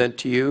to present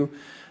to you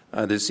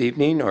this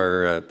evening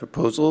our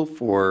proposal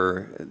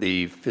for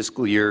the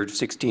fiscal year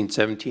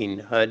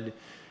 16-17 HUD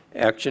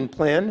Action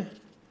Plan,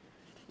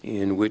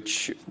 in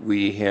which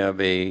we have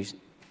a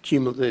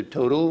cumulative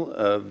total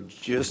of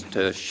just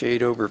a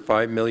shade over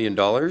 $5 million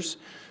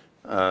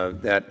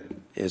that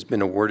has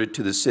been awarded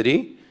to the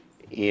city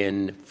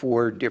in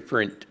 4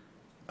 different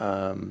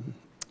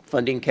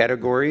funding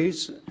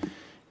categories,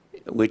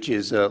 which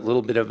is a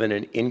little bit of an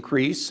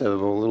increase of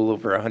a little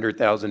over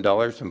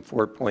 $100,000 from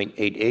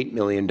 $4.88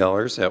 million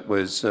that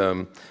was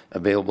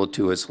available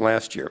to us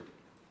last year.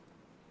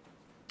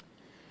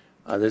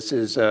 This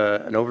is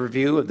an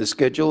overview of the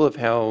schedule of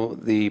how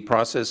the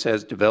process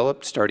has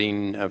developed,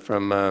 starting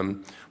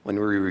from when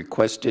we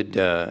requested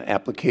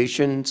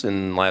applications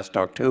in last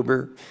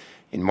October.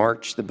 In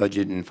March, the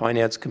Budget and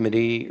Finance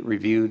Committee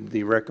reviewed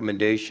the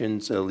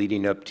recommendations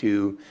leading up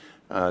to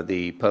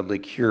the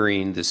public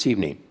hearing this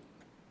evening.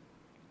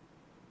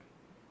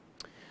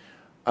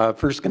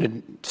 First,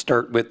 going to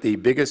start with the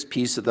biggest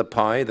piece of the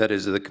pie, that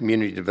is the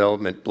Community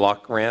Development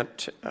Block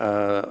Grant.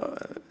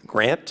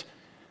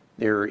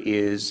 There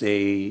is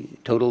a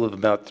total of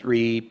about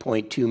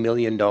 $3.2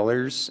 million,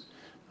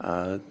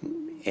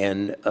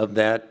 and of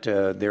that,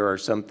 there are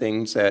some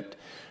things that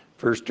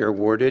first are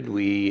awarded.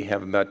 We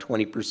have about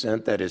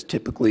 20% that is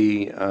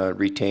typically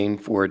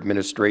retained for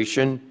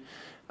administration.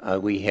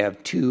 We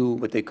have 2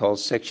 what they call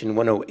Section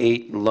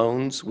 108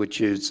 loans,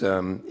 which is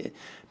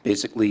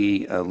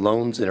basically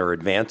loans that are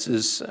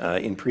advances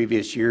in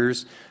previous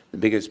years. The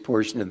biggest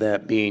portion of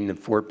that being the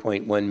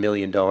 $4.1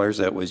 million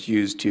that was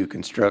used to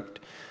construct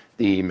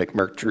the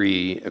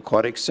McMurtry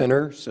Aquatic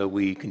Center. So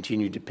we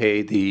continue to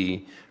pay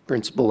the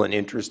principal and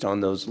interest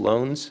on those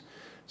loans.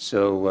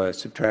 So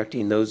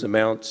subtracting those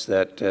amounts,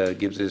 that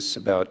gives us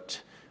about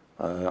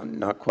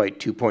not quite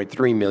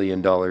 $2.3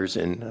 million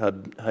in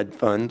HUD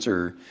funds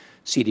or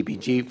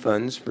CDBG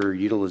funds for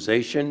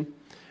utilization.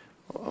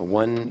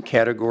 One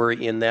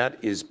category in that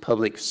is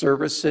public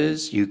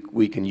services.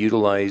 We can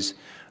utilize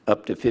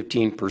up to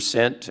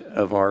 15%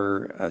 of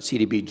our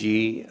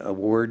CDBG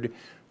award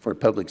for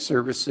public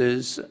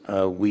services.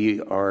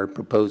 We are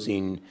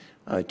proposing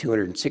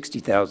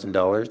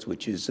 $260,000,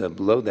 which is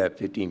below that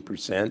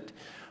 15%.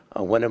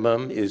 One of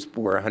them is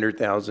for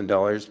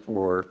 $100,000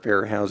 for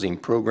fair housing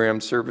program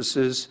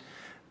services.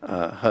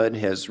 HUD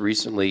has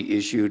recently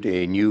issued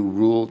a new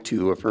rule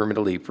to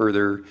affirmatively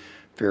further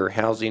fair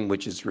housing,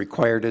 which has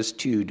required us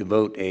to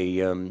devote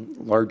a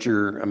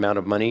larger amount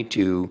of money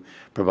to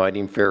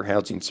providing fair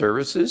housing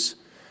services.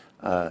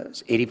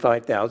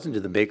 $85,000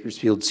 to the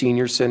Bakersfield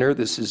Senior Center.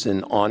 This is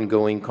an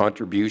ongoing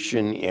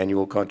contribution,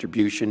 annual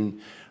contribution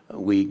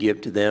we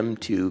give to them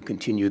to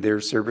continue their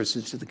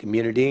services to the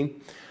community.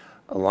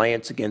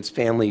 Alliance Against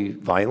Family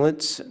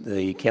Violence.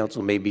 The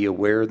council may be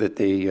aware that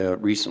they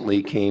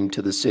recently came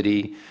to the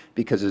city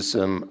because of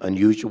some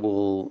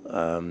unusual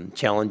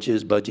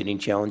challenges, budgeting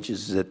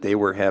challenges that they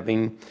were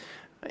having,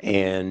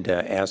 and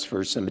asked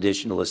for some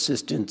additional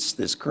assistance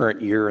this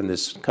current year and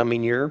this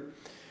coming year.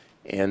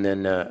 And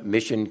then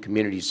Mission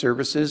Community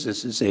Services.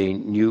 This is a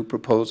new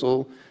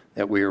proposal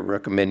that we are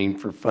recommending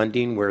for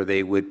funding, where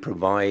they would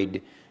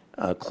provide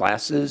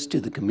classes to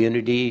the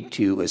community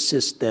to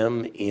assist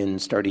them in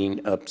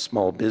starting up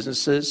small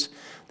businesses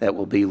that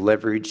will be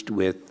leveraged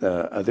with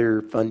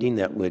other funding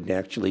that would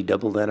actually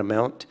double that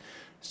amount.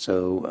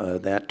 So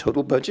that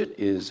total budget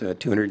is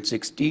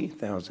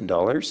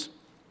 $260,000.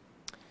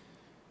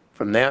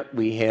 From that,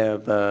 we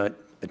have a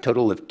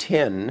total of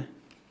 10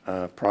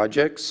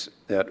 projects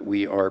that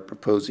we are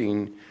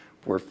proposing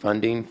for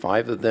funding.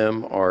 5 of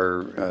them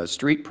are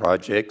street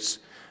projects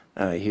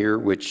here,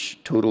 which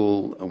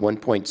total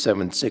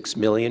 $1.76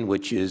 million,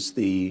 which is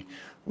the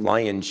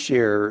lion's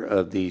share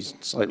of these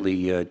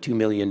slightly $2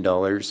 million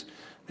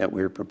that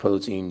we're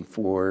proposing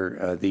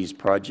for these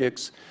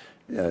projects.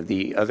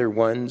 The other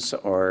ones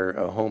are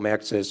home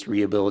access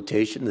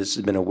rehabilitation. This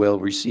has been a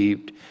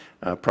well-received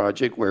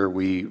project where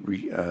we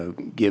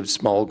give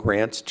small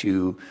grants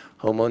to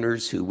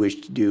homeowners who wish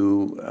to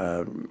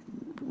do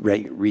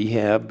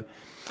rehab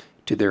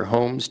to their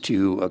homes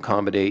to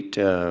accommodate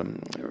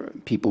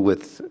people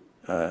with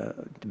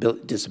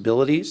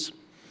disabilities.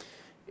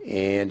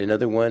 And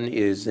another one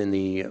is in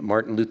the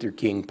Martin Luther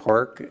King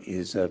Park,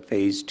 is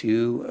phase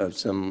 2 of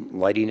some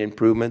lighting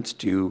improvements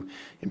to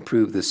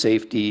improve the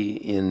safety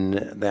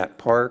in that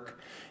park.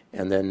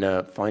 And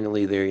then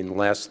finally, there in the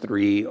last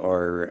 3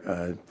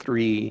 are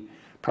 3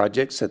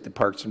 projects that the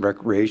Parks and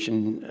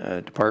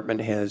Recreation Department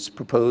has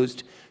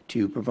proposed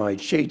to provide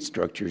shade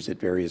structures at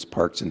various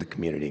parks in the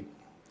community.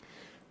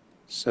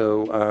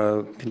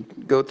 So can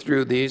go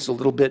through these a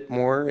little bit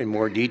more in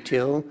more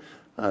detail.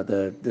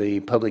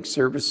 The public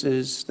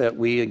services that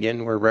we,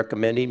 again, were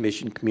recommending,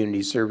 Mission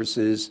Community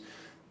Services,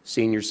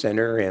 Senior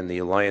Center, and the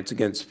Alliance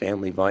Against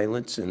Family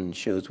Violence, and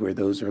shows where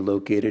those are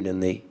located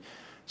in the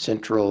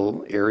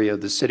central area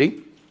of the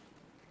city.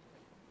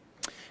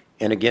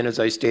 And again, as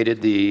I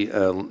stated, the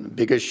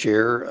biggest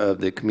share of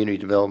the community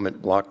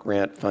development block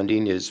grant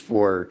funding is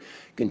for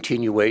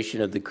continuation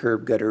of the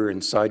curb, gutter,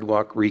 and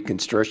sidewalk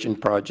reconstruction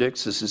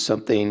projects. This is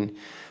something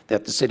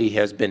that the city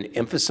has been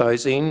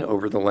emphasizing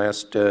over the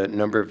last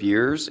number of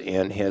years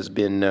and has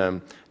been,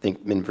 I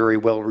think, been very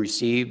well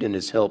received and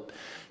has helped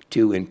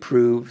to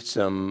improve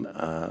some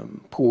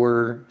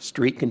poor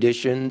street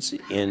conditions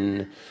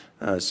in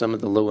some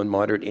of the low and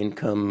moderate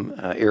income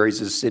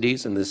areas of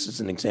cities. And this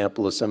is an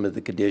example of some of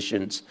the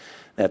conditions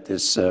that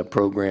this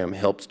program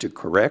helps to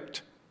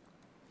correct.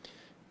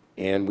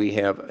 And we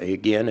have,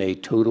 again, a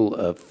total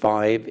of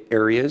 5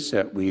 areas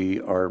that we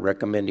are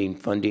recommending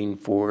funding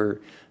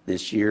for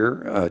this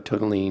year,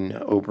 totaling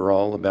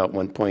overall about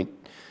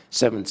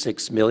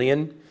 $1.76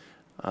 million.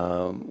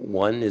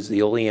 One is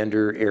the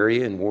Oleander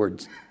area in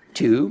Ward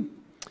 2.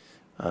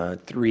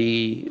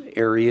 3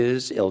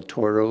 areas, El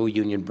Toro,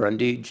 Union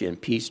Brundage, and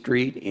P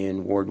Street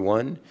in Ward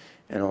 1,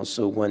 and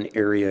also 1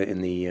 area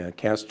in the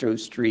Castro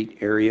Street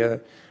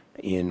area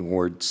in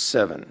Ward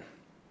 7.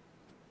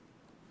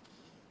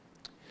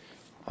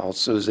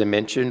 Also, as I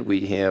mentioned,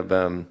 we have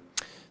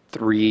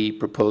 3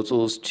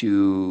 proposals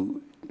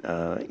to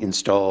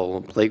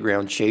install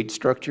playground shade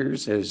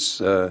structures.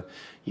 As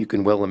you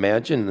can well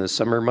imagine, in the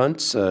summer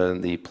months,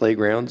 the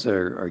playgrounds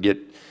get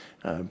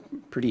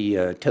pretty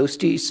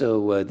toasty,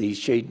 so these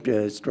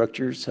shade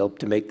structures help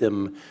to make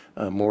them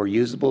more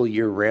usable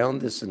year-round.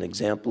 This is an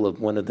example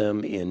of one of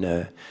them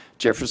in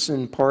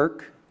Jefferson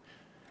Park.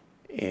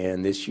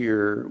 And this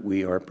year,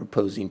 we are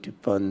proposing to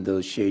fund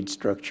those shade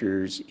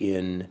structures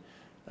in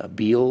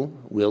Beale,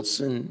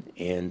 Wilson,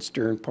 and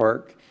Stern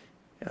Park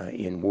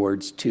in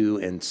Wards 2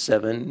 and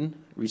 7,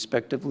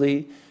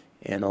 respectively.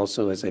 And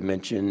also, as I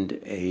mentioned,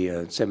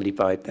 a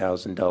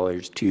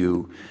 $75,000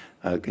 to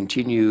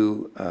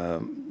continue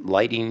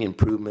lighting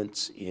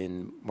improvements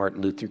in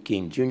Martin Luther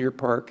King Jr.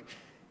 Park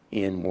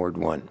in Ward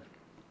 1.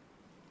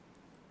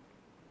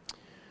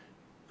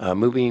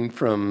 Moving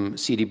from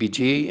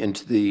CDBG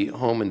into the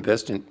Home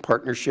Investment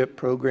Partnership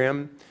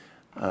Program,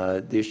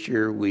 this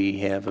year we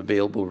have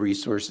available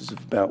resources of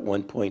about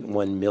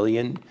 $1.1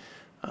 million.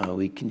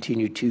 We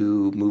continue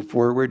to move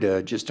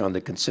forward. Just on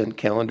the consent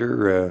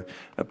calendar,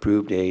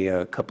 approved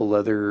a couple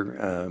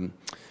other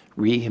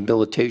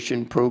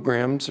rehabilitation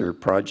programs or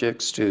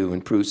projects to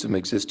improve some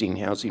existing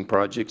housing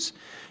projects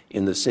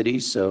in the city.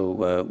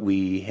 So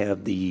we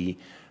have the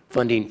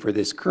funding for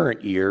this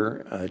current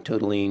year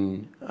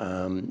totaling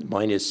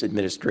minus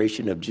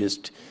administration of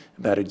just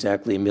about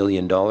exactly $1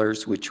 million,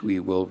 which we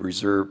will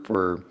reserve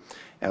for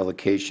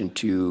allocation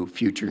to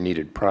future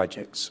needed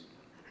projects.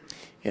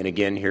 And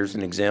again, here's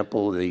an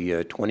example,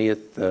 the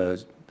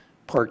 20th,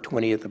 Park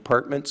 20th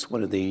Apartments,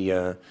 one of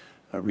the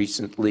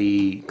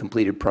recently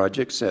completed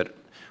projects that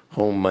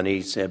home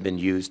monies have been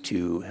used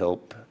to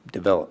help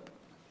develop.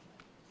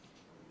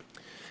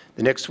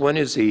 The next one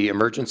is the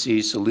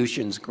Emergency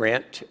Solutions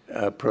Grant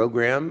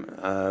Program,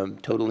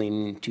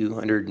 totaling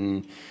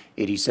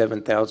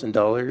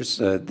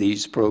 $287,000.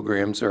 These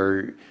programs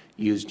are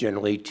used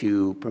generally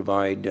to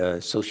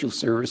provide social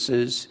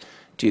services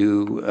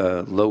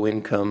to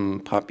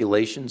low-income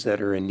populations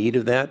that are in need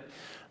of that.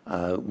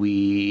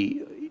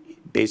 We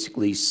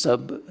basically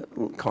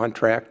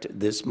subcontract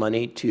this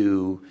money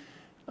to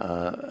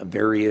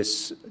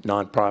various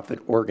nonprofit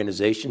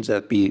organizations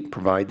that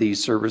provide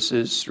these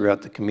services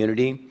throughout the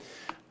community.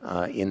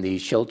 In the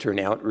shelter and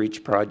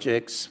outreach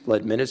projects,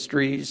 Flood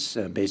Ministries,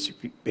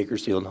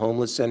 Bakersfield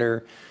Homeless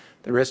Center,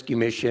 the Rescue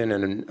Mission,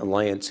 and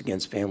Alliance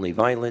Against Family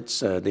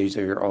Violence. These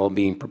are all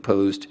being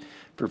proposed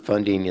for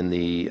funding in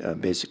the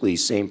basically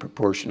same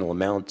proportional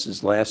amounts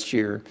as last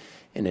year.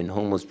 And in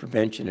homeless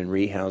prevention and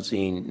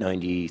rehousing,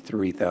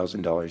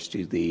 $93,000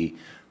 to the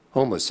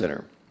Homeless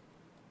Center.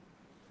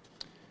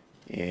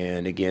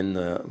 And again,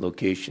 the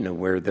location of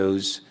where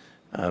those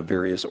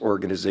various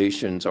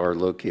organizations are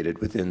located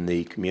within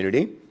the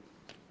community.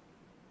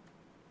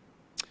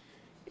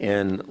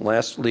 And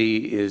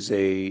lastly is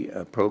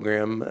a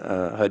program,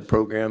 HUD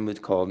program. It's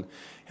called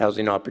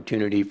Housing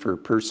Opportunity for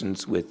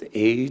Persons with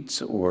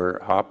AIDS, or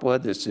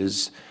HOPWA. This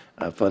is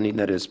funding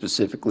that is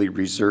specifically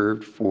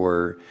reserved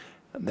for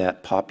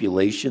that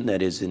population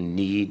that is in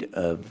need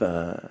of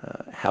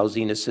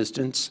housing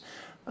assistance.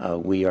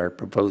 We are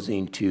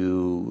proposing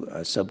to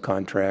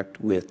subcontract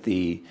with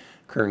the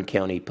Kern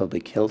County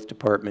Public Health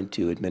Department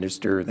to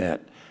administer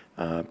that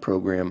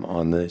program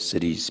on the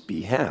city's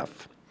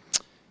behalf.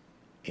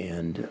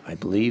 And I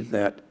believe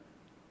that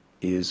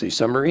is a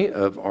summary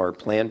of our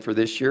plan for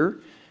this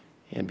year,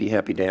 and be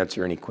happy to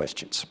answer any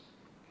questions.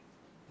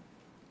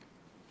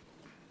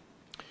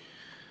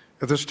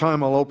 At this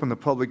time, I'll open the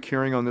public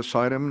hearing on this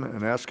item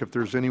and ask if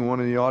there's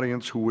anyone in the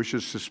audience who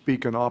wishes to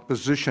speak in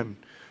opposition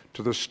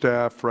to the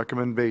staff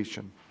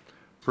recommendation.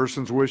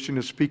 Persons wishing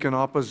to speak in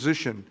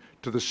opposition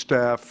to the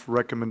staff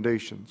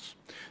recommendations.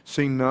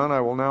 Seeing none,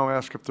 I will now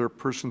ask if there are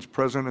persons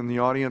present in the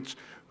audience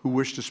who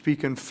wish to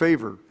speak in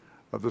favor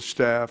of the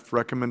staff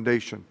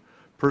recommendation.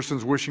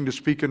 Persons wishing to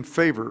speak in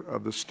favor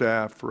of the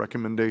staff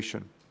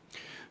recommendation.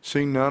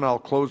 Seeing none, I'll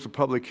close the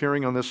public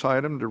hearing on this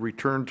item to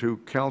return to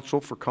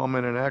council for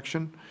comment and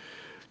action.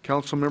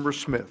 Councilmember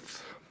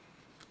Smith.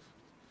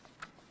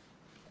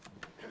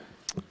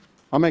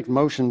 I'll make the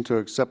motion to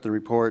accept the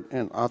report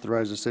and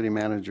authorize the city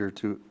manager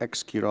to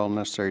execute all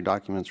necessary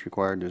documents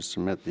required to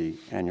submit the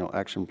annual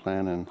action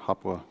plan and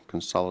HOPWA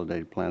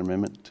consolidated plan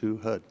amendment to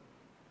HUD.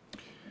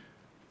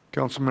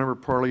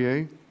 Councilmember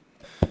Parlier.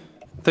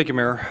 Thank you,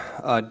 Mayor.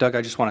 Doug,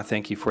 I just want to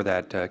thank you for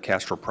that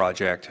Castro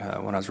project.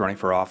 When I was running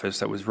for office,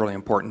 that was really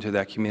important to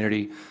that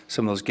community.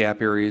 Some of those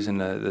gap areas in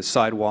the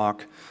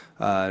sidewalk,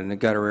 in the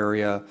gutter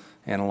area,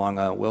 and along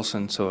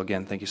Wilson. So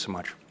again, thank you so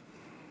much.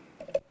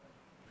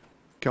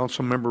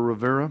 Councilmember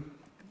Rivera.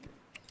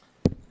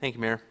 Thank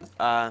you, Mayor.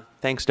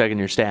 Thanks, Doug, and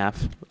your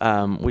staff.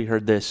 We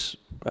heard this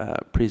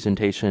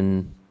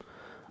presentation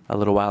a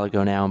little while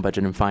ago now in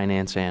Budget and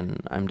Finance,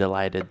 and I'm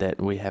delighted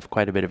that we have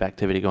quite a bit of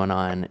activity going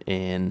on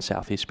in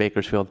Southeast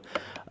Bakersfield.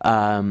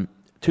 2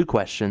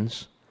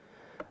 questions.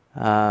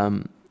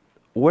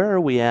 Where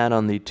are we at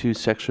on the 2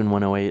 Section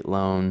 108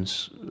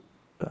 loans?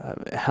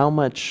 How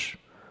much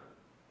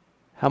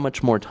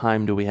more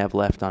time do we have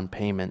left on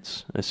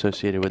payments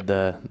associated with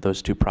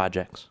those 2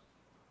 projects?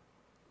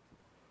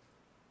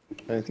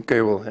 I think I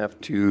will have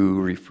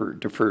to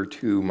defer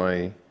to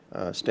my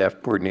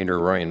staff coordinator,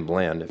 Ryan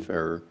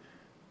Bland,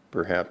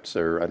 perhaps,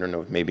 or I don't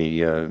know,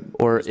 maybe or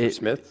Mr.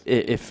 Smith?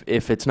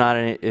 If it's not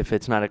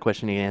a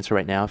question you can answer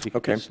right now, if you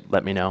could just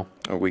let me know.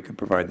 Oh, we could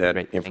provide that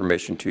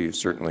information to you,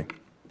 certainly.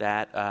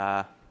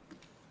 That,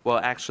 well,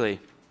 actually,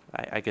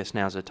 I guess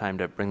now's the time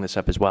to bring this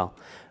up as well.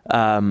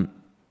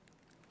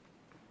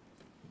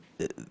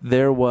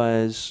 There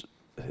was,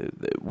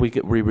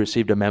 we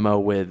received a memo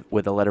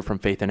with a letter from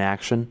Faith in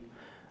Action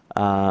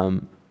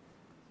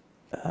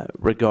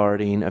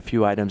regarding a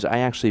few items. I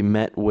actually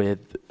met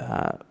with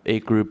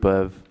a group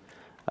of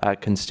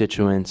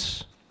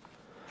constituents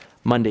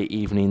Monday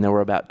evening. There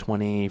were about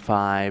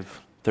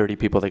 25, 30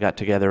 people that got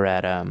together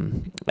at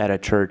a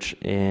church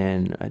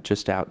in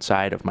just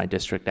outside of my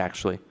district,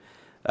 actually.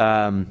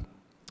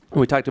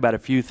 We talked about a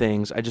few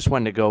things. I just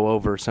wanted to go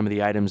over some of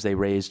the items they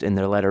raised in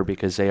their letter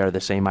because they are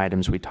the same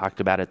items we talked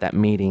about at that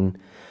meeting.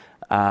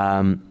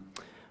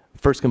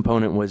 First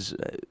component was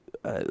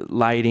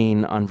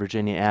lighting on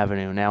Virginia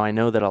Avenue. Now I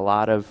know that a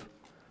lot of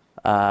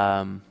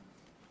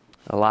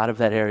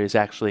that area is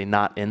actually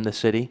not in the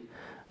city.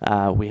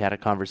 We had a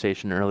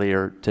conversation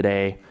earlier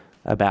today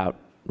about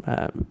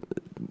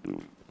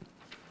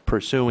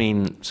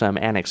pursuing some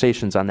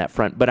annexations on that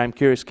front. But I'm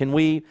curious, can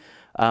we,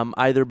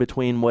 either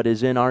between what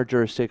is in our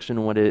jurisdiction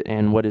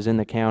and what is in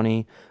the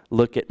county,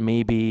 look at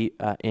maybe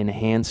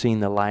enhancing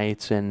the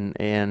lights and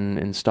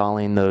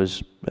installing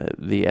those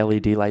the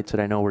LED lights that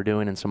I know we're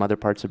doing in some other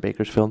parts of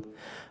Bakersfield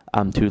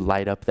to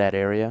light up that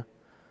area?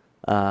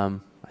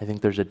 I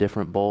think there's a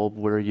different bulb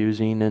we're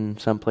using in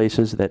some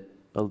places that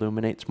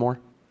illuminates more.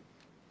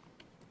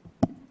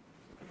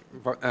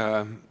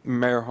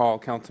 Mayor Hall,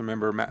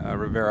 Councilmember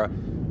Rivera,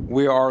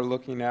 we are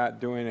looking at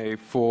doing a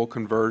full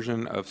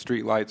conversion of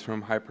street lights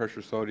from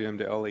high-pressure sodium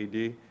to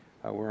LED.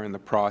 We're in the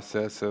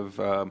process of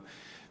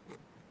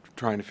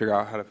trying to figure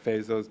out how to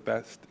phase those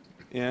best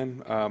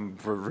in.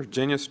 For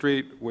Virginia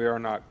Street, we are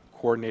not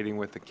coordinating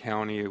with the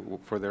county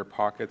for their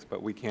pockets,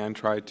 but we can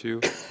try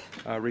to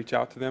reach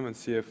out to them and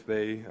see if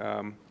they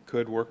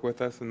could work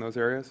with us in those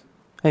areas.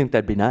 I think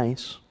that'd be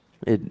nice.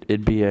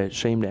 It'd be a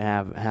shame to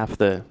have half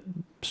the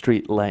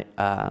street lit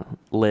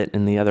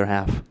and the other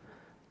half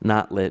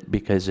not lit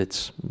because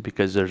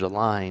there's a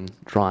line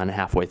drawn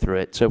halfway through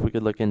it. So if we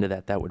could look into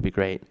that, that would be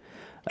great.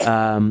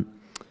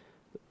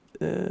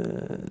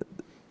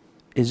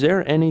 Is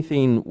there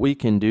anything we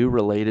can do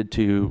related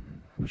to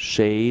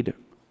shade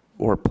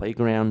or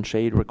playground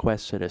shade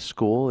requests at a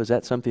school? Is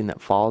that something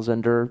that falls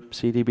under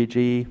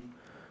CDBG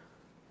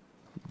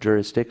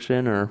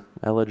jurisdiction or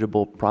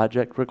eligible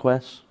project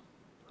requests?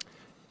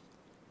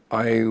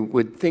 I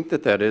would think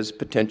that that is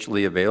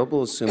potentially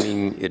available,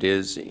 assuming it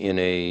is in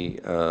a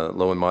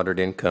low and moderate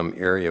income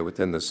area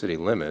within the city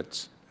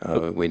limits.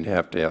 We'd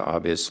have to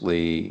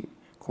obviously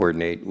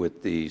coordinate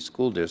with the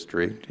school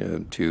district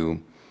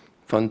to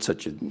fund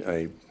such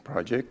a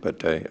project,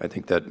 but I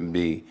think that would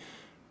be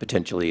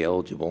potentially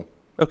eligible.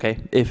 Okay,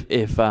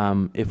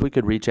 if we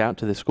could reach out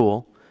to the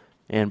school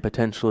and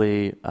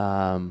potentially,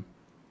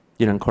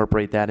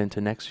 incorporate that into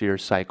next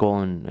year's cycle,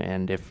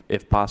 and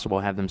if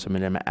possible, have them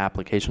submit an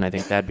application, I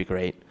think that'd be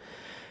great.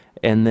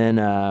 And then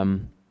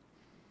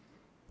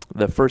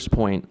the first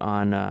point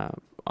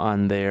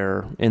in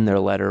their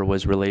letter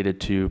was related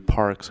to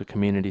parks, a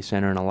community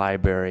center, and a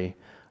library.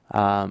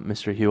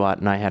 Mr. Hewitt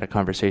and I had a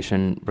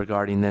conversation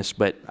regarding this,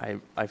 but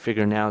I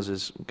figure now's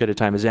as good a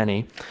time as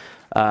any.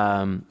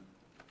 I'd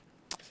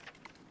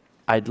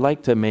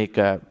like to make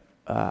a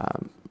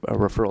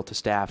referral to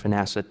staff and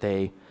ask that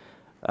they,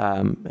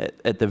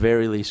 at the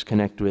very least,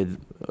 connect with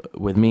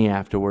me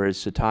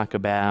afterwards to talk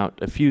about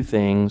a few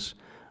things.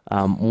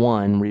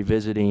 One,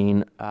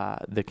 revisiting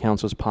the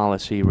council's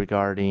policy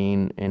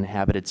regarding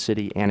inhabited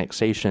city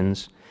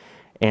annexations,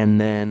 and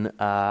then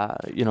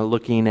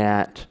looking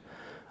at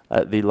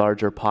the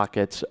larger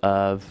pockets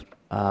of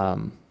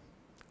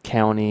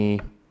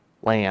county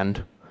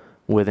land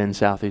within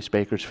Southeast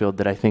Bakersfield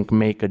that I think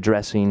make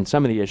addressing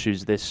some of the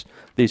issues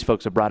these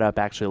folks have brought up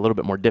actually a little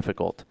bit more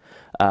difficult.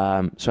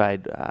 So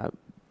I'd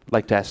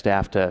like to ask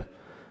staff to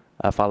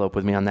follow up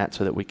with me on that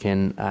so that we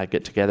can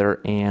get together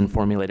and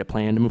formulate a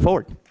plan to move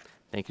forward.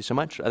 Thank you so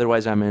much.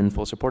 Otherwise, I'm in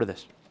full support of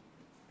this.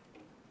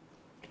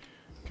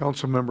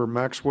 Councilmember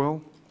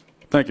Maxwell.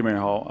 Thank you, Mayor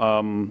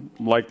Hall.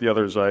 Like the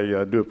others,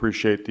 I do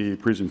appreciate the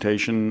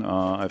presentation.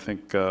 I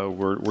think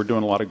we're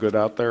doing a lot of good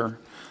out there.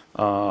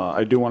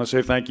 I do want to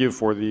say thank you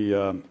for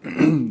the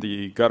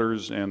the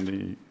gutters and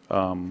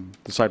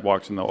the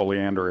sidewalks in the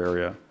Oleander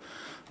area.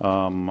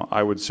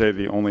 I would say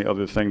the only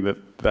other thing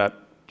that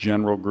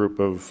general group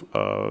of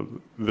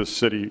this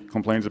city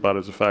complains about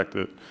is the fact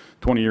that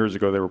 20 years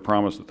ago they were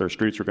promised that their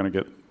streets were going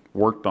to get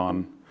worked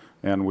on,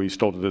 and we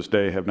still to this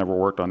day have never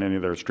worked on any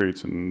of their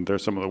streets, and they're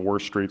some of the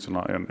worst streets in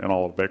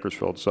all of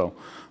Bakersfield. So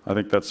I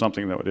think that's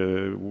something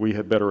that we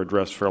had better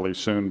address fairly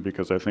soon,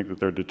 because I think that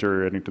they're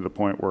deteriorating to the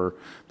point where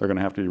they're going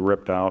to have to be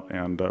ripped out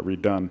and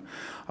redone.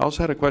 I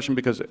also had a question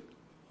because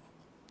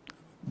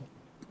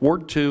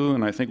Ward 2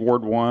 and I think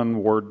Ward 1,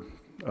 Ward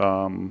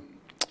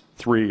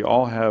 3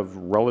 all have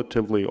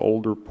relatively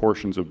older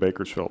portions of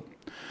Bakersfield.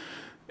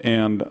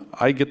 And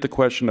I get the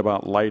question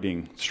about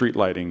lighting, street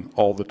lighting,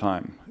 all the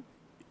time.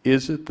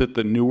 Is it that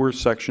the newer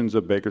sections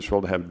of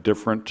Bakersfield have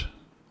different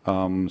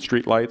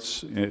street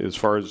lights as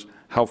far as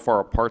how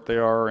far apart they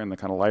are and the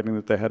kind of lighting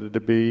that they had to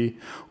be,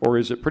 or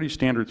is it pretty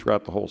standard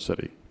throughout the whole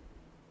city?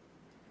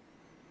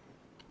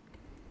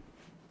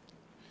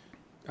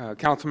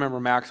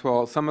 Councilmember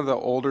Maxwell, some of the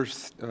older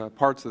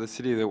parts of the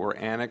city that were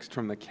annexed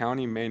from the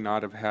county may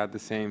not have had the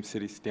same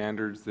city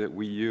standards that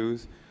we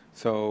use.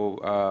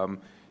 So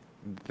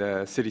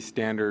the city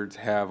standards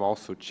have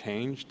also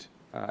changed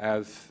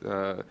as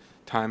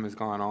time has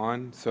gone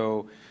on.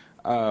 So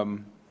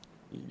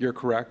you're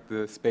correct,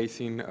 the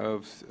spacing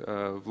of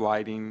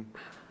lighting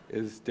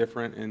is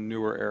different in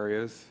newer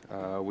areas.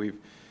 We've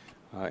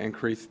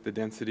increased the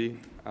density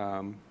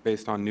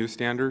based on new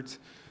standards.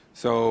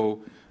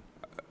 So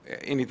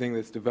anything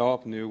that's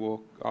developed new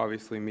will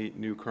obviously meet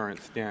new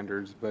current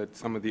standards, but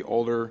some of the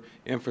older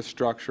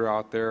infrastructure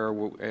out there,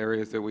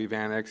 areas that we've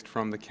annexed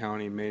from the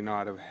county, may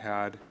not have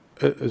had.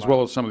 As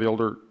well as some of the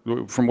older,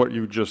 from what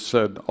you just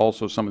said,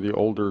 also some of the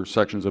older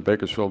sections of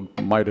Bakersfield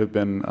might have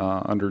been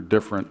under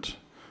different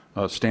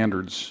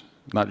standards,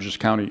 not just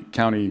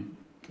county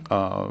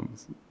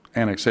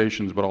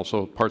annexations, but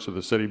also parts of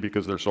the city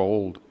because they're so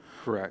old.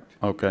 Correct.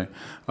 Okay.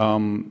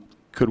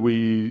 Could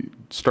we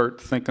start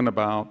thinking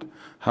about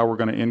how we're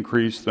going to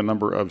increase the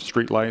number of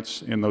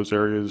streetlights in those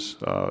areas,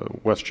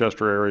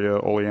 Westchester area,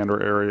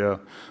 Oleander area?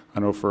 I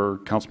know for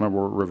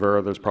Councilmember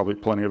Rivera, there's probably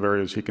plenty of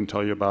areas he can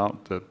tell you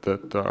about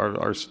that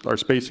our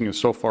spacing is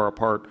so far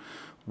apart,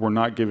 we're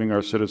not giving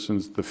our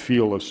citizens the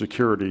feel of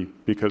security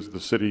because the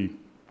city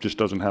just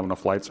doesn't have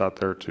enough lights out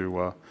there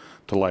to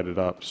light it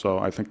up. So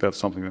I think that's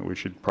something that we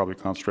should probably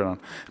concentrate on.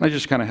 And I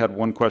just kind of had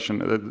one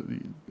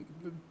question.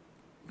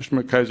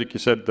 Mr. McIsaac, you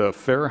said the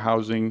Fair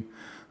Housing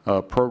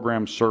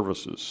Program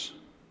Services,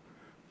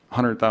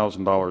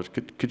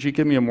 $100,000. Could you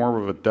give me more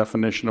of a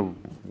definition of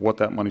what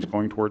that money's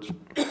going towards?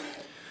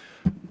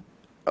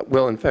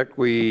 Well, in fact,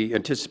 we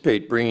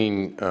anticipate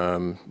bringing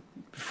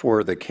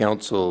before the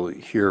council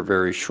here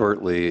very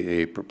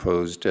shortly a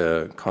proposed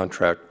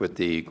contract with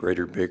the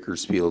Greater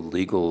Bakersfield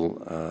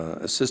Legal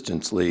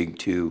Assistance League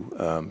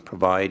to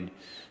provide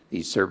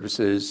these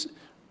services.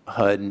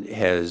 HUD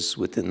has,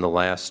 within the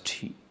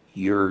last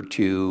year or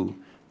two,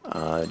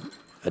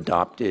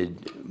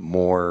 adopted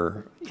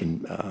more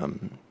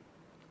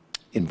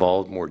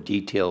involved, more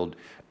detailed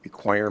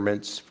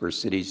requirements for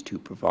cities to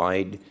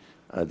provide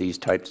these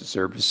types of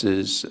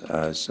services.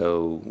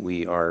 So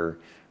we are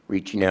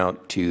reaching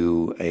out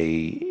to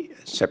a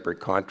separate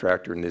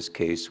contractor. In this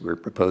case, we're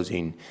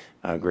proposing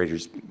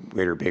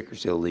Greater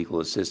Bakersfield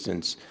Legal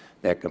Assistance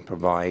that can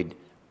provide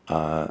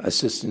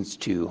assistance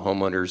to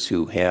homeowners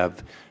who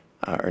have,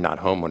 or not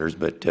homeowners,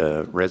 but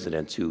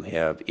residents who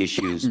have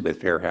issues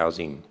with fair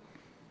housing.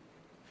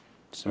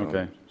 So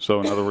Okay.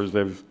 So in other words,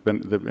 they've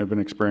been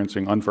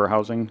experiencing unfair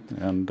housing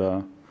and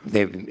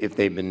if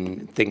they've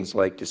been things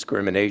like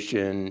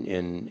discrimination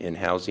in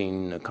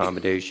housing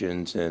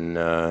accommodations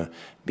and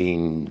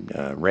being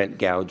rent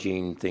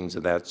gouging, things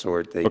of that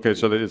sort. okay,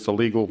 so that it's a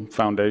legal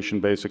foundation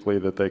basically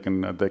that they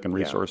can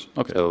resource.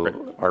 Okay. So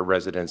great. our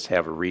residents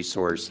have a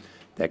resource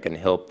that can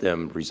help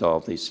them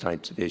resolve these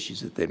types of issues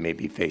that they may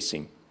be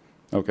facing.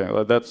 Okay,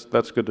 well,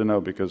 that's good to know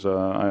because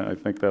I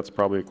think that's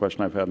probably a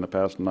question I've had in the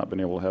past and not been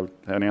able to have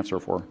an answer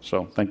for.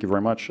 So thank you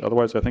very much.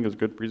 Otherwise, I think it's a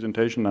good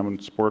presentation. I'm in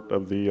support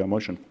of the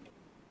motion.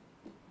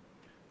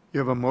 You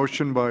have a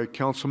motion by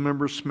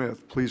Councilmember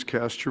Smith. Please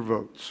cast your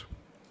votes.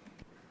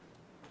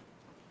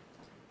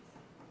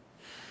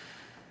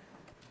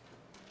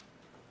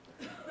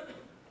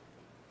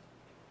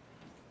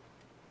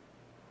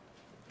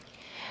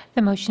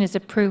 The motion is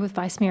approved with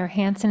Vice Mayor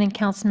Hansen and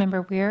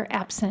Councilmember Weir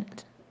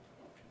absent.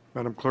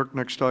 Madam Clerk,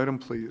 next item,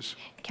 please.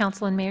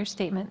 Council and Mayor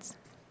statements.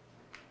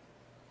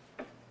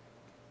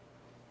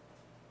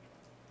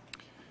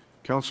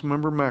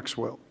 Councilmember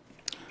Maxwell.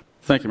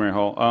 Thank you, Mayor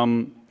Hall.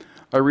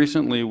 I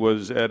recently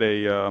was at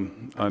a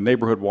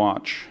neighborhood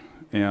watch,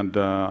 and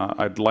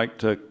I'd like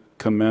to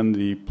commend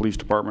the police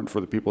department for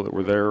the people that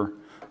were there.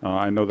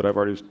 I know that I've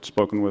already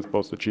spoken with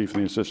both the chief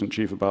and the assistant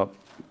chief about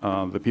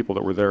the people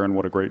that were there and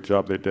what a great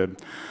job they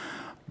did.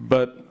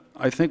 But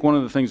I think one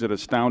of the things that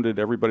astounded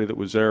everybody that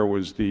was there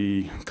was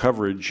the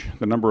coverage,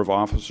 the number of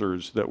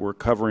officers that were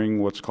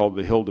covering what's called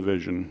the Hill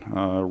Division.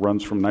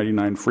 Runs from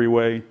 99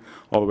 Freeway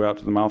all the way out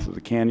to the mouth of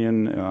the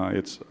canyon.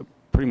 It's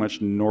pretty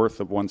much north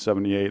of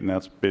 178, and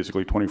that's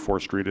basically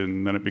 24th Street,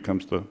 and then it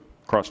becomes the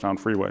Crosstown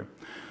Freeway.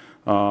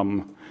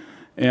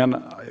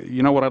 And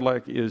you know what I'd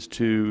like is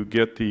to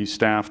get the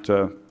staff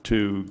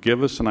to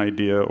give us an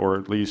idea or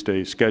at least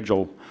a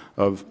schedule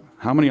of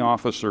how many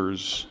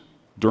officers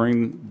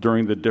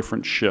during the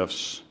different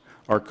shifts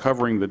are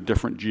covering the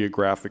different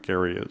geographic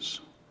areas.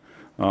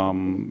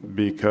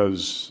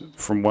 Because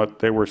from what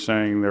they were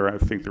saying there, I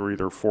think there were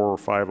either 4 or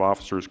 5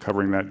 officers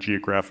covering that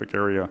geographic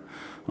area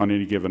on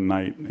any given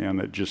night. And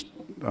it just,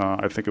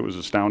 I think it was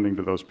astounding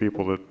to those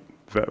people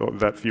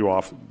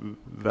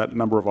that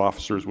number of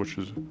officers, which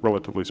is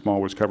relatively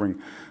small, was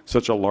covering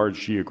such a large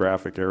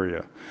geographic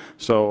area.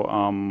 So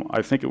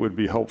I think it would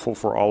be helpful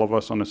for all of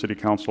us on the City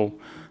Council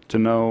to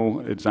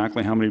know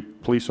exactly how many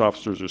police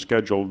officers are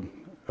scheduled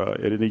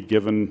at any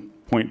given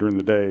point during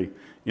the day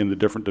in the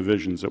different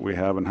divisions that we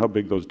have and how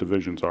big those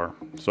divisions are.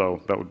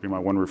 So that would be my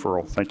one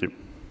referral. Thank you.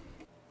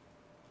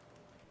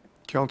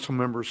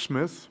 Councilmember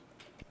Smith.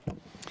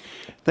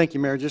 Thank you,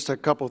 Mayor. Just a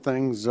couple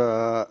things.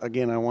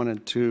 Again, I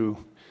wanted to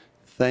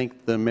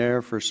thank the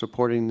mayor for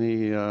supporting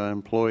the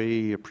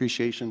employee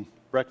appreciation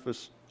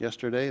breakfast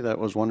yesterday. That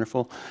was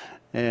wonderful.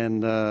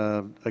 And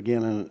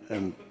again,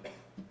 and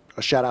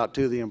a shout out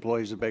to the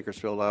employees of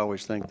Bakersfield. I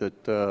always think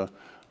that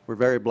we're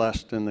very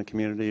blessed in the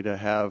community to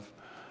have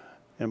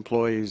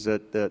employees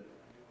that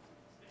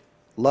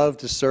love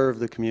to serve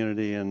the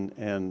community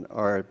and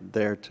are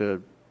there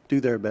to do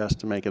their best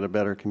to make it a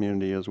better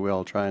community, as we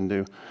all try and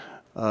do.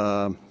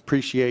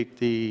 Appreciate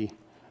the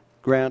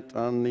grant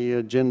on the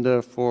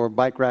agenda for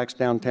bike racks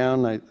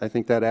downtown. I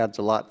think that adds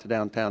a lot to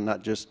downtown,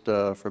 not just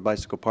for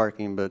bicycle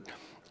parking, but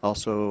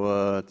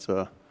also it's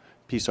a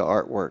piece of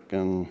artwork,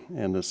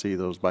 and to see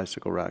those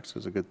bicycle racks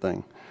is a good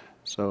thing.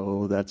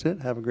 So that's it.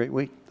 Have a great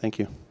week. Thank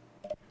you.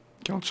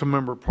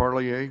 Councilmember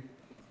Parlier.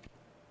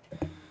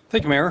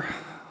 Thank you, Mayor.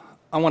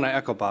 I want to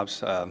echo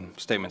Bob's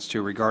statements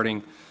too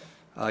regarding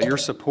your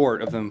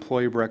support of the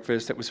employee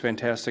breakfast. It was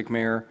fantastic,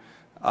 Mayor.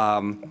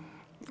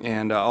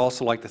 And I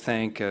also like to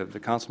thank the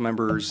council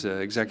members,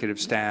 executive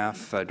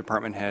staff,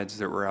 department heads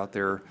that were out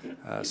there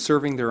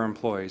serving their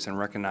employees and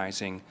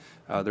recognizing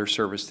their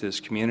service to this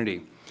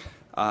community.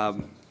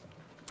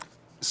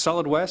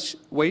 Solid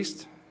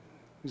waste?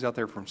 Who's out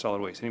there from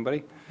solid waste?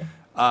 Anybody?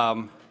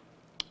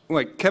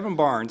 Kevin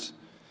Barnes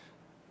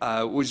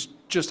was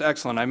just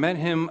excellent. I met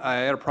him. I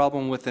had a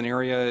problem with an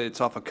area. It's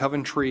off of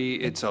Coventry.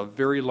 It's a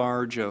very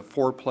large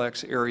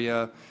fourplex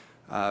area.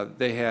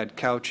 They had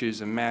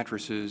couches and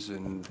mattresses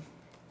and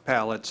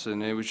pallets,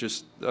 and it was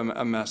just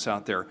a mess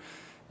out there.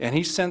 And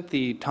he sent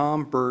the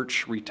Tom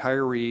Birch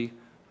retiree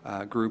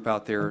group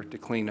out there to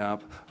clean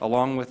up,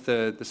 along with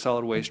the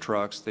solid waste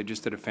trucks. They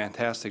just did a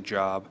fantastic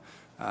job.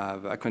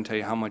 I couldn't tell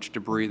you how much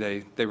debris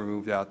they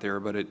removed out there,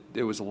 but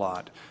it was a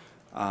lot.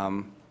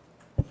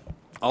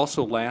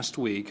 Also last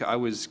week, I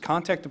was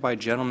contacted by a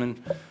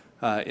gentleman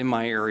in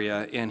my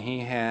area, and he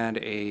had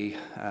a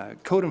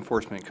code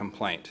enforcement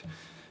complaint.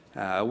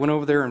 I went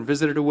over there and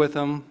visited with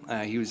him.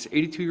 He was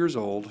 82 years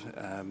old,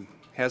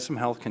 has some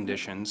health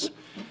conditions,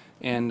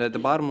 and the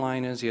bottom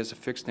line is he has a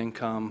fixed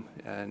income,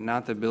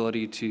 not the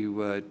ability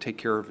to take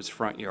care of his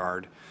front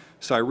yard.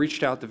 So I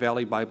reached out to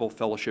Valley Bible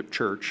Fellowship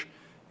Church,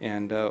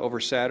 And over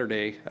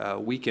Saturday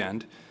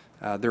weekend,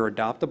 their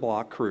Adopt a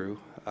Block crew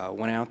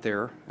went out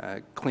there,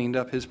 cleaned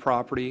up his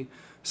property,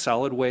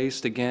 solid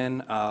waste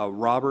again.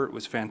 Robert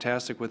was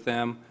fantastic with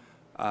them,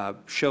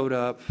 showed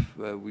up.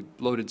 We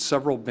loaded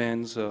several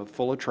bins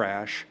full of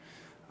trash,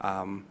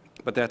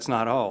 but that's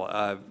not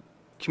all.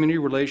 Community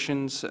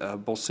Relations,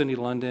 both Cindy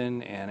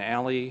London and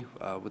Allie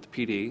with the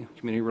PD,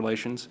 Community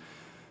Relations,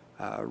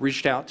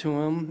 reached out to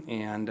him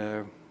and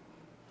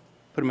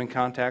put him in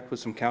contact with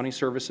some county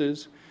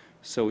services.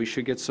 So we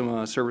should get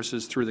some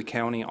services through the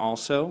county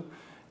also.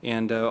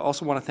 And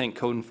also want to thank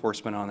code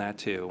enforcement on that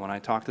too. When I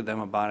talked to them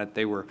about it,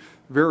 they were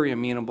very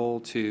amenable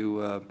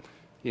to,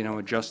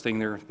 adjusting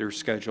their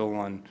schedule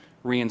on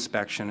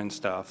reinspection and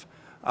stuff.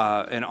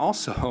 And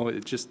also,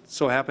 it just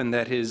so happened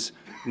that his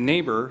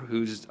neighbor,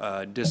 who's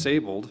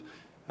disabled,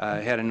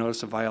 had a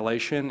notice of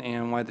violation,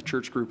 and while the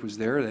church group was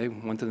there, they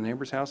went to the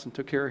neighbor's house and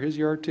took care of his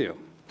yard too.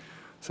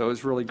 So it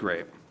was really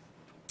great.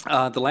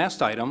 The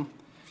last item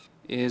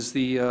is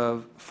the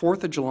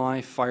 4th of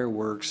July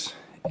fireworks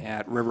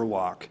at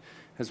Riverwalk.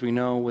 As we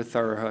know, with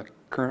our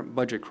current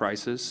budget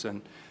crisis,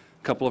 and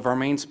a couple of our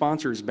main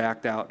sponsors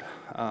backed out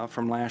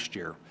from last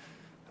year.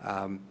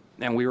 And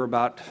we were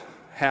about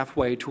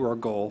halfway to our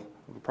goal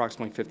of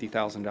approximately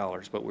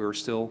 $50,000, but we were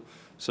still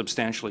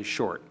substantially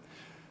short.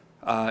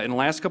 In the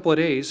last couple of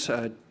days,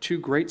 two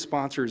great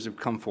sponsors have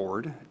come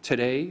forward.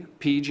 Today,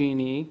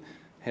 PG&E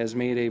has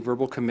made a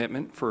verbal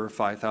commitment for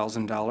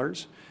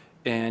 $5,000.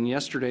 And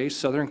yesterday,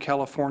 Southern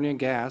California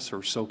Gas, or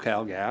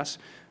SoCal Gas,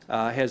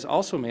 has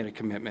also made a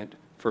commitment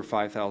for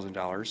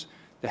 $5,000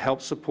 to help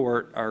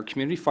support our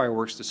community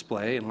fireworks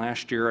display. And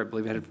last year, I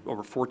believe it had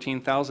over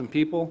 14,000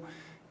 people,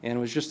 and it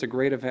was just a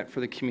great event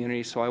for the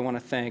community. So I want to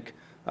thank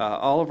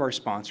all of our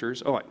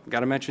sponsors. Oh, I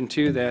got to mention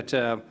too that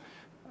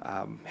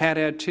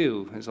Haddad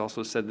too has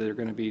also said that they're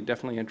going to be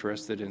definitely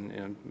interested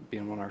in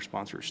being one of our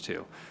sponsors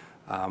too.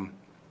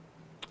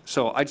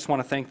 So I just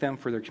want to thank them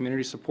for their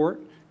community support,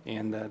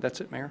 and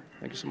that's it, Mayor.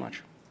 Thank you so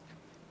much.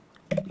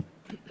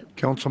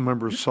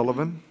 Councilmember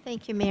Sullivan.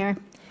 Thank you, Mayor.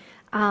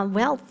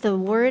 Well, the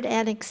word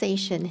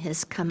annexation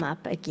has come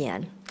up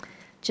again.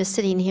 Just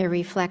sitting here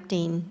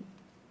reflecting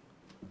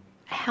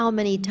how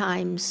many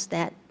times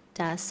that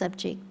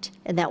subject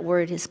and that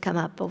word has come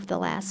up over the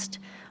last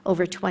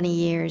over 20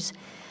 years.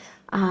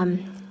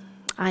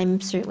 I'm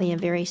certainly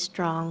very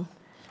strongly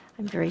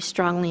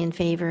in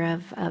favor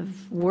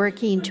of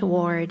working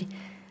toward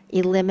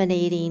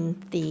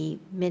eliminating the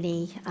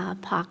many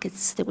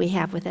pockets that we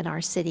have within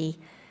our city.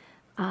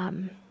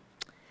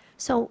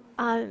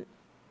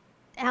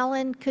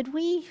 Alan, could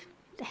we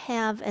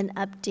have an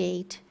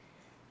update,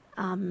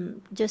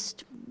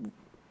 just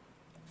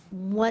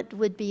what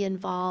would be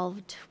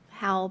involved,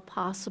 how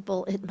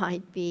possible it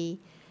might be,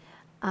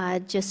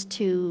 just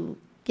to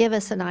give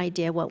us an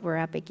idea what we're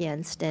up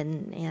against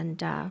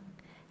and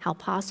how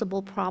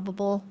possible,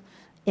 probable,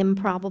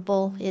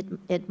 improbable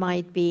it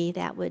might be.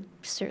 That would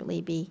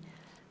certainly be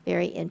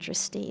very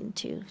interesting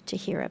to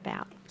hear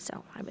about.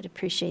 So I would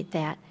appreciate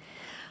that.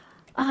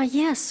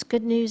 Yes,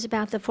 good news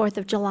about the 4th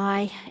of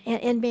July.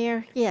 And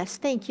Mayor, yes,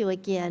 thank you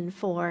again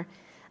for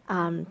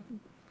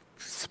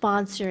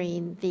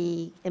sponsoring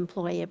the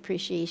Employee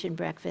Appreciation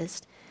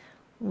Breakfast.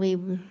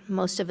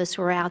 Most of us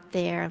were out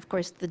there. Of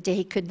course, the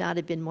day could not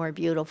have been more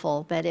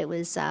beautiful, but it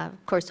was,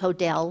 of course,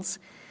 Hodell's.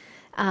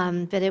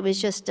 But it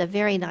was just a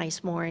very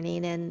nice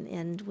morning,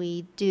 and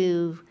we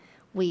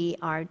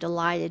are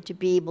delighted to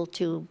be able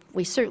to,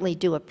 we certainly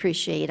do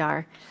appreciate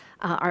our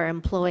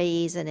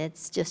employees, and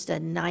it's just a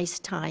nice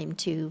time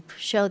to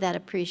show that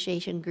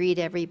appreciation, greet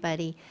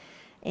everybody,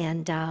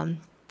 and,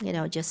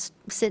 just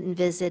sit and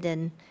visit,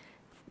 and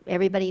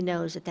everybody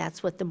knows that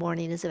that's what the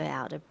morning is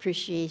about,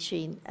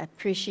 appreciating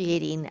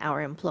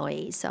our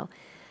employees. So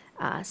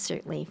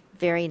certainly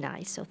very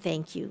nice, so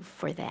thank you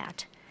for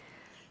that.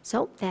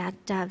 So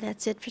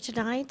that's it for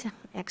tonight.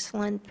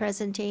 Excellent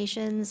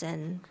presentations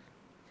and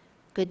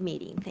good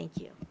meeting. Thank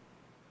you.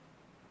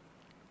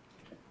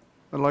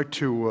 I'd like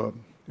to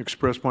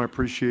express my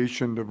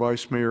appreciation to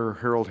Vice Mayor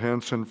Harold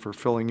Hansen for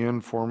filling in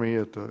for me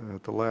at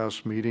the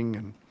last meeting,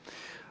 and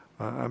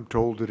I'm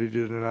told that he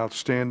did an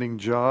outstanding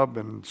job,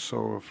 and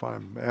so if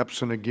I'm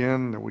absent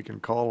again, then we can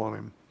call on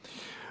him.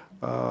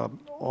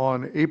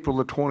 On April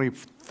the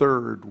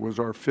 23rd was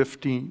our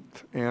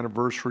 15th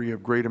anniversary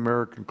of Great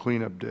American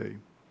Cleanup Day,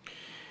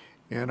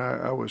 and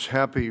I was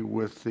happy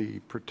with the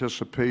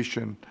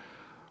participation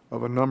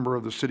of a number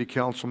of the city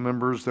council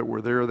members that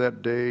were there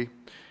that day.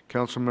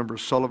 Council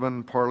members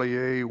Sullivan,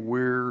 Parlier,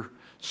 Weir,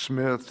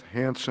 Smith,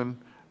 Hansen,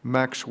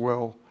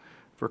 Maxwell,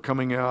 for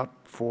coming out,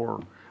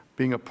 for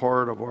being a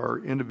part of our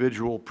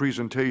individual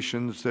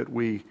presentations that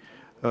we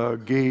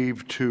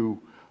gave to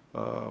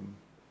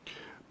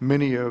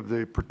many of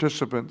the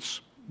participants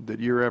that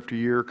year after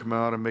year come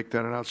out and make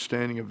that an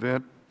outstanding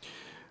event.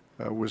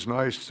 It was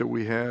nice that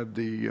we had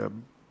the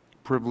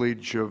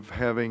privilege of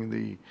having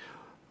the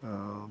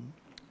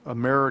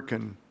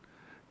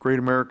Great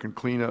American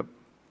Cleanup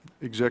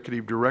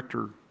Executive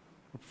Director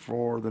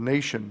for the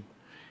nation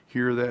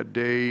here that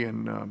day,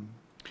 and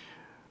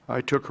I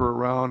took her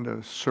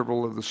around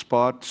several of the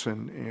spots,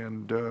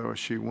 and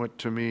she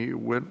went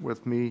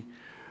with me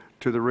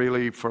to the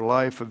Rayleigh for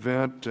Life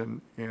event,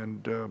 and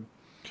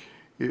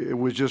it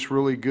was just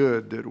really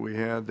good that we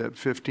had that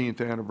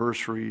 15th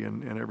anniversary,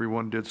 and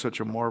everyone did such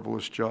a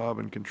marvelous job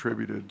and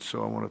contributed.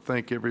 So I want to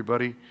thank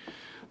everybody,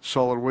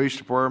 Solid Waste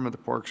Department,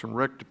 the Parks and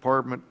Rec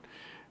Department,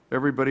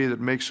 everybody that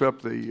makes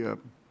up the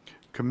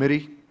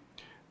committee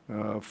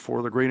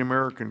for the Great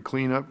American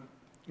Cleanup.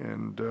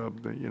 And,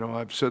 you know,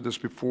 I've said this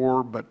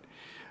before, but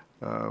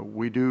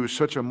we do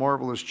such a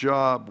marvelous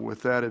job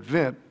with that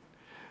event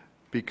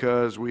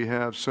because we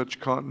have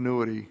such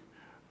continuity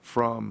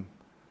from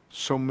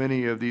so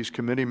many of these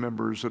committee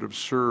members that have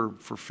served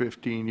for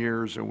 15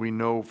 years, and we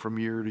know from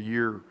year to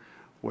year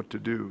what to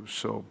do.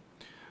 So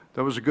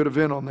that was a good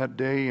event on that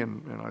day,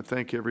 and I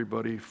thank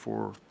everybody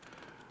for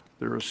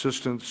their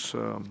assistance.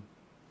 You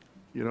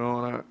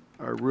know, and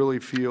I really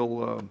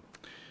feel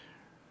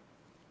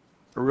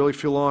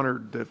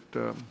honored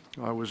that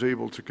I was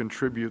able to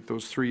contribute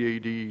those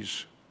 3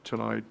 ADs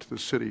tonight to the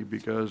city,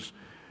 because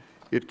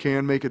it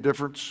can make a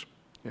difference.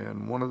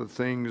 And one of the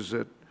things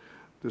that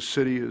the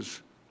city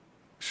is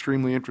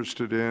extremely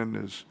interested in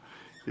is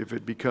if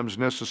it becomes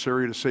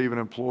necessary to save an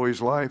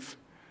employee's life,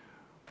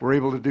 we're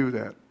able to do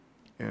that.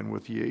 And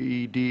with the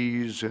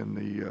AEDs and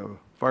the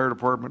fire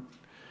department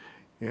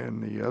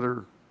and the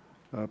other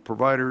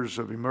providers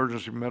of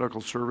emergency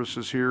medical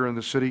services here in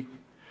the city,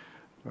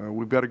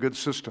 we've got a good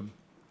system.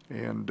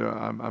 And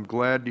I'm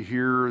glad to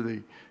hear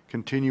the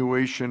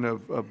continuation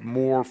of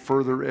more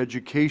further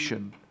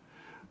education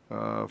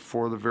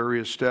for the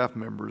various staff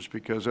members,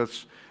 because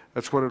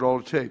that's what it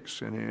all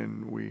takes.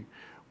 And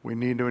we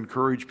need to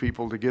encourage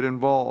people to get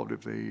involved.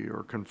 If they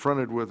are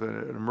confronted with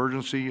an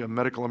emergency, a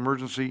medical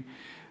emergency,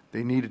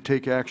 they need to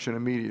take action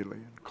immediately.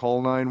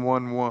 Call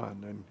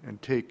 911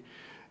 and take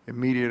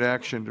immediate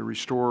action to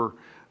restore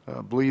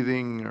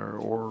breathing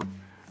or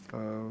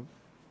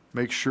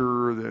make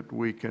sure that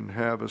we can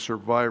have a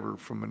survivor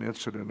from an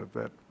incident of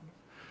that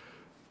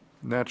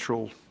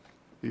natural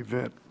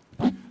event.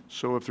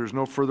 So if there's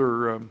no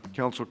further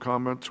council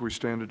comments, we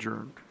stand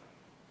adjourned.